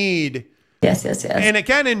you need. Yes. And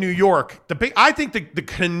again, in New York, I think the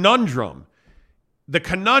conundrum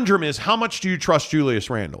is how much do you trust Julius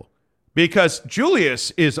Randle? Because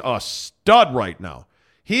Julius is a stud right now.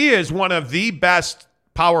 He is one of the best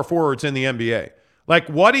power forwards in the NBA. Like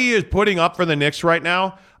what he is putting up for the Knicks right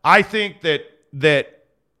now, I think that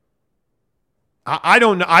I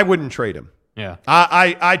don't know. I wouldn't trade him. Yeah.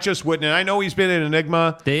 I just wouldn't. And I know he's been an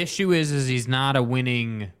enigma. The issue is he's not a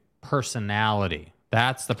winning personality.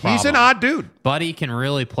 That's the problem. He's an odd dude. Buddy can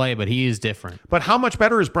really play, but he is different. But how much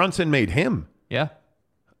better has Brunson made him? Yeah.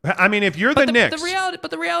 I mean, if you're the Knicks.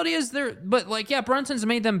 The reality is Brunson's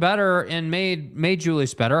made them better and made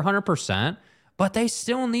Julius better 100%, but they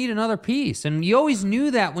still need another piece. And you always knew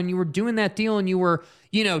that when you were doing that deal and you were,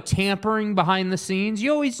 tampering behind the scenes,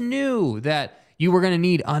 you always knew that you were going to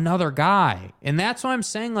need another guy. And that's why I'm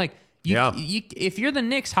saying, like, if you're the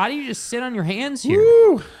Knicks, how do you just sit on your hands here?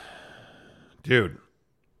 Woo. Dude,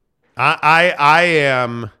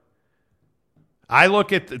 I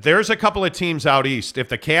look at, there's a couple of teams out east. If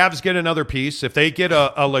the Cavs get another piece, if they get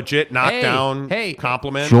a legit knockdown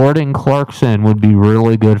compliment. Jordan Clarkson would be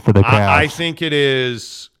really good for the Cavs. I think it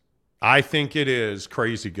is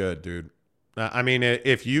crazy good, dude. I mean,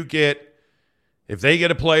 if they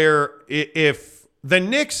get a player, if the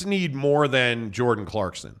Knicks need more than Jordan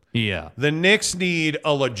Clarkson. Yeah. The Knicks need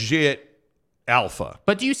a legit alpha.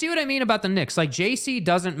 But do you see what I mean about the Knicks? Like, JC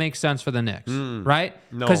doesn't make sense for the Knicks, right?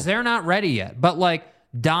 No. Because they're not ready yet. But, like,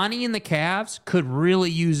 Donnie and the Cavs could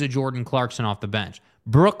really use a Jordan Clarkson off the bench.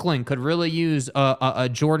 Brooklyn could really use a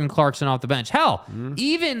Jordan Clarkson off the bench. Hell,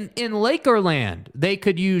 even in Lakerland, they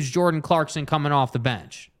could use Jordan Clarkson coming off the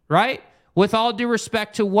bench, right? With all due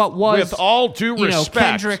respect to what was... With all due respect.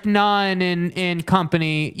 Kendrick Nunn and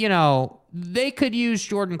company, they could use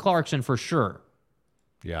Jordan Clarkson for sure.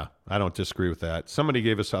 Yeah, I don't disagree with that. Somebody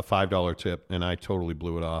gave us a $5 tip, and I totally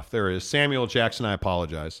blew it off. There is Samuel Jackson. I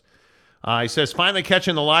apologize. He says, finally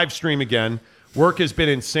catching the live stream again. Work has been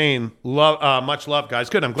insane. Much love, guys.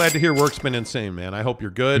 Good. I'm glad to hear work's been insane, man. I hope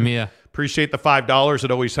you're good. Yeah. Appreciate the $5.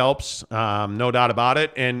 It always helps. No doubt about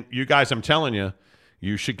it. And you guys, I'm telling you,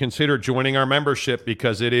 you should consider joining our membership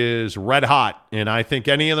because it is red hot. And I think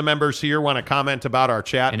any of the members here want to comment about our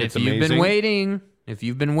chat. And it's if you've amazing. been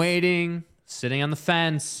waiting, sitting on the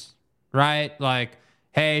fence, right? Like,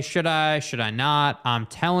 hey, should I not? I'm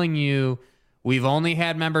telling you, we've only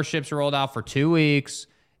had memberships rolled out for 2 weeks.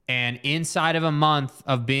 And inside of a month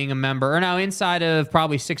of being a member, or now inside of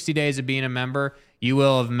probably 60 days of being a member, you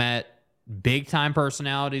will have met big-time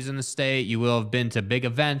personalities in the state. You will have been to big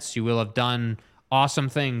events. You will have done awesome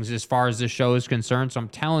things as far as this show is concerned. So I'm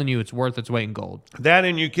telling you, it's worth its weight in gold. That,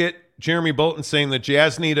 and you get Jeremy Bolton saying the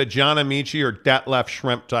Jazz need a John Amici or Detlef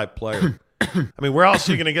Schrempf type player. I mean, where else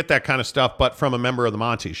are you going to get that kind of stuff but from a member of the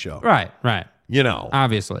Monty Show? Right. Obviously.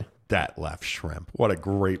 Obviously. Detlef Schrempf. What a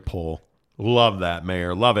great pull. Love that,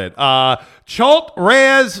 Mayor. Love it. Chult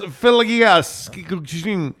Raz Filias.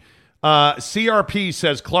 CRP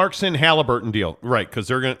says Clarkson Halliburton deal. Right, because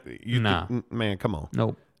they're going to... Man, come on.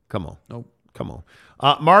 Nope. Come on. Nope. Come on.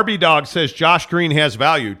 Marby Dog says Josh Green has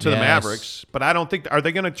value to the Mavericks, but I don't think... Are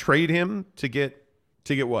they going to trade him to get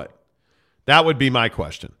what? That would be my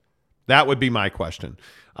question.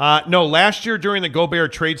 No, last year during the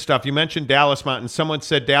Gobert trade stuff, you mentioned Dallas, Mountain. Someone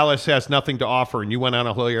said Dallas has nothing to offer, and you went on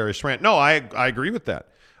a hilarious rant. No, I agree with that.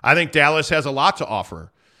 I think Dallas has a lot to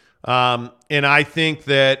offer. And I think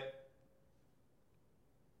Jalen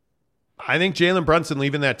Brunson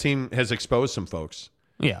leaving that team has exposed some folks.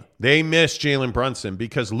 Yeah. They miss Jalen Brunson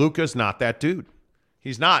because Luka's not that dude.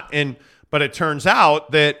 He's not. But it turns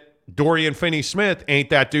out that Dorian Finney-Smith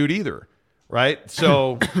ain't that dude either, right?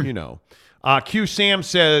 So, Q Sam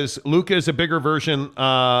says Luka is a bigger version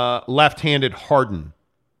left-handed Harden.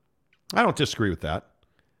 I don't disagree with that.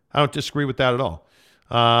 I don't disagree with that at all.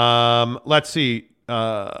 Let's see.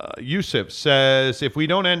 Yusuf says, if we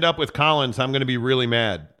don't end up with Collins, I'm going to be really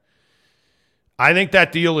mad. I think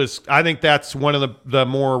that's one of the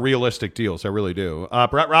more realistic deals. I really do.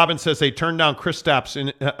 Brett Robbins says they turned down Kristaps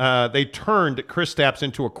they turned Kristaps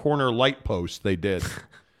into a corner light post. They did.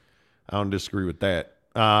 I don't disagree with that.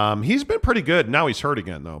 He's been pretty good. Now he's hurt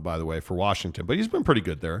again, though, by the way, for Washington, but he's been pretty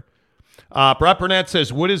good there. Brett Burnett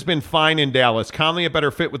says Wood has been fine in Dallas. Conley a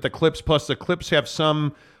better fit with the Clips, plus the Clips have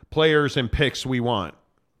some players and picks we want.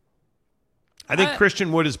 I think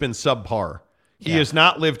Christian Wood has been subpar. He has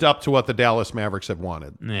not lived up to what the Dallas Mavericks have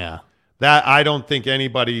wanted. Yeah. That I don't think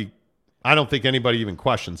anybody even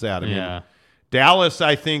questions that. I mean, Dallas,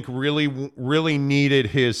 I think, really needed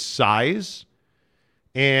his size.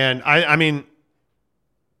 And I mean,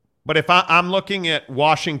 but if I'm looking at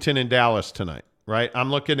Washington and Dallas tonight, right? I'm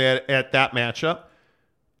looking at that matchup.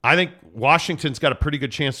 I think Washington's got a pretty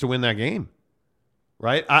good chance to win that game.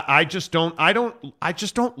 Right? I just don't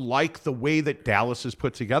like the way that Dallas is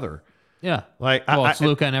put together. Yeah. Like, it's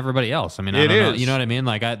Luka and everybody else. I mean, I don't know. You know what I mean?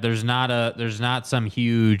 Like, there's not some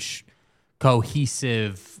huge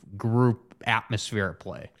cohesive group atmosphere at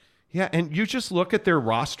play. Yeah, and you just look at their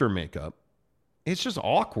roster makeup. It's just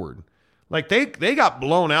awkward. Like, they got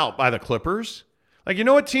blown out by the Clippers. Like, you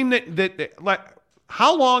know what team that like,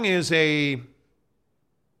 how long is Eric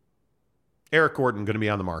Gordon going to be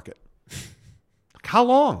on the market? How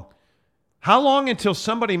long? How long until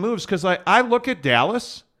somebody moves? Because I look at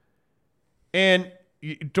Dallas, and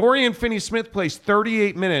Dorian Finney-Smith plays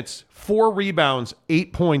 38 minutes, 4 rebounds,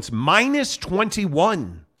 8 points, minus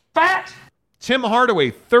 21. Fat! Tim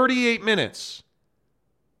Hardaway, 38 minutes,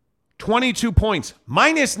 22 points,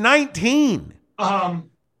 minus 19.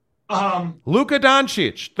 Luka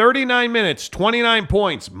Doncic, 39 minutes, 29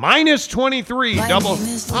 points, minus 23. Double.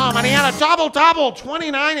 And he had a double-double,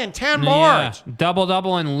 29 and 10 boards.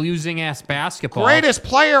 Double-double and losing-ass basketball. Greatest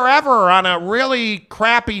player ever on a really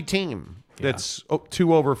crappy team that's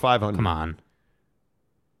 2 over 500. Come on.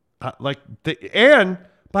 And,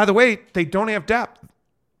 by the way, they don't have depth.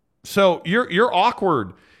 So you're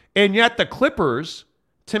awkward. And yet the Clippers,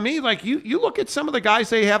 to me, like you look at some of the guys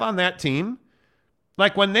they have on that team,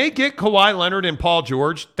 like when they get Kawhi Leonard and Paul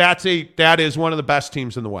George, that is one of the best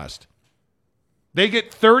teams in the West. They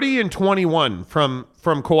get 30 and 21 from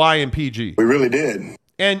Kawhi and PG. We really did.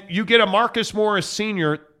 And you get a Marcus Morris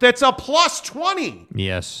Sr. that's a plus 20.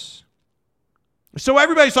 Yes. So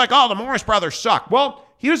everybody's like, oh, the Morris brothers suck. Well,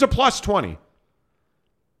 he was a plus 20.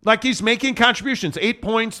 Like he's making contributions. 8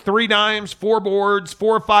 points, 3 dimes, 4 boards,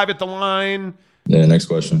 4 or 5 at the line. Yeah, next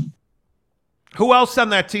question. Who else on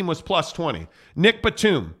that team was plus 20? Nick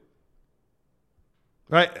Batum.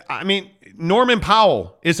 Right? I mean, Norman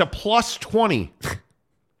Powell is a plus 20.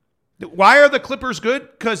 Why are the Clippers good?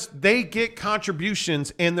 Because they get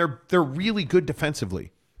contributions and they're really good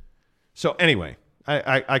defensively. So anyway,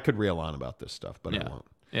 I could rail on about this stuff, but I won't.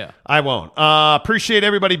 Yeah. I won't. Appreciate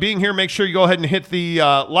everybody being here. Make sure you go ahead and hit the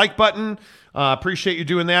like button. Appreciate you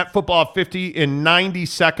doing that. Football 50 in 90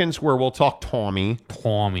 seconds where we'll talk Tommy.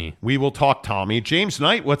 We will talk Tommy. James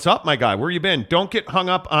Knight, what's up, my guy? Where you been? Don't get hung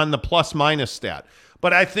up on the plus-minus stat.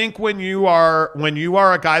 But I think when you are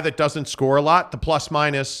a guy that doesn't score a lot, the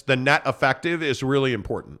plus-minus, the net effective is really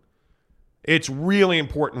important. It's really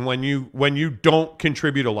important when you don't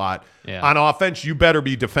contribute a lot. Yeah. On offense, you better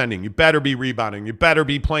be defending. You better be rebounding. You better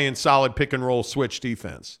be playing solid pick-and-roll switch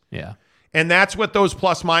defense. Yeah. And that's what those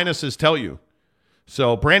plus-minuses tell you.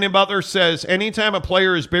 So Brandon Butler says, anytime a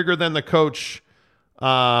player is bigger than the coach,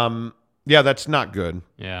 that's not good.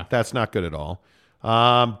 Yeah. That's not good at all.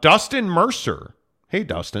 Dustin Mercer. Hey,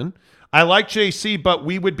 Dustin. I like JC, but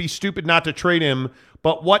we would be stupid not to trade him.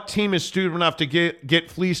 But what team is stupid enough to get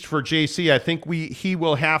fleeced for JC? I think he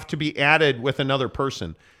will have to be added with another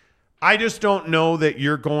person. I just don't know that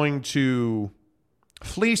you're going to...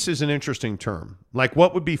 Fleece is an interesting term. Like,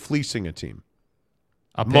 what would be fleecing a team?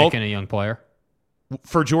 A pick and a young player.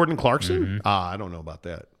 For Jordan Clarkson? Mm-hmm. I don't know about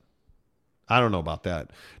that.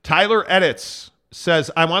 Tyler Edits says,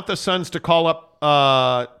 I want the Suns to call up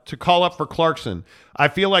for Clarkson. I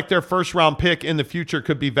feel like their first-round pick in the future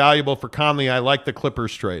could be valuable for Conley. I like the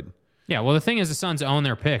Clippers trade. Yeah, well, the thing is, the Suns own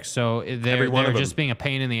their picks, so they're just being a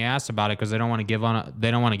pain in the ass about it because they don't want to give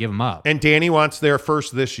them up. And Danny wants their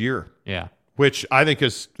first this year. Yeah. Which I think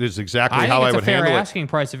is exactly how I would handle it. I think it's a fair asking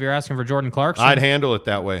price if you're asking for Jordan Clarkson. I'd handle it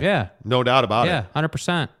that way. Yeah. No doubt about it. Yeah,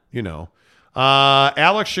 100%. You know.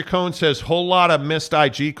 Alex Chacon says, whole lot of missed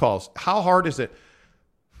IG calls. How hard is it?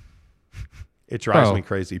 It drives me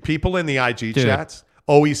crazy. People in the IG chats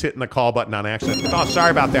always hitting the call button on accident. Oh,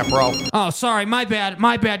 sorry about that, bro. Oh, sorry. My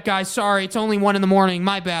bad, guys. Sorry. It's only 1 a.m.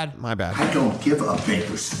 My bad. I don't give a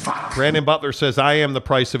baker's fuck. Brandon Butler says, I am the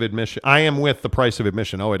price of admission. I am with the price of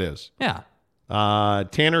admission. Oh, it is. Yeah.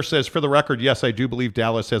 Tanner says, for the record, yes, I do believe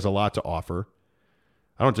Dallas has a lot to offer.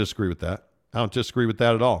 I don't disagree with that. I don't disagree with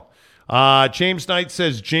that at all. James Knight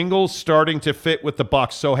says, Jingles starting to fit with the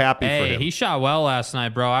Bucs. So happy for him. He shot well last night,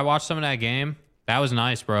 bro. I watched some of that game. That was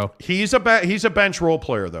nice, bro. He's a bench role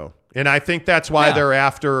player, though. And I think that's why they're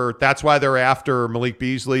after Malik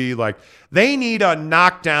Beasley. Like, they need a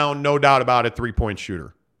knockdown, no doubt about it, 3-point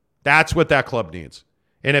shooter. That's what that club needs.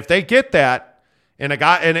 And if they get that, and a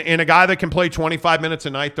guy that can play 25 minutes a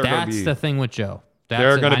night, they're going to be. That's the thing with Joe.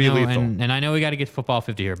 They're going to be lethal. And I know we got to get football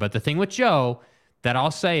 50 here, but the thing with Joe that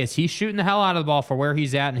I'll say is he's shooting the hell out of the ball for where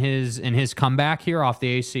he's at in his comeback here off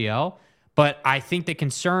the ACL. But I think the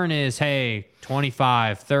concern is, hey,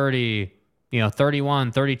 25, 30,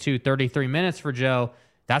 31, 32, 33 minutes for Joe.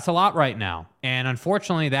 That's a lot right now. And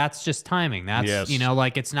unfortunately, that's just timing. That's,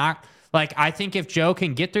 it's not like, I think if Joe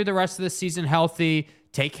can get through the rest of the season healthy,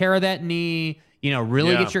 take care of that knee,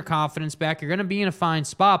 really get your confidence back, you're going to be in a fine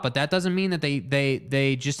spot. But that doesn't mean that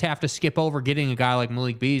they just have to skip over getting a guy like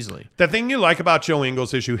Malik Beasley. The thing you like about Joe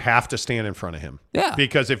Ingles is you have to stand in front of him. Yeah.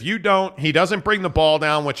 Because if you don't, he doesn't bring the ball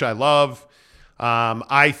down, which I love.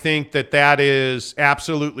 I think that is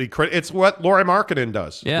absolutely critical. It's what Lauri Markkanen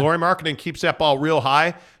does. Yeah. Lauri Markkanen keeps that ball real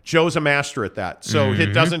high. Joe's a master at that. So it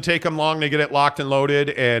doesn't take him long to get it locked and loaded.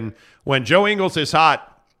 And when Joe Ingles is hot,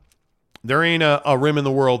 there ain't a rim in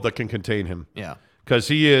the world that can contain him. Yeah. Because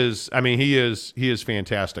he is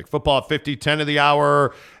fantastic. Football at 50, 10 of the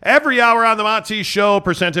hour. Every hour on the Monty Show,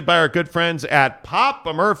 presented by our good friends at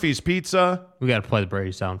Papa Murphy's Pizza. We got to play the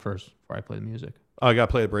Brady sound first before I play the music. Oh, I got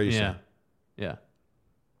to play the Brady sound. Yeah.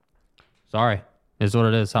 Sorry. Is what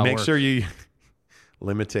it is. How it works. Make sure you...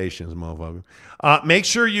 Limitations, motherfucker. Make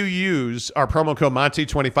sure you use our promo code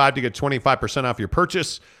Monty25 to get 25% off your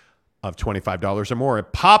purchase of $25 or more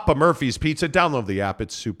at Papa Murphy's Pizza. Download the app.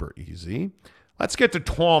 It's super easy. Let's get to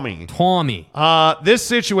Tommy. This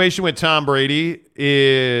situation with Tom Brady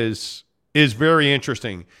is very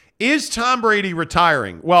interesting. Is Tom Brady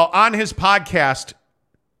retiring? Well, on his podcast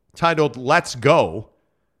titled Let's Go,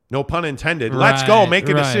 no pun intended, Let's Go, make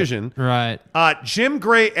a decision. Right. Jim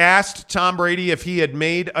Gray asked Tom Brady if he had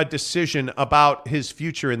made a decision about his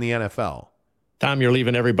future in the NFL. Tom, you're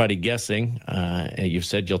leaving everybody guessing. You've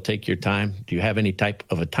said you'll take your time. Do you have any type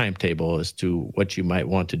of a timetable as to what you might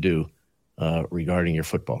want to do regarding your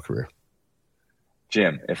football career?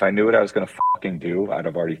 Jim, if I knew what I was going to fucking do, I'd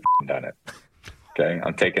have already done it. Okay?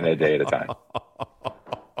 I'm taking it a day at a time.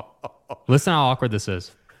 Listen how awkward this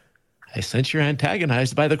is. I sense you're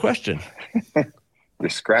antagonized by the question. You're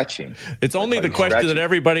scratching. It's only the question that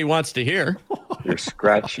everybody wants to hear. You're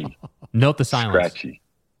scratchy. Note the silence. Scratchy.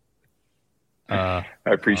 I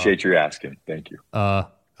appreciate your asking. Thank you.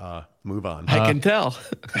 Move on. I can tell.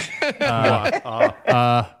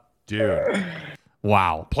 Dude.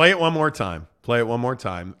 Wow. Play it one more time.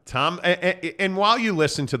 Tom, and while you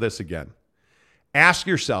listen to this again, ask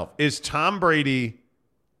yourself, is Tom Brady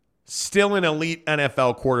still an elite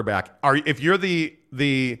NFL quarterback? If you're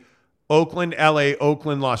the Oakland, LA,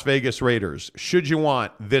 Oakland, Las Vegas Raiders, should you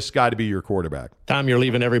want this guy to be your quarterback? Tom, you're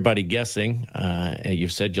leaving everybody guessing.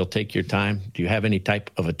 You've said you'll take your time. Do you have any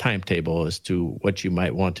type of a timetable as to what you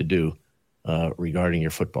might want to do regarding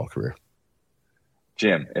your football career?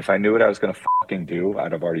 Jim, if I knew what I was going to fucking do,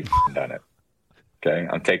 I'd have already done it. Okay?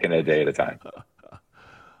 I'm taking it a day at a time.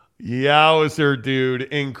 Yowzer, dude.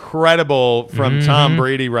 Incredible from Tom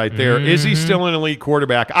Brady right there. Is he still an elite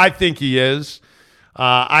quarterback? I think he is.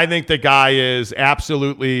 I think the guy is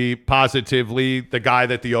absolutely, positively the guy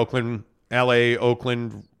that the Oakland, LA,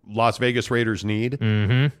 Oakland, Las Vegas Raiders need.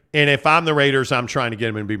 Mm-hmm. And if I'm the Raiders, I'm trying to get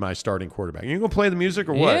him to be my starting quarterback. You going to play the music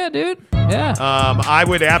or what? Yeah, dude. Yeah. I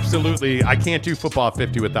would absolutely. I can't do football at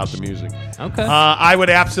 50 without the music. Okay. I would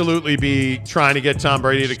absolutely be trying to get Tom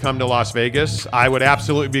Brady to come to Las Vegas. I would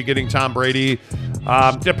absolutely be getting Tom Brady.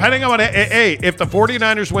 Depending on if the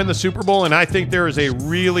 49ers win the Super Bowl, and I think there is a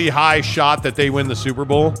really high shot that they win the Super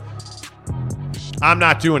Bowl, I'm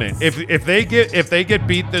not doing it. If they get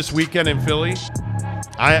beat this weekend in Philly,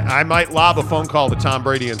 I might lob a phone call to Tom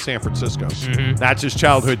Brady in San Francisco. Mm-hmm. That's his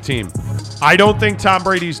childhood team. I don't think Tom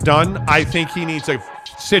Brady's done. I think he needs a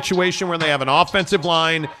situation where they have an offensive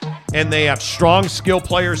line and they have strong skill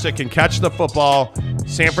players that can catch the football.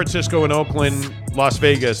 San Francisco and Oakland, Las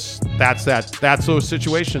Vegas, that's those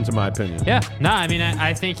situations, in my opinion. Yeah. No, I mean,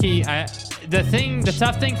 I think the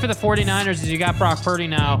tough thing for the 49ers is you got Brock Purdy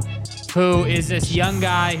now, who is this young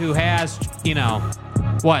guy who has,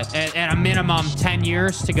 at a minimum 10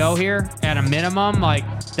 years to go here. At a minimum, like,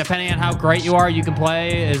 depending on how great you are, you can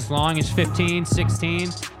play as long as 15, 16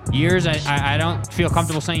 years. I don't feel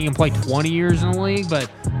comfortable saying you can play 20 years in the league, but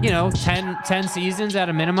 10 seasons at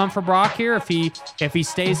a minimum for Brock here. If he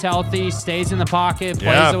stays healthy, stays in the pocket,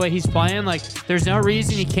 plays the way he's playing, like, there's no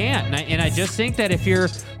reason he can't. And I just think that if you're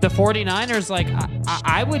the 49ers, like,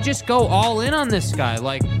 I would just go all in on this guy.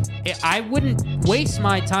 Like, I wouldn't waste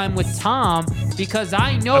my time with Tom because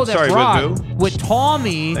I know Brock with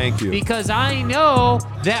Tommy. Thank you. Because I know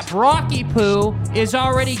that Brocky Poo is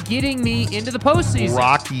already getting me into the postseason.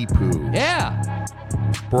 Brocky Poo. Yeah.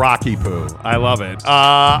 Brocky Poo. I love it.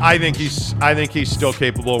 I think he's still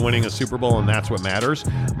capable of winning a Super Bowl, and that's what matters.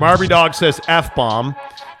 Marby Dog says F-bomb.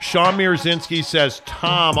 Sean Mierzinski says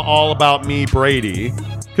Tom all about me Brady.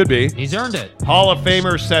 Could be. He's earned it. Hall of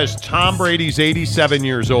Famer says Tom Brady's 87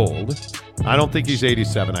 years old. I don't think he's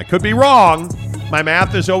 87. I could be wrong. My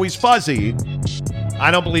math is always fuzzy. I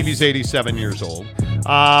don't believe he's 87 years old.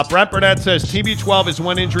 Brent Burnett says TB12 is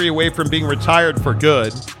one injury away from being retired for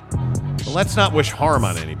good. But let's not wish harm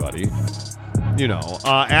on anybody.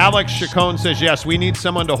 Alex Chacon says, yes, we need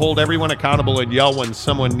someone to hold everyone accountable and yell when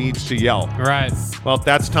someone needs to yell. Right. Well,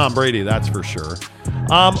 that's Tom Brady, that's for sure.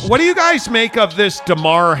 What do you guys make of this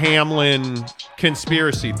Damar Hamlin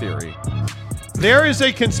conspiracy theory? There is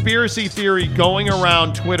a conspiracy theory going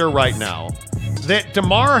around Twitter right now that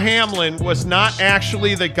Damar Hamlin was not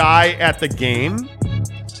actually the guy at the game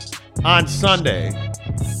on Sunday.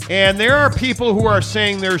 And there are people who are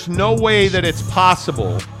saying there's no way that it's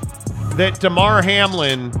possible that Damar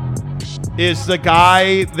Hamlin is the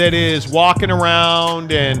guy that is walking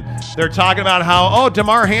around, and they're talking about how,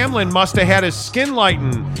 Damar Hamlin must have had his skin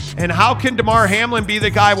lightened. And how can Damar Hamlin be the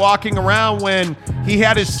guy walking around when he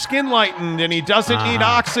had his skin lightened and he doesn't need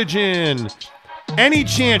oxygen? Any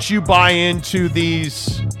chance you buy into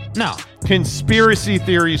these conspiracy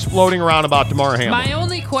theories floating around about Damar Hamlin? My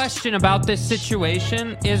only question about this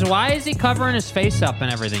situation is, why is he covering his face up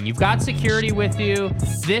and everything? You've got security with you.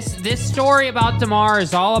 This story about Damar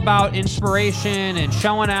is all about inspiration and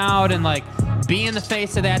showing out and, like, being the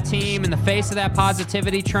face of that team and the face of that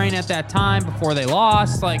positivity train at that time before they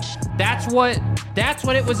lost. Like, that's what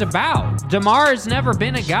it was about. Damar has never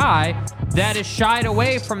been a guy that is shied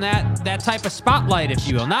away from that type of spotlight, if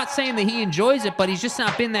you will. Not saying that he enjoys it, but he's just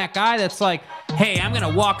not been that guy that's like, hey, I'm going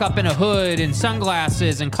to walk up in a hood and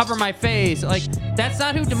sunglasses and cover my face. Like, that's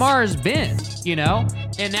not who Damar has been,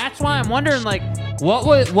 And that's why I'm wondering, like, what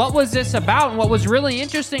was this about? And what was really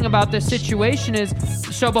interesting about this situation is,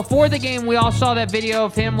 so before the game, we all saw that video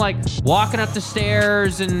of him, like, walking up the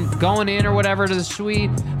stairs and going in or whatever to the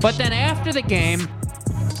suite. But then after the game,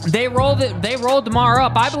 they rolled Damar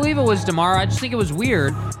up. I believe it was Damar. I just think it was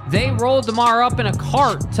weird. They rolled Damar up in a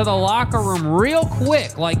cart to the locker room real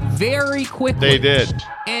quick, like very quickly. They did.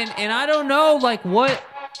 And I don't know, like, what.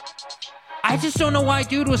 I just don't know why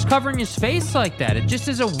dude was covering his face like that. It just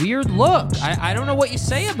is a weird look. I don't know what you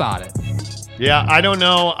say about it. Yeah, I don't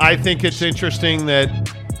know. I think it's interesting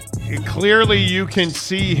that clearly you can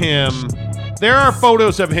see him. There are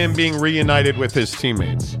photos of him being reunited with his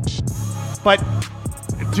teammates. But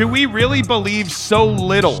do we really believe so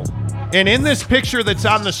little? And in this picture that's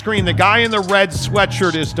on the screen, the guy in the red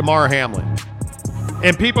sweatshirt is Damar Hamlin.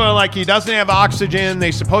 And people are like, he doesn't have oxygen.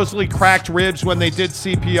 They supposedly cracked ribs when they did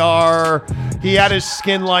CPR. He had his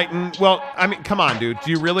skin lightened. Well, I mean, come on, dude. Do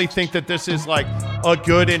you really think that this is like a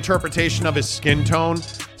good interpretation of his skin tone?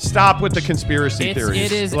 Stop with the conspiracy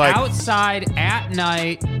theories. It is like, outside at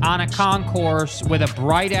night on a concourse with a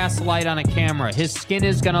bright-ass light on a camera. His skin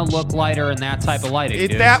is going to look lighter in that type of lighting,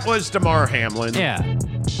 dude. That was Damar Hamlin. Yeah.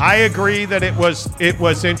 I agree that it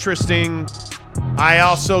was interesting. I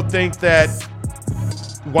also think that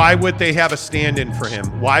why would they have a stand-in for him?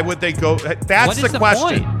 Why would they go? That's the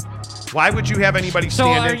question. Point? Why would you have anybody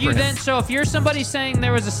stand in for him? So if you're somebody saying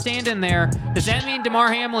there was a stand-in there, does that mean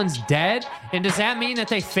Damar Hamlin's dead? And does that mean that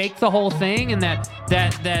they faked the whole thing and that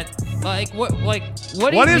what do you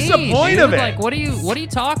mean? What is the point of it? Like, what are you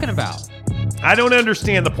talking about? I don't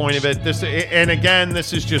understand the point of it. And again,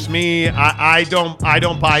 this is just me. I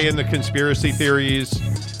don't buy in the conspiracy theories.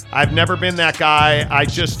 I've never been that guy. I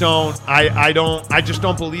just don't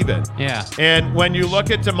believe it. Yeah. And when you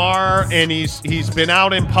look at Damar and he's been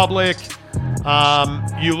out in public,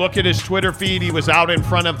 you look at his Twitter feed, he was out in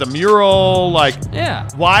front of the mural. Like, yeah.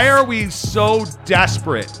 Why are we so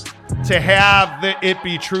desperate to have it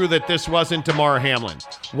be true that this wasn't Damar Hamlin?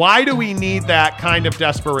 Why do we need that kind of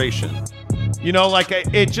desperation? You know, like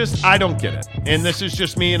I don't get it. And this is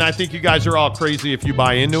just me, and I think you guys are all crazy if you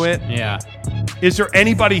buy into it. Yeah. Is there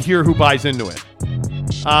anybody here who buys into it?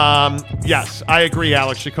 Yes, I agree,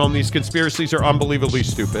 Alex Chacon. These conspiracies are unbelievably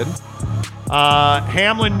stupid.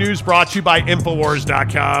 Hamlin news brought to you by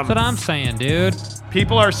Infowars.com. That's what I'm saying, dude.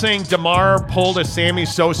 People are saying Damar pulled a Sammy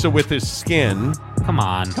Sosa with his skin. Come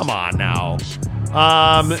on now.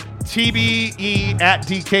 TBE at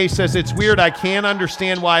DK says it's weird. I can't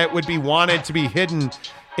understand why it would be wanted to be hidden.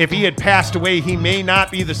 If he had passed away, he may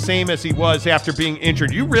not be the same as he was after being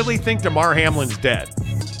injured. You really think Damar Hamlin's dead?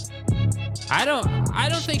 I don't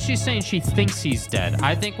think she's saying she thinks he's dead.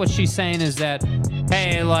 I think what she's saying is that,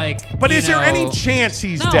 hey, like. But is there any chance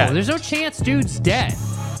he's dead? No, there's no chance dude's dead.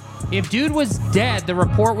 If dude was dead, the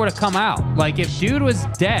report would have come out. Like, if dude was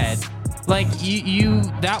dead, like, you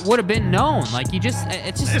that would have been known. Like, it's just.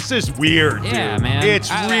 This is weird, yeah, dude. man.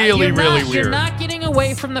 It's really weird. You're not getting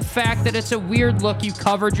away from the fact that it's a weird look. You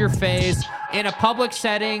covered your face in a public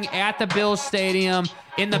setting at the Bills Stadium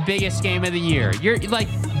in the biggest game of the year. You're like,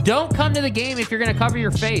 don't come to the game if you're going to cover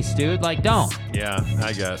your face, dude. Like, don't. Yeah,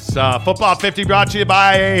 I guess. Football 50 brought to you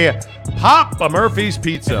by Papa Murphy's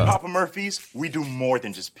Pizza. At Papa Murphy's, we do more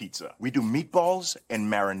than just pizza. We do meatballs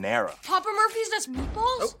and marinara. Papa Murphy's, that's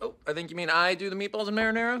meatballs? Oh, I think you mean I do the meatballs and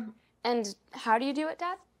marinara? And how do you do it,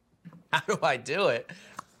 Dad? How do I do it?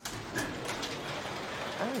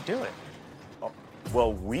 How do I do it?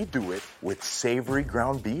 Well, we do it with savory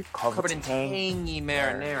ground beef Covered in tangy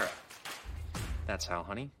marinara. That's how,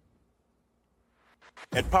 honey.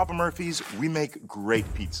 At Papa Murphy's, we make great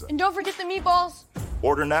pizza. And don't forget the meatballs.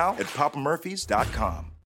 Order now at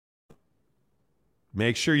papamurphys.com.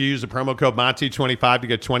 Make sure you use the promo code Monty25 to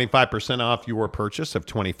get 25% off your purchase of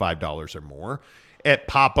 $25 or more at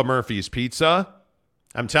Papa Murphy's Pizza.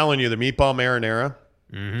 I'm telling you, the meatball marinara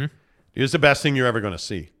is the best thing you're ever going to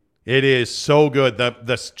see. It is so good.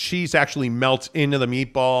 The cheese actually melts into the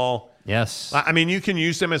meatball. Yes. I mean, you can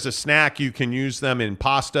use them as a snack. You can use them in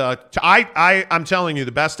pasta. I'm telling you,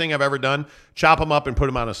 the best thing I've ever done, chop them up and put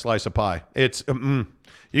them on a slice of pie. It's, you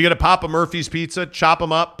get a Papa Murphy's Pizza, chop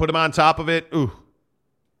them up, put them on top of it. Ooh.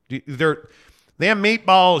 Them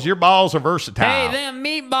meatballs, your balls are versatile. Hey, them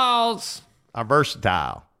meatballs are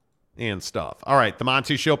versatile and stuff. All right, the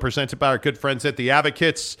Monty Show presented by our good friends at The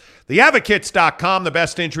Advocates. TheAdvocates.com, the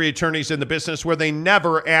best injury attorneys in the business, where they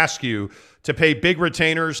never ask you to pay big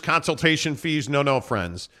retainers, consultation fees. No,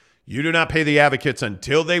 friends. You do not pay The Advocates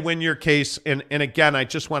until they win your case. And again, I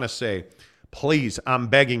just want to say, please, I'm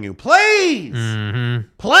begging you, please,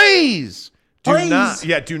 please,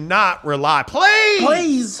 do not rely.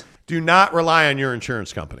 Please. Do not rely on your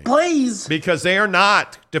insurance company. Please. Because they are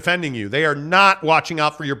not defending you. They are not watching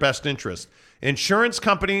out for your best interest. Insurance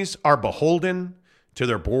companies are beholden to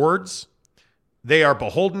their boards. They are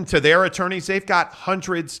beholden to their attorneys. They've got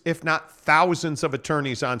hundreds, if not thousands, of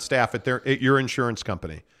attorneys on staff at your insurance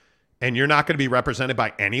company. And you're not going to be represented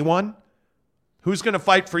by anyone? Who's going to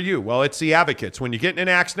fight for you? Well, it's The Advocates. When you get in an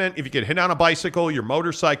accident, if you get hit on a bicycle, your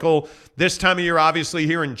motorcycle, this time of year, obviously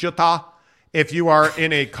here in Utah, if you are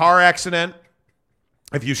in a car accident,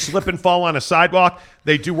 if you slip and fall on a sidewalk,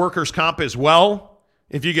 they do workers' comp as well.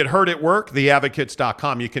 If you get hurt at work,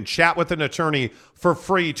 theadvocates.com. You can chat with an attorney for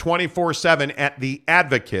free 24/7 at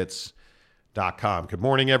theadvocates.com. Good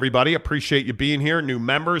morning, everybody. Appreciate you being here. New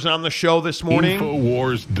members on the show this morning.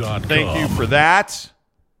 Infowars.com. Thank you for that.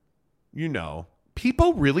 You know,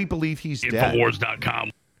 people really believe he's dead.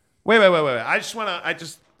 Infowars.com. Wait.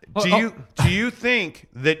 Do you think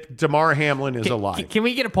that Damar Hamlin is alive? Can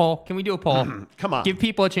we get a poll? Can we do a poll? Come on. Give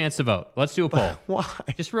people a chance to vote. Let's do a poll. Why?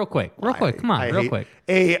 Just real quick. Real quick. Come on, real quick.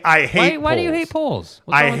 I hate Why do you hate polls?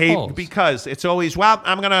 What's I wrong with hate polls? because it's always, well,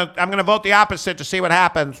 I'm gonna vote the opposite to see what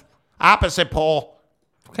happens. Opposite poll.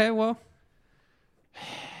 Okay, well.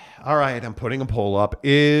 All right, I'm putting a poll up.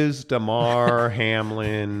 Is Damar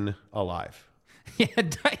Hamlin alive? Yeah.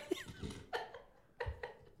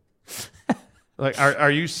 Like, are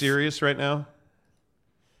you serious right now?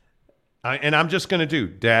 And I'm just going to do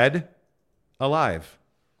dead, alive.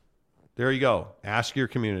 There you go. Ask your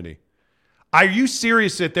community. Are you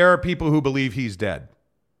serious that there are people who believe he's dead?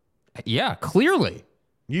 Yeah, clearly.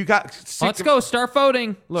 You got. Let's go. Start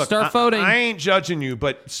voting. Look, start voting. I ain't judging you,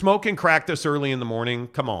 but smoke and crack this early in the morning.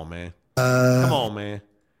 Come on, man. Come on, man.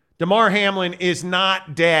 Damar Hamlin is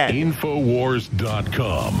not dead.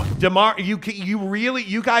 Infowars.com. Damar, you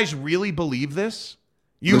guys really believe this?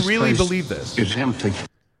 You really believe this? It's empty.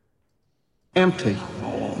 Empty.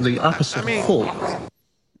 The opposite full.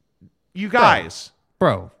 You guys.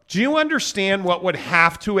 Bro. Do you understand what would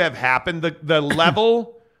have to have happened? The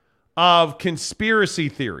level of conspiracy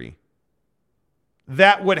theory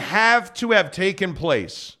that would have to have taken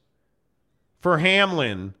place for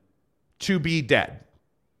Hamlin to be dead.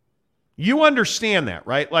 You understand that,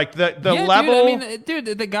 right? Like the level. Dude, I mean,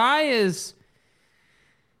 dude, the guy is.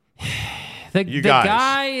 The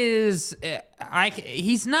guy is.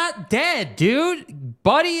 He's not dead, dude.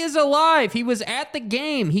 Buddy is alive. He was at the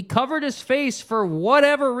game. He covered his face for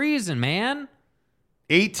whatever reason, man.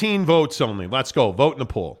 18 votes only. Let's go. Vote in the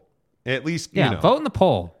poll. At least, vote in the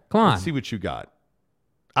poll. Come on. Let's see what you got.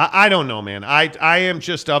 I don't know, man. I am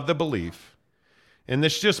just of the belief, and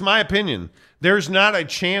this is just my opinion, there's not a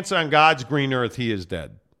chance on God's green earth he is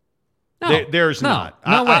dead. No, there's not.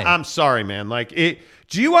 No way. I'm sorry, man. Like it.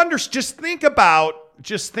 Do you understand?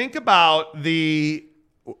 Just think about the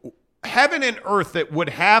heaven and earth that would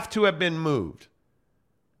have to have been moved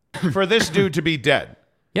for this dude to be dead.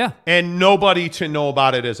 Yeah. And nobody to know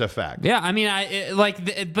about it as a fact. Yeah, I mean,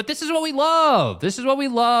 but this is what we love. This is what we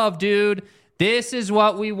love, dude. This is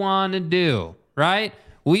what we want to do, right?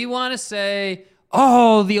 We want to say,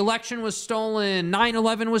 oh, the election was stolen.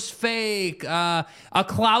 9/11 was fake. A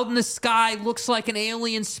cloud in the sky looks like an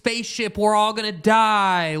alien spaceship. We're all going to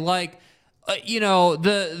die. Like,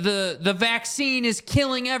 the vaccine is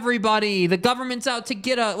killing everybody. The government's out to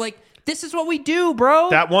get us. Like, this is what we do, bro.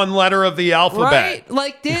 That one letter of the alphabet. Right?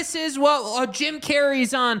 Like, this is what Jim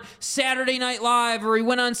Carrey's on Saturday Night Live, or he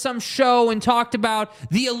went on some show and talked about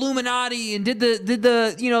the Illuminati and did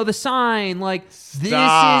the sign. Like, this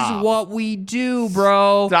is what we do,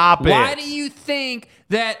 bro. Stop it. Why do you think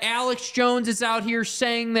that Alex Jones is out here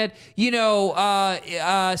saying that,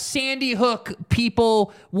 Sandy Hook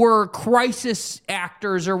people were crisis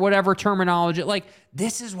actors or whatever terminology? Like,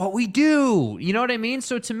 this is what we do. You know what I mean?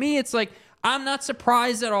 So to me, it's like, I'm not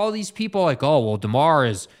surprised that all these people are like, oh, well, DeMar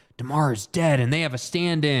is dead and they have a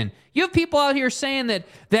stand-in. You have people out here saying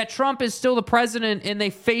that Trump is still the president and they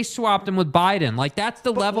face swapped him with Biden. Like, that's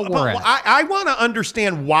the level we're at. I want to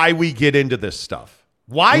understand why we get into this stuff.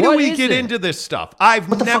 Why do we get into this stuff?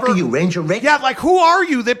 What the fuck are you, Ranger Rick? Yeah, like, who are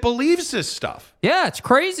you that believes this stuff? Yeah, it's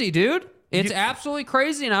crazy, dude. It's absolutely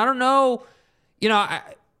crazy, and I don't know.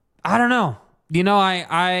 I don't know.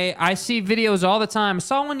 I see videos all the time. I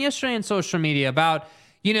saw one yesterday on social media about,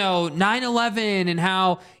 9/11 and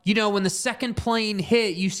how, when the second plane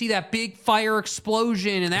hit, you see that big fire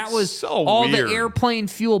explosion, and that was all weird. the airplane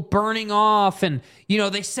fuel burning off, and,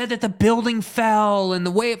 they said that the building fell and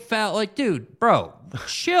the way it fell. Like, dude, bro,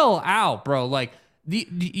 chill out, bro. Like,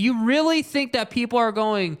 you really think that people are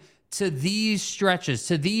going to these stretches,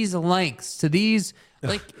 to these lengths, to these...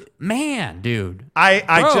 Like, man, dude. I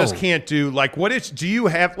just can't do, like, do you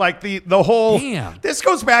have, like, the whole... Damn. This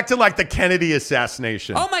goes back to, like, the Kennedy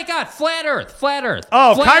assassination. Oh, my God, flat earth.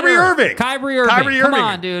 Oh, flat Kyrie earth. Irving. Kyrie Irving. Come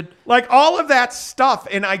on, dude. Like, all of that stuff,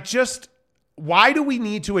 and why do we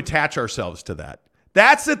need to attach ourselves to that?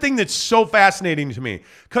 That's the thing that's so fascinating to me,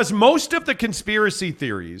 because most of the conspiracy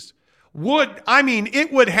theories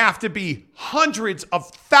it would have to be hundreds of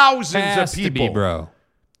thousands of people. To be, bro.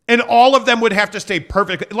 And all of them would have to stay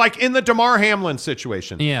perfect. Like in the Damar Hamlin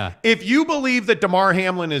situation. Yeah. If you believe that Damar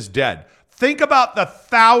Hamlin is dead, think about the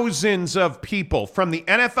thousands of people from the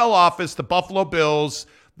NFL office, the Buffalo Bills,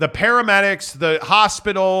 the paramedics, the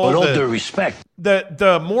hospital. With all due respect.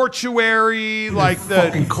 The mortuary, like the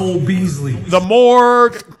fucking Cole Beasley. The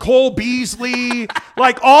morgue, Cole Beasley.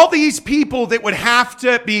 Like all these people that would have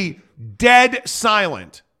to be dead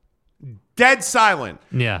silent. Dead silent.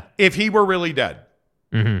 Yeah. If he were really dead.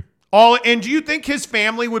 Mm-hmm. And do you think his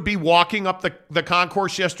family would be walking up the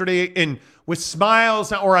concourse yesterday and with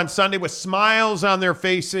smiles, or on Sunday with smiles on their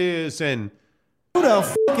faces? And who the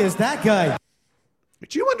fuck is that guy?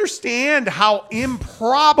 Do you understand how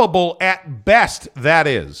improbable at best that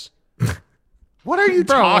is? What are you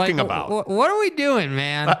talking about? What are we doing,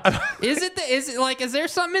 man? Is there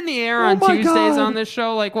something in the air on Tuesdays on this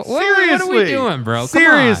show? Like, what are we doing, bro?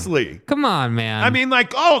 Seriously. Come on, man. I mean,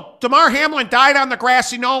 like, Damar Hamlin died on the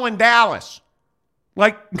grassy knoll in Dallas.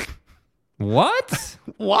 Like, what?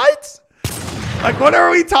 What? Like, what are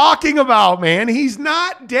we talking about, man? He's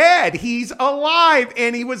not dead. He's alive,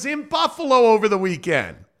 and he was in Buffalo over the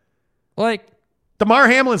weekend. Like, Damar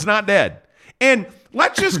Hamlin's not dead. And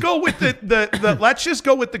let's just go with let's just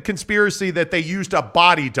go with the conspiracy that they used a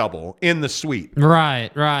body double in the suite.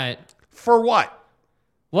 Right. For what?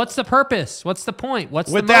 What's the purpose? What's the point?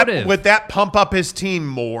 What's the motive? Would that pump up his team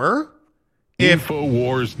more?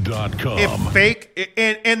 Infowars.com. If fake,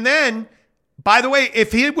 and then, by the way,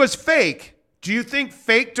 if he was fake, Do you think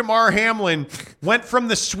fake Damar Hamlin went from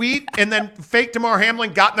the suite and then fake Damar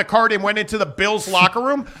Hamlin got in the car and went into the Bills locker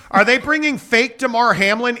room? Are they bringing fake Damar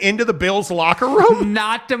Hamlin into the Bills locker room?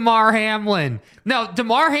 Not Damar Hamlin. No,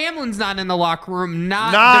 Damar Hamlin's not in the locker room.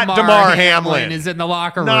 Not Damar Hamlin is in the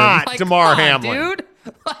locker room. Not like, Damar come on, Hamlin. dude.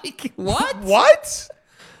 Like, what? What?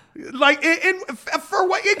 Like, for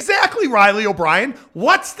what exactly, Riley O'Brien?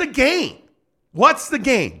 What's the game? What's the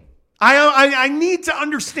game? I need to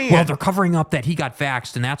understand. Well, they're covering up that he got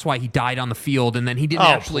vaxxed, and that's why he died on the field, and then he didn't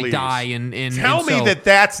actually please. die. Tell me that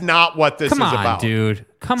that's not what this is about. Dude.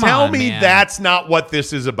 Tell me that's not what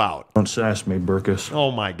this is about. Don't sass me, Burkus. Oh,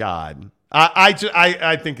 my God. I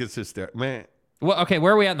think it's hysterical. Man. Well, okay,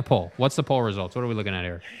 where are we at in the poll? What's the poll results? What are we looking at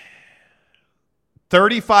here?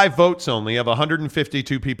 35 votes only of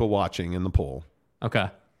 152 people watching in the poll. Okay.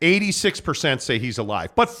 86% say he's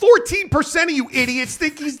alive, but 14% of you idiots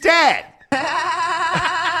think he's dead.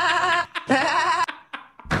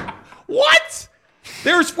 What?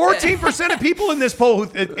 There's 14% of people in this poll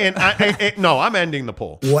no, I'm ending the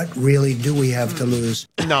poll. What really do we have to lose?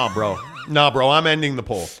 Nah, bro, I'm ending the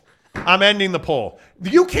poll. I'm ending the poll.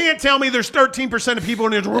 You can't tell me there's 13% of people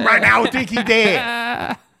in this room right now who think he's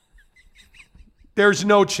dead. There's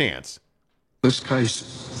no chance. This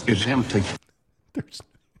case is empty. There's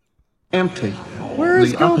empty. Where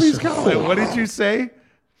is Kobe's comment? What did you say?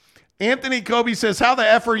 Anthony Kobe says, how the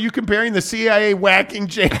F are you comparing the CIA whacking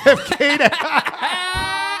JFK to...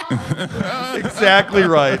 Exactly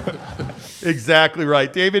right. Exactly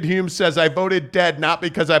right. David Hume says, I voted dead not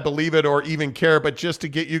because I believe it or even care, but just to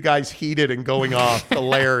get you guys heated and going off.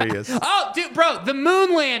 Hilarious. Oh, dude, bro, the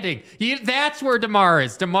moon landing. That's where Damar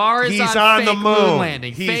is. Damar is on the moon.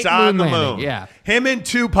 Landing. He's fake on the landing. moon. Yeah. Him and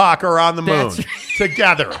Tupac are on the moon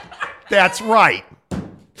together. That's right.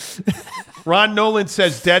 Ron Nolan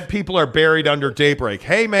says dead people are buried under daybreak.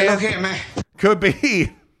 Hey, man. Okay, man. Could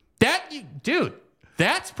be. Dude,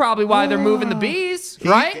 that's probably why they're moving the bees,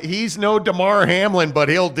 right? He's no Damar Hamlin, but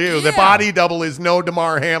he'll do. The body double is no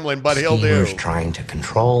Damar Hamlin, but he'll do. Trying to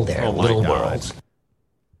control their little worlds.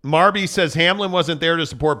 Marby says Hamlin wasn't there to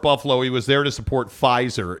support Buffalo. He was there to support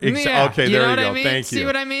Pfizer. Okay, there you go. I mean? Thank you. See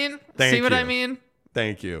what I mean?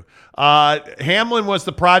 Thank you. Hamlin was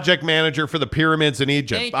the project manager for the pyramids in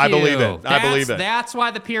Egypt. I believe it. I believe it. That's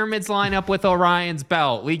why the pyramids line up with Orion's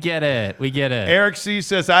belt. We get it. Eric C.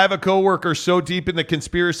 says, I have a coworker so deep in the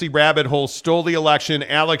conspiracy rabbit hole, stole the election.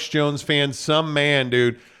 Alex Jones fan, some man,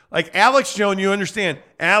 dude. Like Alex Jones, you understand,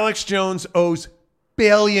 Alex Jones owes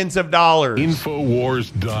billions of dollars.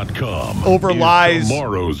 Infowars.com. Over lies.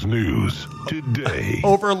 Tomorrow's news today.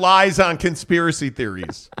 Over lies on conspiracy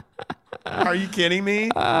theories. Are you kidding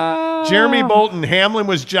me? Jeremy Bolton, Hamlin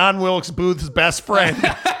was John Wilkes Booth's best friend.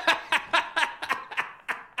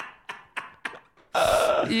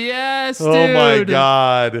 Yes, dude. Oh, my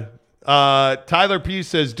God. Tyler P.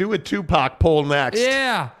 says, do a Tupac poll next.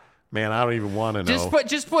 Yeah. Man, I don't even want to know.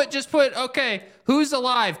 Just put, okay, who's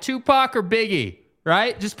alive, Tupac or Biggie?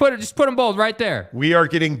 Right? Just put them both right there. We are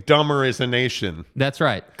getting dumber as a nation. That's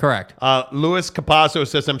right. Correct. Luis Capasso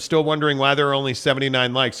says, I'm still wondering why there are only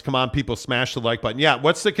 79 likes. Come on, people, smash the like button. Yeah,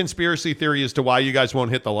 what's the conspiracy theory as to why you guys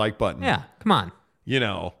won't hit the like button? Yeah, come on. You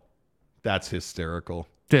know, that's hysterical.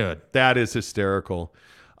 Dude. That is hysterical.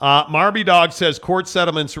 Marby Dog says, court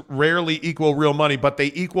settlements rarely equal real money, but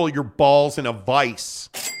they equal your balls in a vice.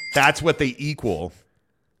 That's what they equal.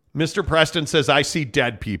 Mr. Preston says, I see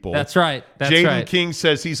dead people. That's right. Jaden King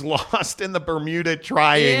says he's lost in the Bermuda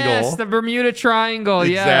Triangle. Yes, the Bermuda Triangle.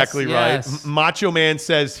 Exactly yes, right. Macho Man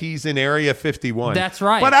says he's in Area 51. That's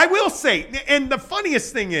right. But I will say, and the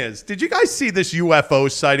funniest thing is, did you guys see this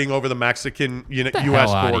UFO sighting over the Mexican U.S. hell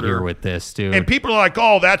border? Out of here with this, dude. And people are like,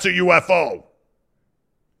 oh, that's a UFO.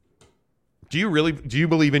 Do you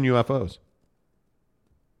believe in UFOs?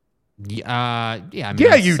 Yeah, I mean,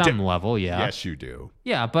 yeah, at you some do. level, yeah. Yes, you do.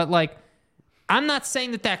 Yeah, but like, I'm not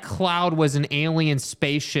saying that cloud was an alien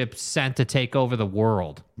spaceship sent to take over the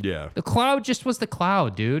world. Yeah. The cloud just was the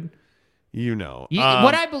cloud, dude. You know. You know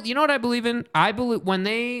what I believe in? I believe when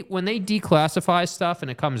they declassify stuff and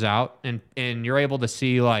it comes out and you're able to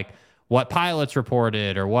see like what pilots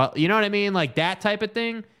reported or what, you know what I mean? Like that type of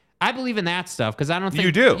thing. I believe in that stuff because I don't think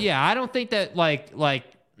you do. Yeah, I don't think that like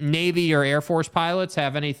Navy or Air Force pilots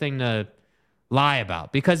have anything to lie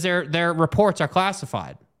about because their reports are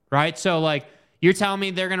classified, right? So like you're telling me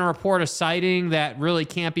they're going to report a sighting that really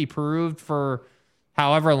can't be proved for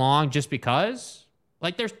however long just because?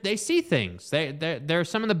 Like they see things. They're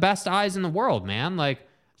some of the best eyes in the world, man. Like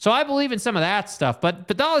so I believe in some of that stuff,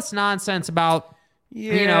 but all this nonsense about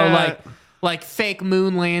you know like like fake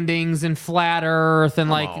moon landings and flat Earth and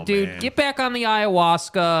get back on the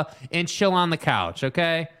ayahuasca and chill on the couch,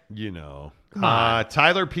 okay?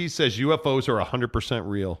 Tyler P says UFOs are 100%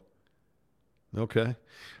 real. Okay.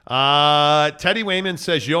 Teddy Wayman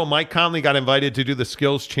says, Mike Conley got invited to do the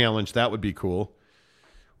skills challenge. That would be cool.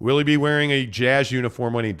 Will he be wearing a Jazz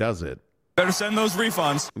uniform when he does it? Better send those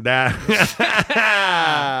refunds.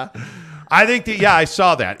 I think I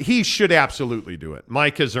saw that. He should absolutely do it.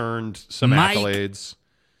 Mike has earned some accolades.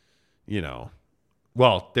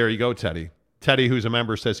 Well, there you go, Teddy. Teddy, who's a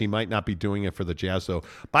member, says he might not be doing it for the Jazz, though.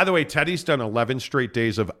 By the way, Teddy's done 11 straight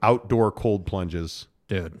days of outdoor cold plunges.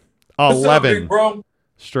 Dude. 11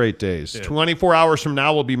 straight days. Dude. 24 hours from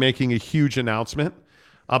now, we'll be making a huge announcement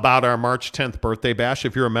about our March 10th birthday bash.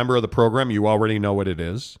 If you're a member of the program, you already know what it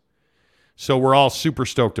is. So we're all super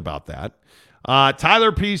stoked about that.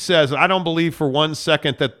 Tyler P. says, I don't believe for 1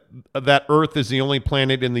 second that Earth is the only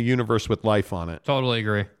planet in the universe with life on it. Totally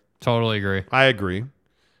agree. I agree.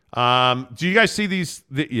 Do you guys see these?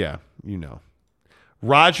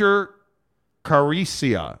 Roger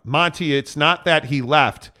Caricia. Monty, it's not that he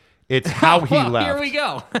left. It's how he left. Here we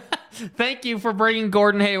go. Thank you for bringing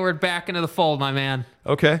Gordon Hayward back into the fold, my man.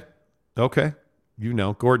 Okay.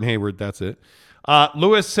 Gordon Hayward, that's it.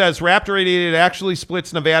 Lewis says, Raptor 88 actually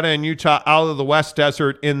splits Nevada and Utah out of the West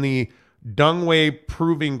Desert in the Dungway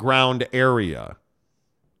Proving Ground area.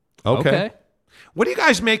 Okay. What do you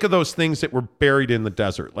guys make of those things that were buried in the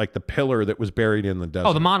desert, like the pillar that was buried in the desert?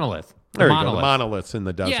 Oh, the monolith. There you go, the monoliths in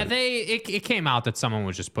the desert. Yeah, it came out that someone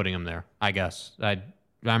was just putting them there, I guess. I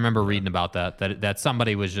remember reading about that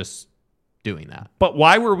somebody was just doing that. But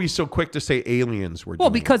why were we so quick to say aliens were doing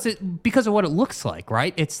it? Because of what it looks like,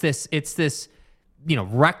 right? It's this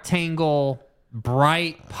rectangle,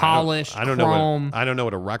 bright, polished, chrome. I don't know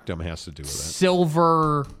what a rectum has to do with it.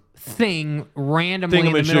 Silver thing randomly in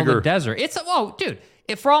the middle of the desert.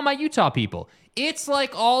 For all my Utah people, it's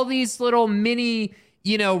like all these little mini,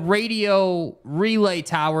 radio relay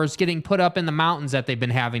towers getting put up in the mountains that they've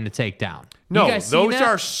been having to take down. No, those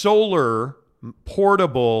are solar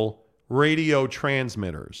portable radio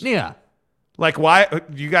transmitters. Yeah. Like, why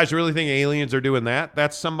do you guys really think aliens are doing that?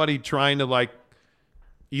 That's somebody trying to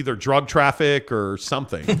either drug traffic or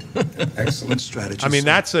something. Excellent strategy. I mean,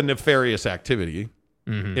 that's a nefarious activity.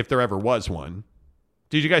 Mm-hmm. If there ever was one.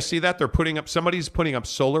 Did you guys see that? Somebody's putting up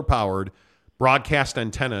solar-powered broadcast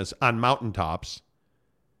antennas on mountaintops,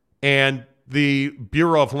 and the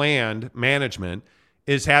Bureau of Land Management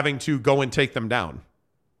is having to go and take them down.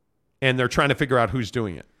 And they're trying to figure out who's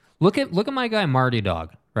doing it. Look at my guy Marty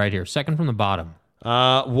Dog right here, second from the bottom.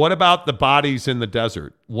 What about the bodies in the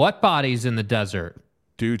desert? What bodies in the desert?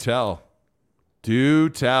 Do tell.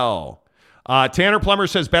 Tanner Plummer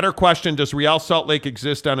says, better question, does Real Salt Lake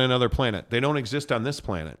exist on another planet? They don't exist on this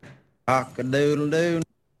planet. Cock-a-doodle-doo.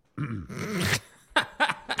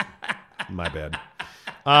 My bad.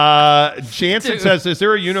 Jansen says, is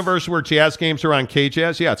there a universe where jazz games are on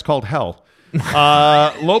K-Jazz? Yeah, it's called Hell.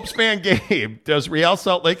 Lopes Van Gabe, does Real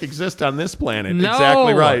Salt Lake exist on this planet? No,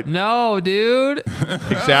 exactly right. No, dude.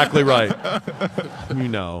 Exactly right.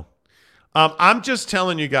 I'm just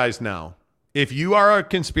telling you guys now, if you are a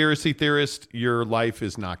conspiracy theorist, your life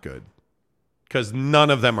is not good because none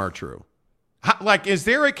of them are true. Is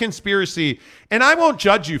there a conspiracy? And I won't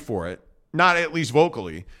judge you for it, not at least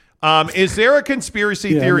vocally. Is there a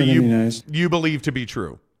conspiracy theory you believe to be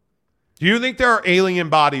true? Do you think there are alien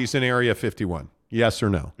bodies in Area 51? Yes or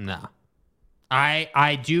no? No.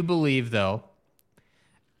 I do believe, though,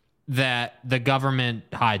 that the government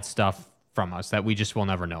hides stuff from us that we just will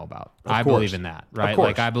never know about. I believe in that,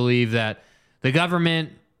 right? I believe that the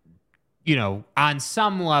government, on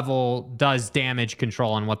some level does damage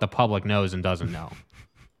control on what the public knows and doesn't know.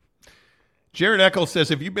 Jared Eccles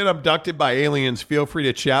says, if you've been abducted by aliens, feel free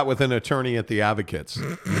to chat with an attorney at The Advocates,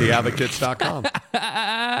 theadvocates.com.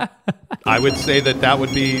 I would say that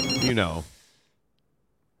would be,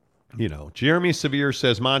 Jeremy Severe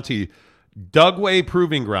says, Monty, Dugway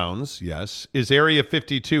Proving Grounds, yes, is Area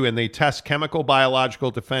 52, and they test chemical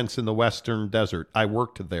biological defense in the Western Desert. I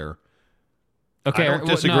worked there. Okay, I don't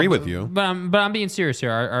disagree with you. But I'm being serious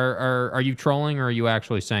here. Are you trolling or are you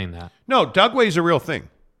actually saying that? No, Dugway's a real thing.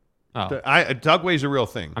 Oh. Dugway's a real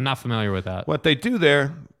thing. I'm not familiar with that. What they do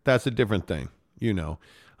there, that's a different thing.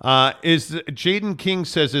 Is Jaden King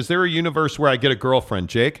says, is there a universe where I get a girlfriend,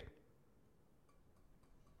 Jake?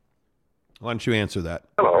 Why don't you answer that?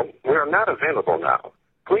 Hello, we are not available now.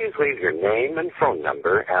 Please leave your name and phone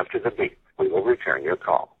number after the beep. We will return your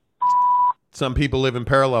call. Some people live in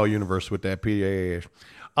parallel universe with that PAH.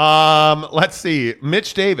 Let's see.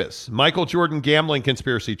 Mitch Davis, Michael Jordan gambling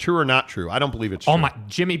conspiracy, true or not true? I don't believe it's true. Oh my,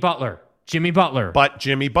 Jimmy Butler. Jimmy Butler. But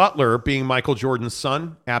Jimmy Butler being Michael Jordan's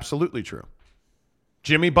son, absolutely true.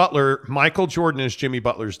 Jimmy Butler, Michael Jordan is Jimmy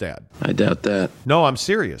Butler's dad. I doubt that. No, I'm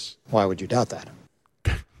serious. Why would you doubt that?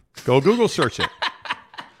 Go Google search it.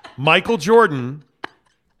 Michael Jordan,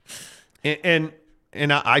 and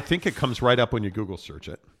I think it comes right up when you Google search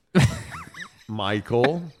it.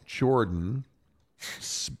 Michael Jordan,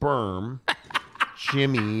 sperm,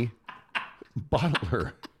 Jimmy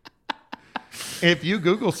Butler. If you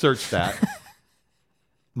Google search that,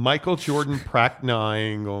 Michael Jordan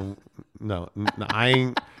no,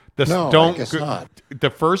 I guess not. The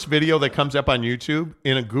first video that comes up on YouTube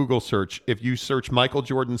in a Google search, if you search Michael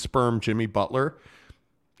Jordan sperm Jimmy Butler,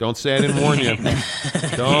 don't say I didn't warn you.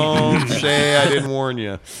 Don't say I didn't warn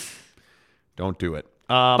you. Don't do it.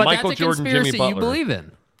 But Michael that's a Jordan, conspiracy Jimmy Butler. you believe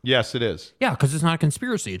in. Yes, it is. Yeah, because it's not a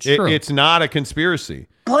conspiracy. It's true. It's not a conspiracy.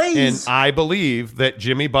 Please. And I believe that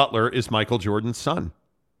Jimmy Butler is Michael Jordan's son.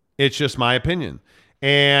 It's just my opinion.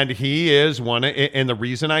 And he is and the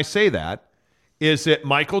reason I say that is that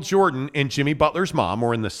Michael Jordan and Jimmy Butler's mom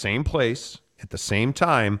were in the same place at the same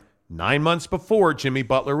time 9 months before Jimmy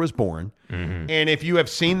Butler was born. Mm-hmm. And if you have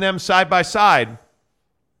seen them side by side,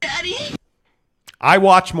 Daddy, I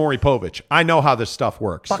watch Maury Povich. I know how this stuff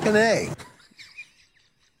works. Fucking A.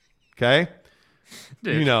 Okay?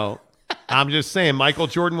 Dude. You know, I'm just saying Michael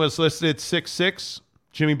Jordan was listed at 6'6",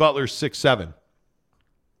 Jimmy Butler's 6'7".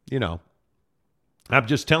 You know, I'm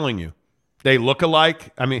just telling you. They look alike.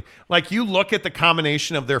 I mean, like you look at the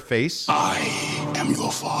combination of their face. I am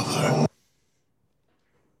your father.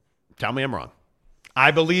 Tell me I'm wrong. I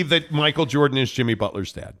believe that Michael Jordan is Jimmy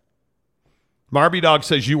Butler's dad. Marby Dog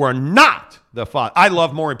says you are not the father. I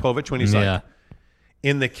love Maury Povich when he's like,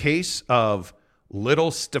 in the case of little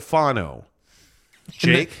Stefano,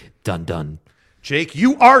 Jake. Dun. Jake,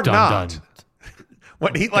 you are dun, not. Dun.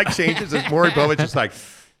 When he like changes his Maury Povich is like,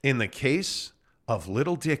 in the case of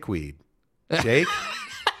little Dickweed, Jake,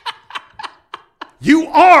 you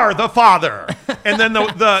are the father. And then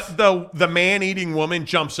the man-eating woman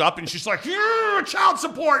jumps up and she's like, yeah, child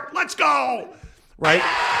support, let's go. Right?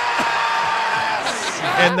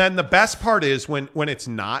 And then the best part is when it's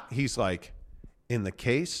not, he's like, in the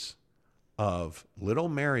case of little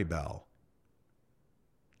Maribel,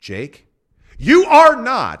 Jake, you are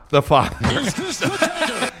not the father.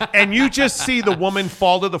 And you just see the woman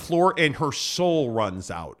fall to the floor and her soul runs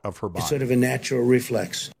out of her body. It's sort of a natural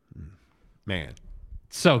reflex. Man.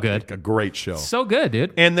 So good. A great show. So good,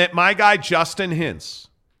 dude. And that my guy Justin Hintz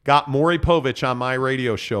got Maury Povich on my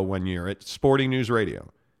radio show one year at Sporting News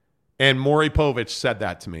Radio. And Maury Povich said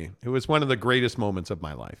that to me. It was one of the greatest moments of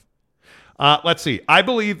my life. Let's see. I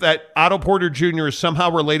believe that Otto Porter Jr. is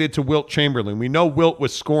somehow related to Wilt Chamberlain. We know Wilt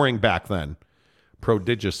was scoring back then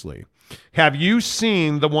prodigiously. Have you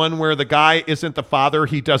seen the one where the guy isn't the father,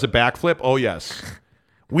 he does a backflip? Oh, yes.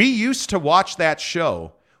 We used to watch that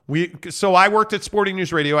show. So I worked at Sporting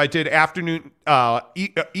News Radio. I did afternoon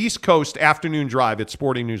East Coast afternoon drive at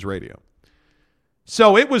Sporting News Radio.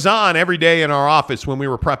 So it was on every day in our office when we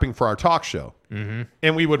were prepping for our talk show. Mm-hmm.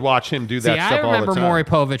 And we would watch him do that stuff all the time. I remember Maury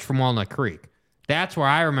Povich from Walnut Creek. That's where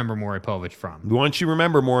I remember Maury Povich from. Once you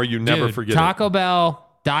remember Maury, you never forget Taco Bell,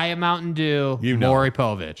 Diet Mountain Dew, Maury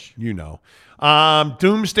Povich. You know.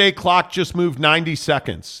 Doomsday Clock just moved 90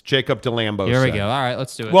 seconds, Jacob DeLambo Here said. we go. All right,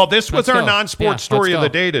 let's do it. Well, this was Let's our go. non-sports story of the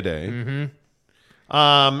day today.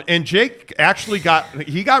 Mm-hmm. And Jake actually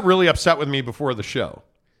got really upset with me before the show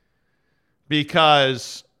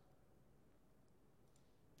because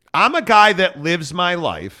I'm a guy that lives my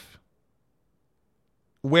life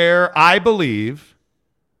where I believe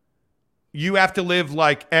you have to live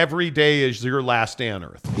like every day is your last day on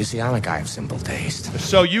earth. You see, I'm a guy of simple taste.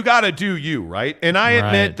 So you got to do you, right? And I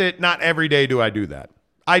admit that not every day do I do that.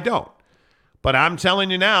 I don't. But I'm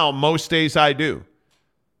telling you now, most days I do.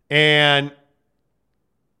 And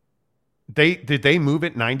did they move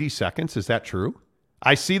it 90 seconds? Is that true?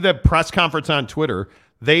 I see the press conference on Twitter.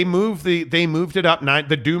 They moved it up.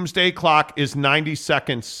 The Doomsday Clock is 90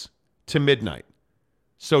 seconds to midnight.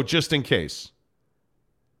 So just in case.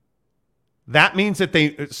 That means that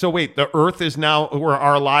the Earth is now, where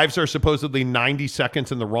our lives are supposedly 90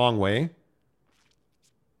 seconds in the wrong way.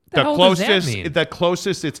 The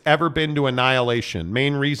closest it's ever been to annihilation.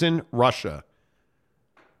 Main reason, Russia.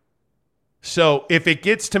 So if it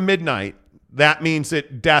gets to midnight, that means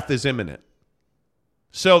that death is imminent.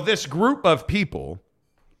 So this group of people,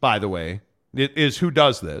 by the way, is who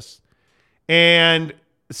does this. And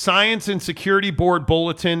Science and Security Board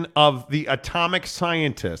Bulletin of the Atomic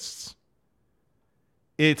Scientists.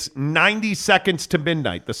 It's 90 seconds to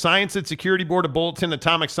midnight. The Science and Security Board of Bulletin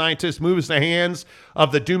Atomic Scientists moves the hands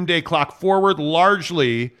of the Doomsday Clock forward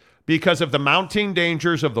largely Because of the mounting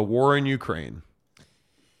dangers of the war in Ukraine.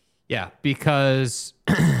 Yeah, because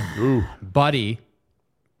Buddy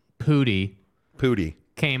Pooty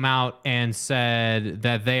came out and said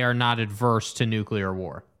that they are not adverse to nuclear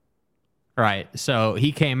war. Right. So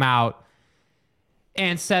he came out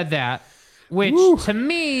and said that, which to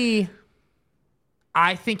me,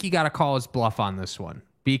 I think you got to call his bluff on this one,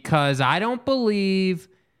 because I don't believe.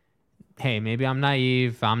 Hey, maybe I'm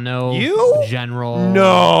naive. I'm no general.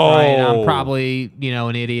 No. Right? I'm probably,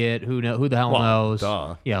 an idiot. Who the hell knows?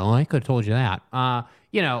 Duh. Yeah, well, I could have told you that.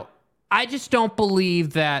 I just don't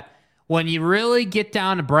believe that when you really get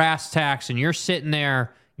down to brass tacks and you're sitting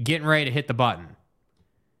there getting ready to hit the button,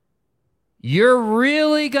 you're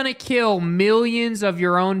really going to kill millions of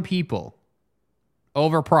your own people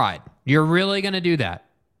over pride. You're really going to do that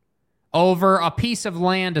over a piece of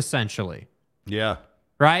land, essentially. Yeah.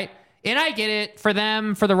 Right? And I get it. For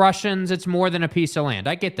them, for the Russians, it's more than a piece of land.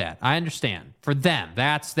 I get that. I understand. For them,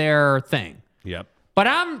 that's their thing. Yep. But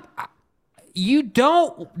you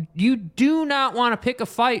do not want to pick a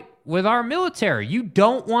fight with our military. You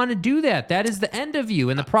don't want to do that. That is the end of you.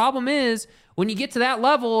 And the problem is, when you get to that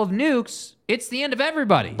level of nukes, it's the end of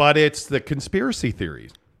everybody. But it's the conspiracy theory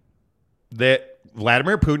that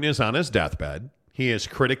Vladimir Putin is on his deathbed. He is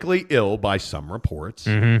critically ill by some reports.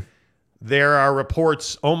 Mm-hmm. There are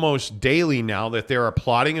reports almost daily now that they are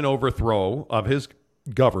plotting an overthrow of his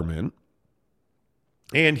government.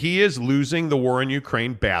 And he is losing the war in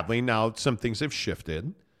Ukraine badly. Now some things have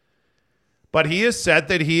shifted. But he has said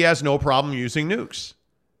that he has no problem using nukes.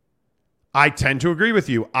 I tend to agree with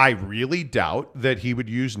you. I really doubt that he would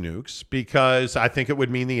use nukes, because I think it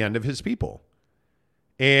would mean the end of his people.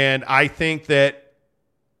 And I think that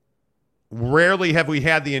rarely have we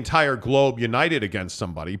had the entire globe united against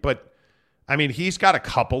somebody, but I mean, he's got a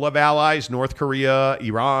couple of allies, North Korea,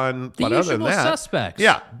 Iran, but other than that, suspects.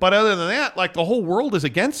 Yeah, but other than that, like, the whole world is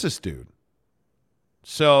against this dude.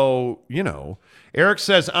 So, Eric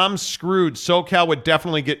says, I'm screwed. SoCal would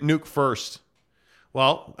definitely get nuked first.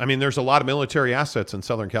 Well, I mean, there's a lot of military assets in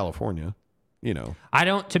Southern California, I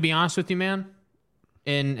don't, to be honest with you, man,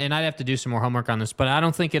 and I'd have to do some more homework on this, but I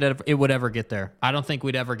don't think it would ever get there. I don't think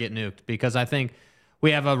we'd ever get nuked, because I think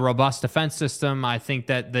we have a robust defense system. I think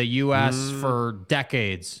that the U.S. for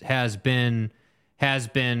decades has been,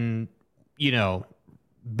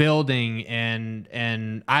 building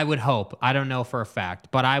and I would hope, I don't know for a fact,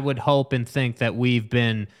 but I would hope and think that we've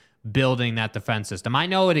been building that defense system. I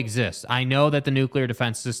know it exists. I know that the nuclear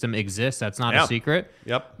defense system exists. That's not a secret.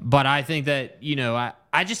 Yep. But I think that,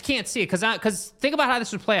 I just can't see it, because think about how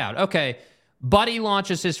this would play out. Okay, Buddy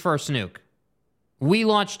launches his first nuke. We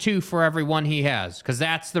launch 2 for every one he has, because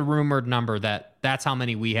that's the rumored number. That's how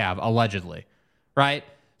many we have, allegedly, right?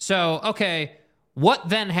 So, okay, what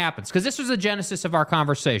then happens? Because this was the genesis of our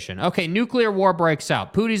conversation. Okay, nuclear war breaks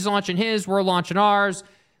out. Putin's launching his, we're launching ours.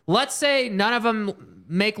 Let's say none of them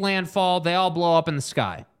make landfall. They all blow up in the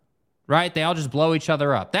sky, right? They all just blow each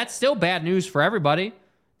other up. That's still bad news for everybody.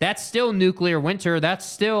 That's still nuclear winter. That's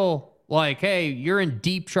still like, hey, you're in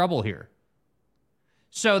deep trouble here.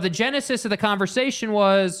 So the genesis of the conversation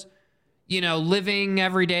was, living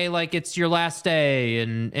every day like it's your last day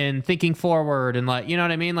and thinking forward and, like, you know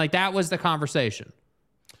what I mean? Like, that was the conversation.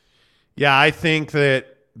 Yeah, I think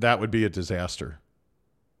that would be a disaster.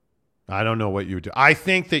 I don't know what you would do. I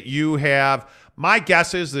think that my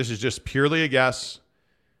guess is, this is just purely a guess.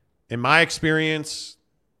 In my experience,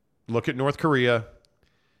 look at North Korea.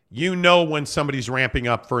 When somebody's ramping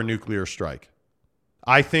up for a nuclear strike.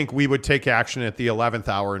 I think we would take action at the 11th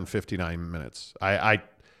hour and 59 minutes.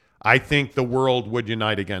 I think the world would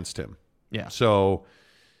unite against him. Yeah. So,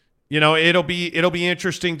 it'll be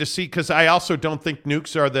interesting to see, because I also don't think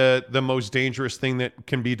nukes are the most dangerous thing that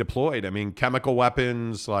can be deployed. I mean, chemical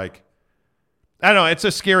weapons, like, I don't know, it's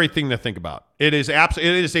a scary thing to think about. It is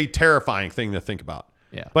a terrifying thing to think about.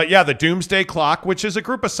 Yeah. But yeah, the doomsday clock, which is a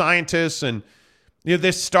group of scientists, and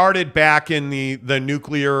this started back in the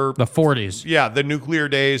nuclear... The 40s. Yeah, the nuclear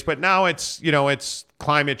days. But now it's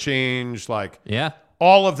climate change, like... Yeah.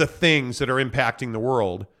 All of the things that are impacting the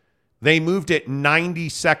world. They moved it 90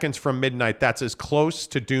 seconds from midnight. That's as close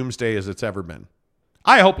to doomsday as it's ever been.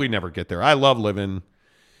 I hope we never get there. I love living.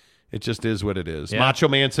 It just is what it is. Yeah. Macho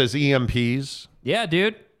Man says EMPs. Yeah,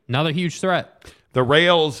 dude. Another huge threat. The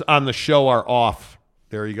rails on the show are off.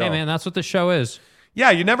 There you go. Hey, man, that's what the show is. Yeah,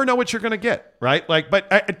 you never know what you're going to get, right? Like, but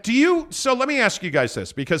so let me ask you guys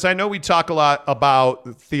this, because I know we talk a lot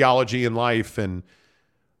about theology and life, and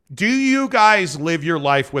do you guys live your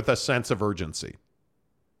life with a sense of urgency?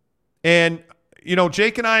 And,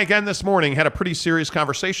 Jake and I, again, this morning had a pretty serious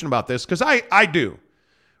conversation about this, because I do,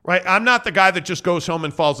 right? I'm not the guy that just goes home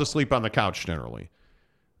and falls asleep on the couch generally.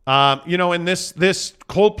 And this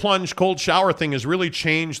cold plunge, cold shower thing has really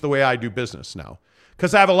changed the way I do business now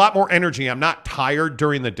because I have a lot more energy. I'm not tired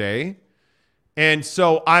during the day. And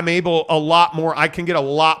so I can get a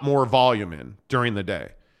lot more volume in during the day.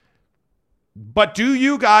 But do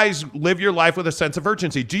you guys live your life with a sense of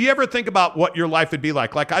urgency? Do you ever think about what your life would be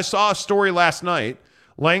like? Like I saw a story last night,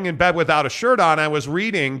 laying in bed without a shirt on. I was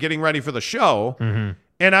reading, getting ready for the show,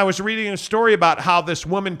 and I was reading a story about how this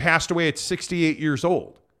woman passed away at 68 years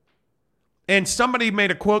old. And somebody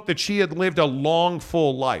made a quote that she had lived a long,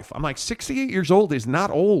 full life. I'm like, 68 years old is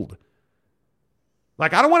not old.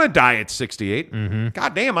 Like, I don't want to die at 68.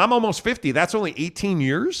 God damn, I'm almost 50. That's only 18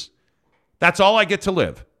 years. That's all I get to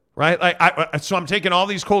live, right? So I'm taking all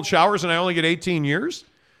these cold showers and I only get 18 years,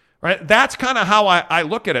 right? That's kind of how I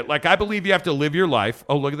look at it. Like, I believe you have to live your life.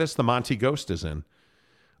 Oh, look at this. The Monty Ghost is in.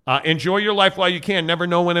 Enjoy your life while you can. Never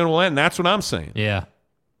know when it will end. That's what I'm saying. Yeah.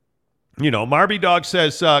 Marby Dog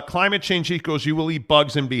says, climate change equals you will eat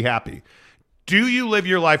bugs and be happy. Do you live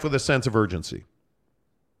your life with a sense of urgency?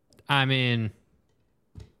 I mean,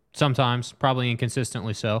 sometimes, probably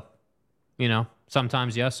inconsistently so.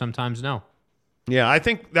 Sometimes yes, sometimes no. Yeah, I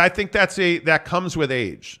think that comes with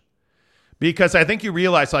age. Because I think you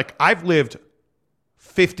realize, like, I've lived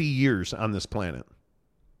 50 years on this planet.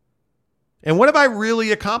 And what have I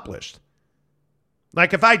really accomplished?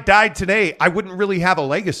 Like, if I died today, I wouldn't really have a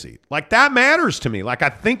legacy. Like, that matters to me. Like, I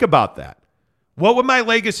think about that. What would my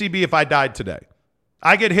legacy be if I died today?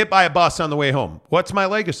 I get hit by a bus on the way home. What's my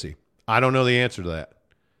legacy? I don't know the answer to that.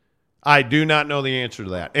 I do not know the answer to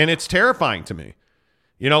that. And it's terrifying to me.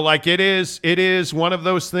 Like, it is one of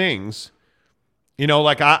those things,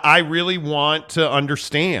 like I really want to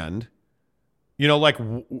understand, like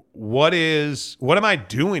what am I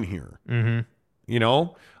doing here?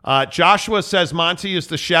 Joshua says Monty is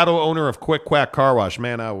the shadow owner of Quick Quack Car Wash.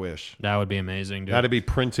 Man, I wish. That would be amazing, dude. That'd be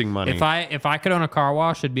printing money. If I could own a car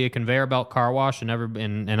wash, it'd be a conveyor belt car wash,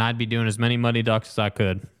 and I'd be doing as many muddy ducks as I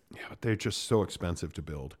could. Yeah, but they're just so expensive to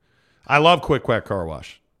build. I love Quick Quack Car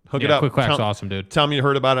Wash. Hook it up. Quick Quack's awesome, dude. Tell me you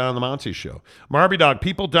heard about it on the Monty Show. Marby Dog,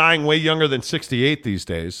 people dying way younger than 68 these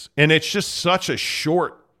days, and it's just such a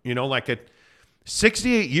short,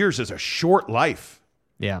 68 years is a short life.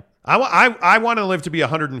 Yeah. I want to live to be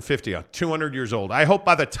 150, 200 years old. I hope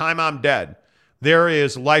by the time I'm dead, there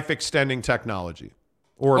is life-extending technology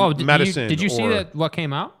or medicine. Did you see that? What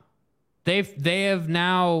came out? They have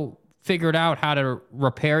now figured out how to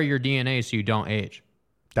repair your DNA so you don't age.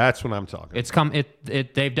 That's what I'm talking.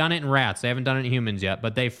 They've done it in rats. They haven't done it in humans yet,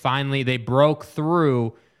 but they broke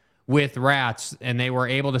through with rats and they were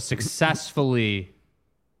able to successfully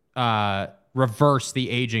reverse the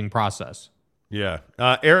aging process. Yeah.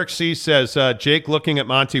 Eric C. says, Jake looking at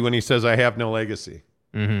Monty when he says, I have no legacy.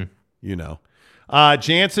 Jansen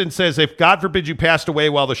says, if God forbid you passed away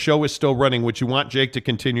while the show is still running, would you want Jake to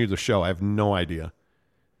continue the show? I have no idea.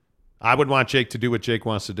 I would want Jake to do what Jake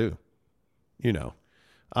wants to do.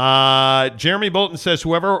 Jeremy Bolton says,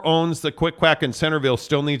 whoever owns the Quick Quack in Centerville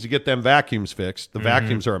still needs to get them vacuums fixed. The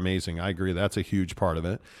vacuums are amazing. I agree. That's a huge part of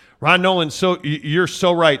it. Ron Nolan, so you're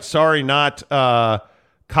so right. Sorry, not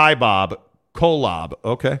Kaibob. Kolob,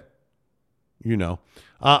 okay.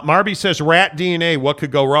 Marby says rat DNA, what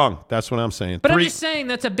could go wrong? That's what I'm saying. But I'm just saying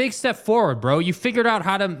that's a big step forward, bro. You figured out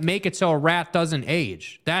how to make it so a rat doesn't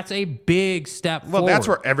age. That's a big step forward. Well, that's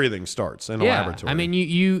where everything starts in a laboratory. I mean,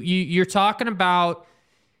 you're talking about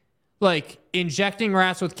like injecting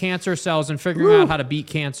rats with cancer cells and figuring out how to beat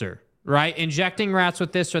cancer, right? Injecting rats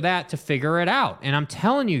with this or that to figure it out. And I'm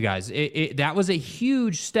telling you guys, that was a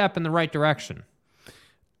huge step in the right direction.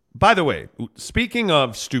 By the way, speaking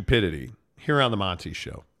of stupidity, here on the Monty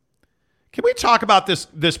Show, can we talk about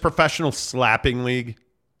this professional slapping league?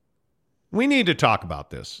 We need to talk about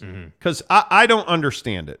this because I don't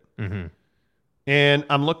understand it. And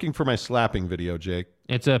I'm looking for my slapping video, Jake.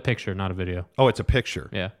 It's a picture, not a video. Oh, it's a picture.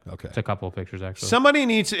 Yeah. Okay. It's a couple of pictures, actually. Somebody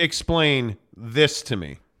needs to explain this to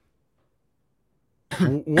me.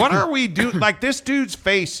 What are we doing? Like, this dude's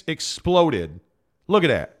face exploded. Look at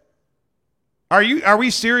that. Are we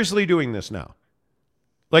seriously doing this now?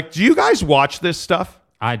 Like, do you guys watch this stuff?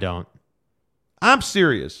 I don't. I'm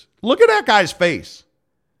serious. Look at that guy's face.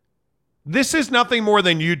 This is nothing more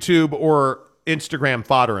than YouTube or Instagram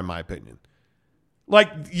fodder, in my opinion. Like,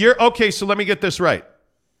 so let me get this right.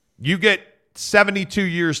 You get 72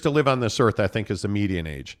 years to live on this earth, I think, is the median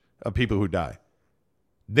age of people who die.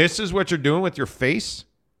 This is what you're doing with your face?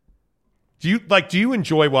 Do you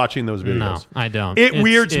enjoy watching those videos? No, I don't. It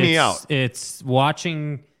weirds me out. It's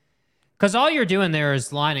watching, because all you're doing there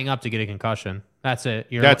is lining up to get a concussion. That's it.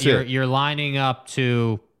 You're lining up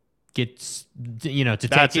to get, to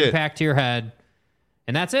take impact to your head,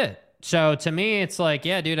 and that's it. So to me, it's like,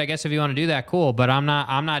 yeah, dude, I guess if you want to do that, cool. But I'm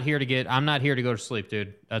not here to go to sleep,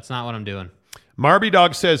 dude. That's not what I'm doing. Marby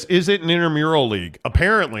Dog says, is it an intramural league?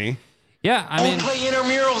 Apparently. Yeah, I mean, play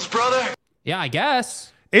intramurals, brother. Yeah, I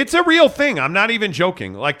guess. It's a real thing. I'm not even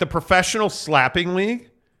joking. Like the professional slapping league,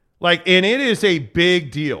 and it is a big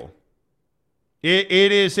deal. It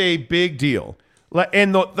is a big deal.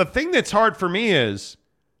 And the thing that's hard for me is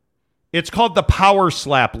it's called the Power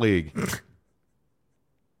Slap League.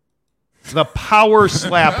 The Power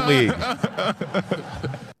Slap League.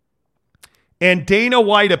 And Dana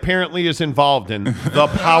White apparently is involved in the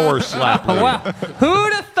Power Slap League. Wow.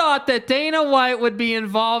 Who'd have thought that Dana White would be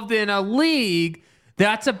involved in a league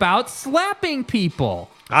that's about slapping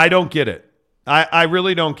people? I don't get it. I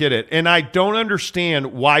really don't get it. And I don't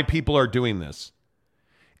understand why people are doing this.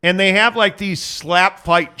 And they have like these slap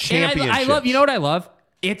fight championships. I love, you know what I love?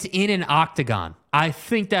 It's in an octagon. I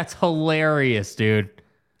think that's hilarious, dude.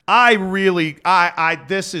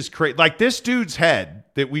 This is crazy. Like this dude's head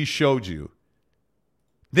that we showed you.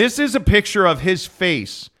 This is a picture of his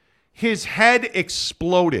face. His head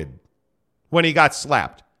exploded when he got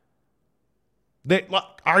slapped.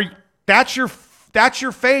 That's your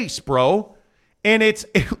face, bro. And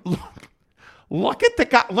look at the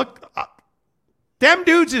guy. Look, them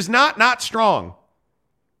dudes is not strong.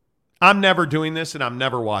 I'm never doing this, and I'm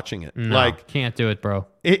never watching it. No, can't do it, bro.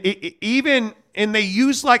 And they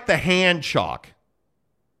use like the hand chalk,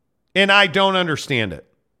 and I don't understand it.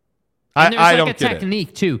 And there's I don't a get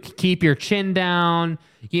technique too. Keep your chin down,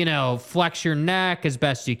 flex your neck as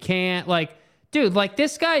best you can. Like, dude,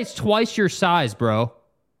 this guy is twice your size, bro.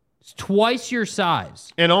 It's twice your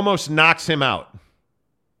size. And almost knocks him out.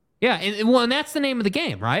 Yeah, and that's the name of the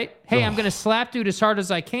game, right? Hey, I'm going to slap dude as hard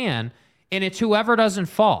as I can, and it's whoever doesn't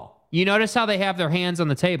fall. You notice how they have their hands on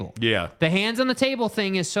the table? Yeah. The hands on the table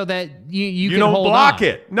thing is so that you can don't hold block on.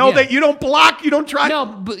 it. No, that you don't block. You don't try. No,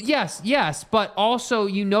 but yes. But also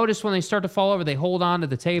you notice when they start to fall over, they hold on to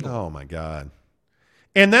the table. Oh, my God.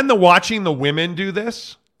 And then watching the women do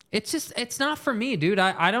this? It's not for me, dude.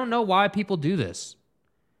 I don't know why people do this.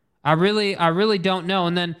 I really don't know.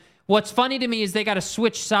 And then what's funny to me is they got to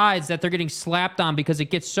switch sides that they're getting slapped on because it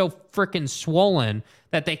gets so freaking swollen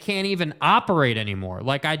that they can't even operate anymore.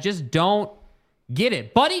 Like, I just don't get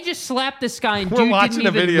it. Buddy just slapped this guy and dude didn't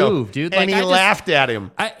even move, dude. And he laughed at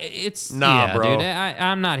him. Bro. Dude.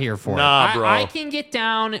 I'm not here for it. Bro. I can get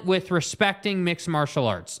down with respecting mixed martial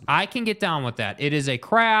arts. I can get down with that. It is a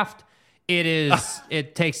craft.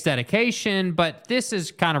 It takes dedication, but this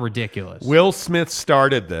is kind of ridiculous. Will Smith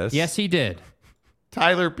started this. Yes, he did.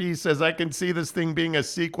 Tyler P. says, I can see this thing being a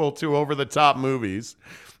sequel to Over the Top movies.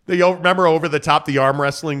 Remember Over the Top, the arm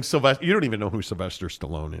wrestling? Sylvester. You don't even know who Sylvester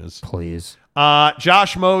Stallone is. Please.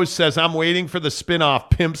 Josh Mose says, I'm waiting for the spinoff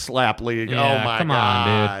Pimp Slap League. Yeah, oh, my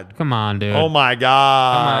God. Come on, dude. Oh, my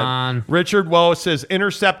God. Come on. Richard Woe says,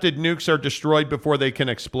 intercepted nukes are destroyed before they can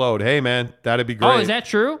explode. Hey, man, that'd be great. Oh, is that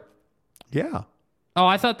true? Yeah. Oh,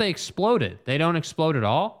 I thought they exploded. They don't explode at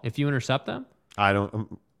all if you intercept them? I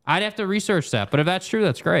don't... I'd have to research that, but if that's true,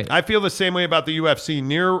 that's great. I feel the same way about the UFC.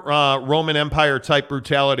 Near Roman Empire type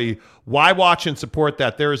brutality. Why watch and support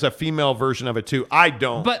that? There is a female version of it too. I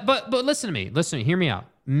don't. But listen to me. Listen to me. Hear me out.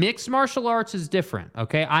 Mixed martial arts is different,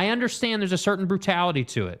 okay? I understand there's a certain brutality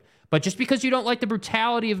to it. But just because you don't like the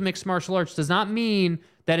brutality of mixed martial arts does not mean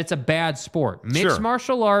that it's a bad sport. Mixed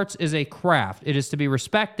martial arts is a craft. It is to be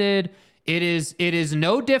respected. It is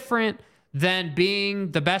no different than being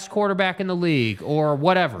the best quarterback in the league or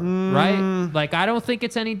whatever, right? Like, I don't think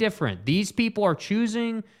it's any different. These people are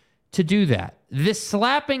choosing to do that. This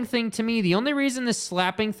slapping thing, to me, the only reason this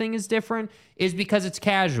slapping thing is different is because it's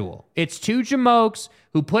casual. It's two jamokes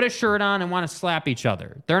who put a shirt on and want to slap each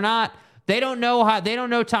other. They don't know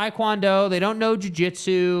taekwondo, they don't know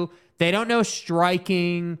jiu-jitsu, they don't know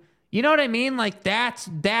striking. You know what I mean? Like, that's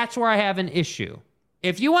where I have an issue.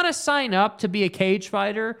 If you want to sign up to be a cage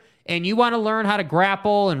fighter and you want to learn how to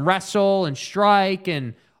grapple and wrestle and strike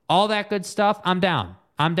and all that good stuff, I'm down.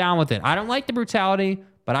 I'm down with it. I don't like the brutality,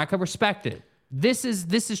 but I can respect it. This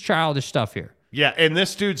is childish stuff here. Yeah, and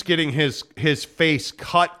this dude's getting his face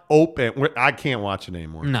cut open. I can't watch it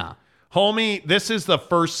anymore. No. Homie, this is the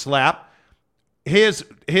first slap. His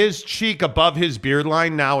cheek above his beard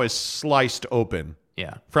line now is sliced open.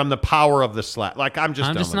 Yeah. From the power of the slap. Like, I'm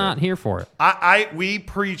just not here for it. We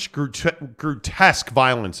preach grotesque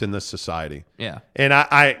violence in this society. Yeah. And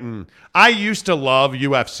I used to love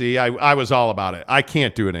UFC. I was all about it. I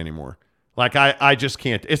can't do it anymore. Like, I just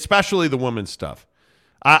can't, especially the women's stuff.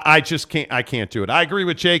 I just can't. I can't do it. I agree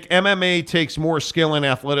with Jake. MMA takes more skill and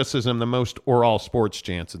athleticism than most or all sports,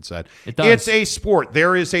 Jansen said. It does. It's a sport.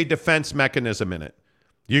 There is a defense mechanism in it.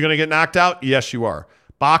 You're going to get knocked out? Yes, you are.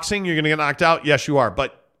 Boxing, you're going to get knocked out? Yes, you are.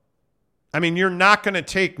 But, I mean, you're not going to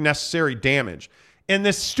take necessary damage. In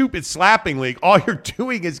this stupid slapping league, all you're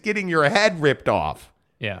doing is getting your head ripped off.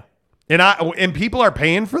 Yeah. And people are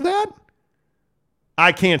paying for that?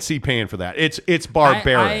 I can't see paying for that. It's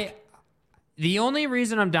barbaric. The only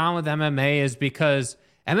reason I'm down with MMA is because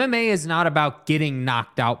MMA is not about getting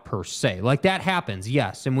knocked out per se. Like, that happens,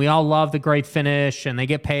 yes. And we all love the great finish, and they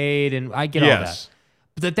get paid, and I get all that.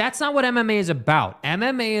 But that's not what MMA is about.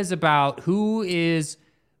 MMA is about who is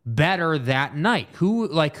better that night. Who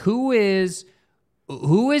is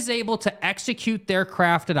able to execute their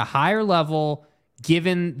craft at a higher level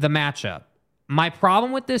given the matchup. My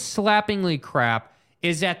problem with this slapping league crap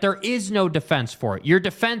is that there is no defense for it. Your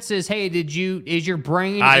defense is, hey, is your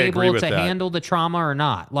brain able to handle the trauma or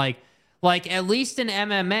not? Like at least in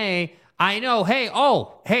MMA, I know, hey,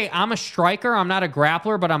 I'm a striker, I'm not a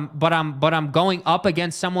grappler, but I'm going up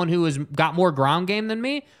against someone who has got more ground game than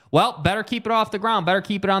me. Well, better keep it off the ground, better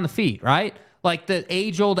keep it on the feet, right? Like the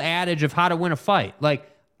age-old adage of how to win a fight. Like,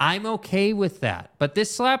 I'm okay with that. But this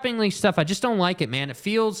slapping league stuff, I just don't like it, man. It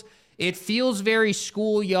feels very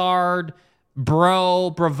schoolyard,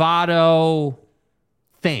 bravado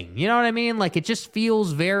thing. You know what I mean? Like, it just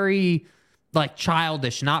feels very, like,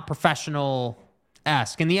 childish, not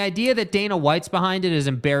professional-esque. And the idea that Dana White's behind it is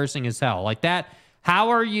embarrassing as hell. Like that, how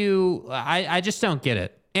are you... I just don't get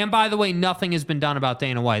it. And by the way, nothing has been done about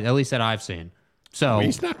Dana White, at least that I've seen. So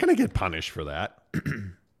he's not going to get punished for that.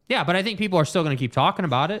 Yeah, but I think people are still going to keep talking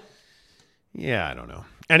about it. Yeah, I don't know.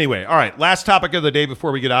 Anyway, all right. Last topic of the day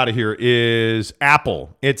before we get out of here is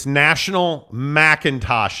Apple. It's National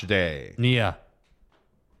Macintosh Day. Yeah.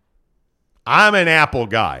 I'm an Apple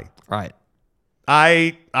guy. Right.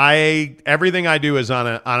 I everything I do is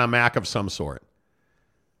on a Mac of some sort.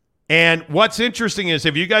 And what's interesting is,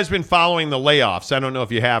 have you guys been following the layoffs? I don't know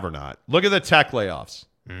if you have or not. Look at the tech layoffs.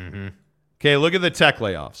 Mm-hmm. Okay, look at the tech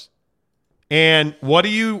layoffs. And what do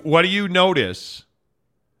you notice?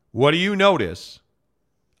 What do you notice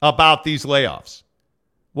about these layoffs?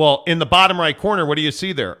 Well, in the bottom right corner, what do you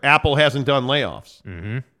see there? Apple hasn't done layoffs.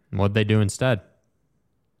 Mm-hmm. What'd they do instead?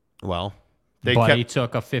 Well, he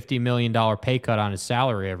took a $50 million pay cut on his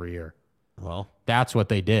salary every year. Well, that's what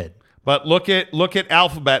they did. But look at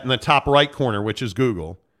Alphabet in the top right corner, which is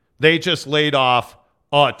Google. They just laid off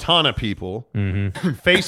a ton of people. Mm-hmm.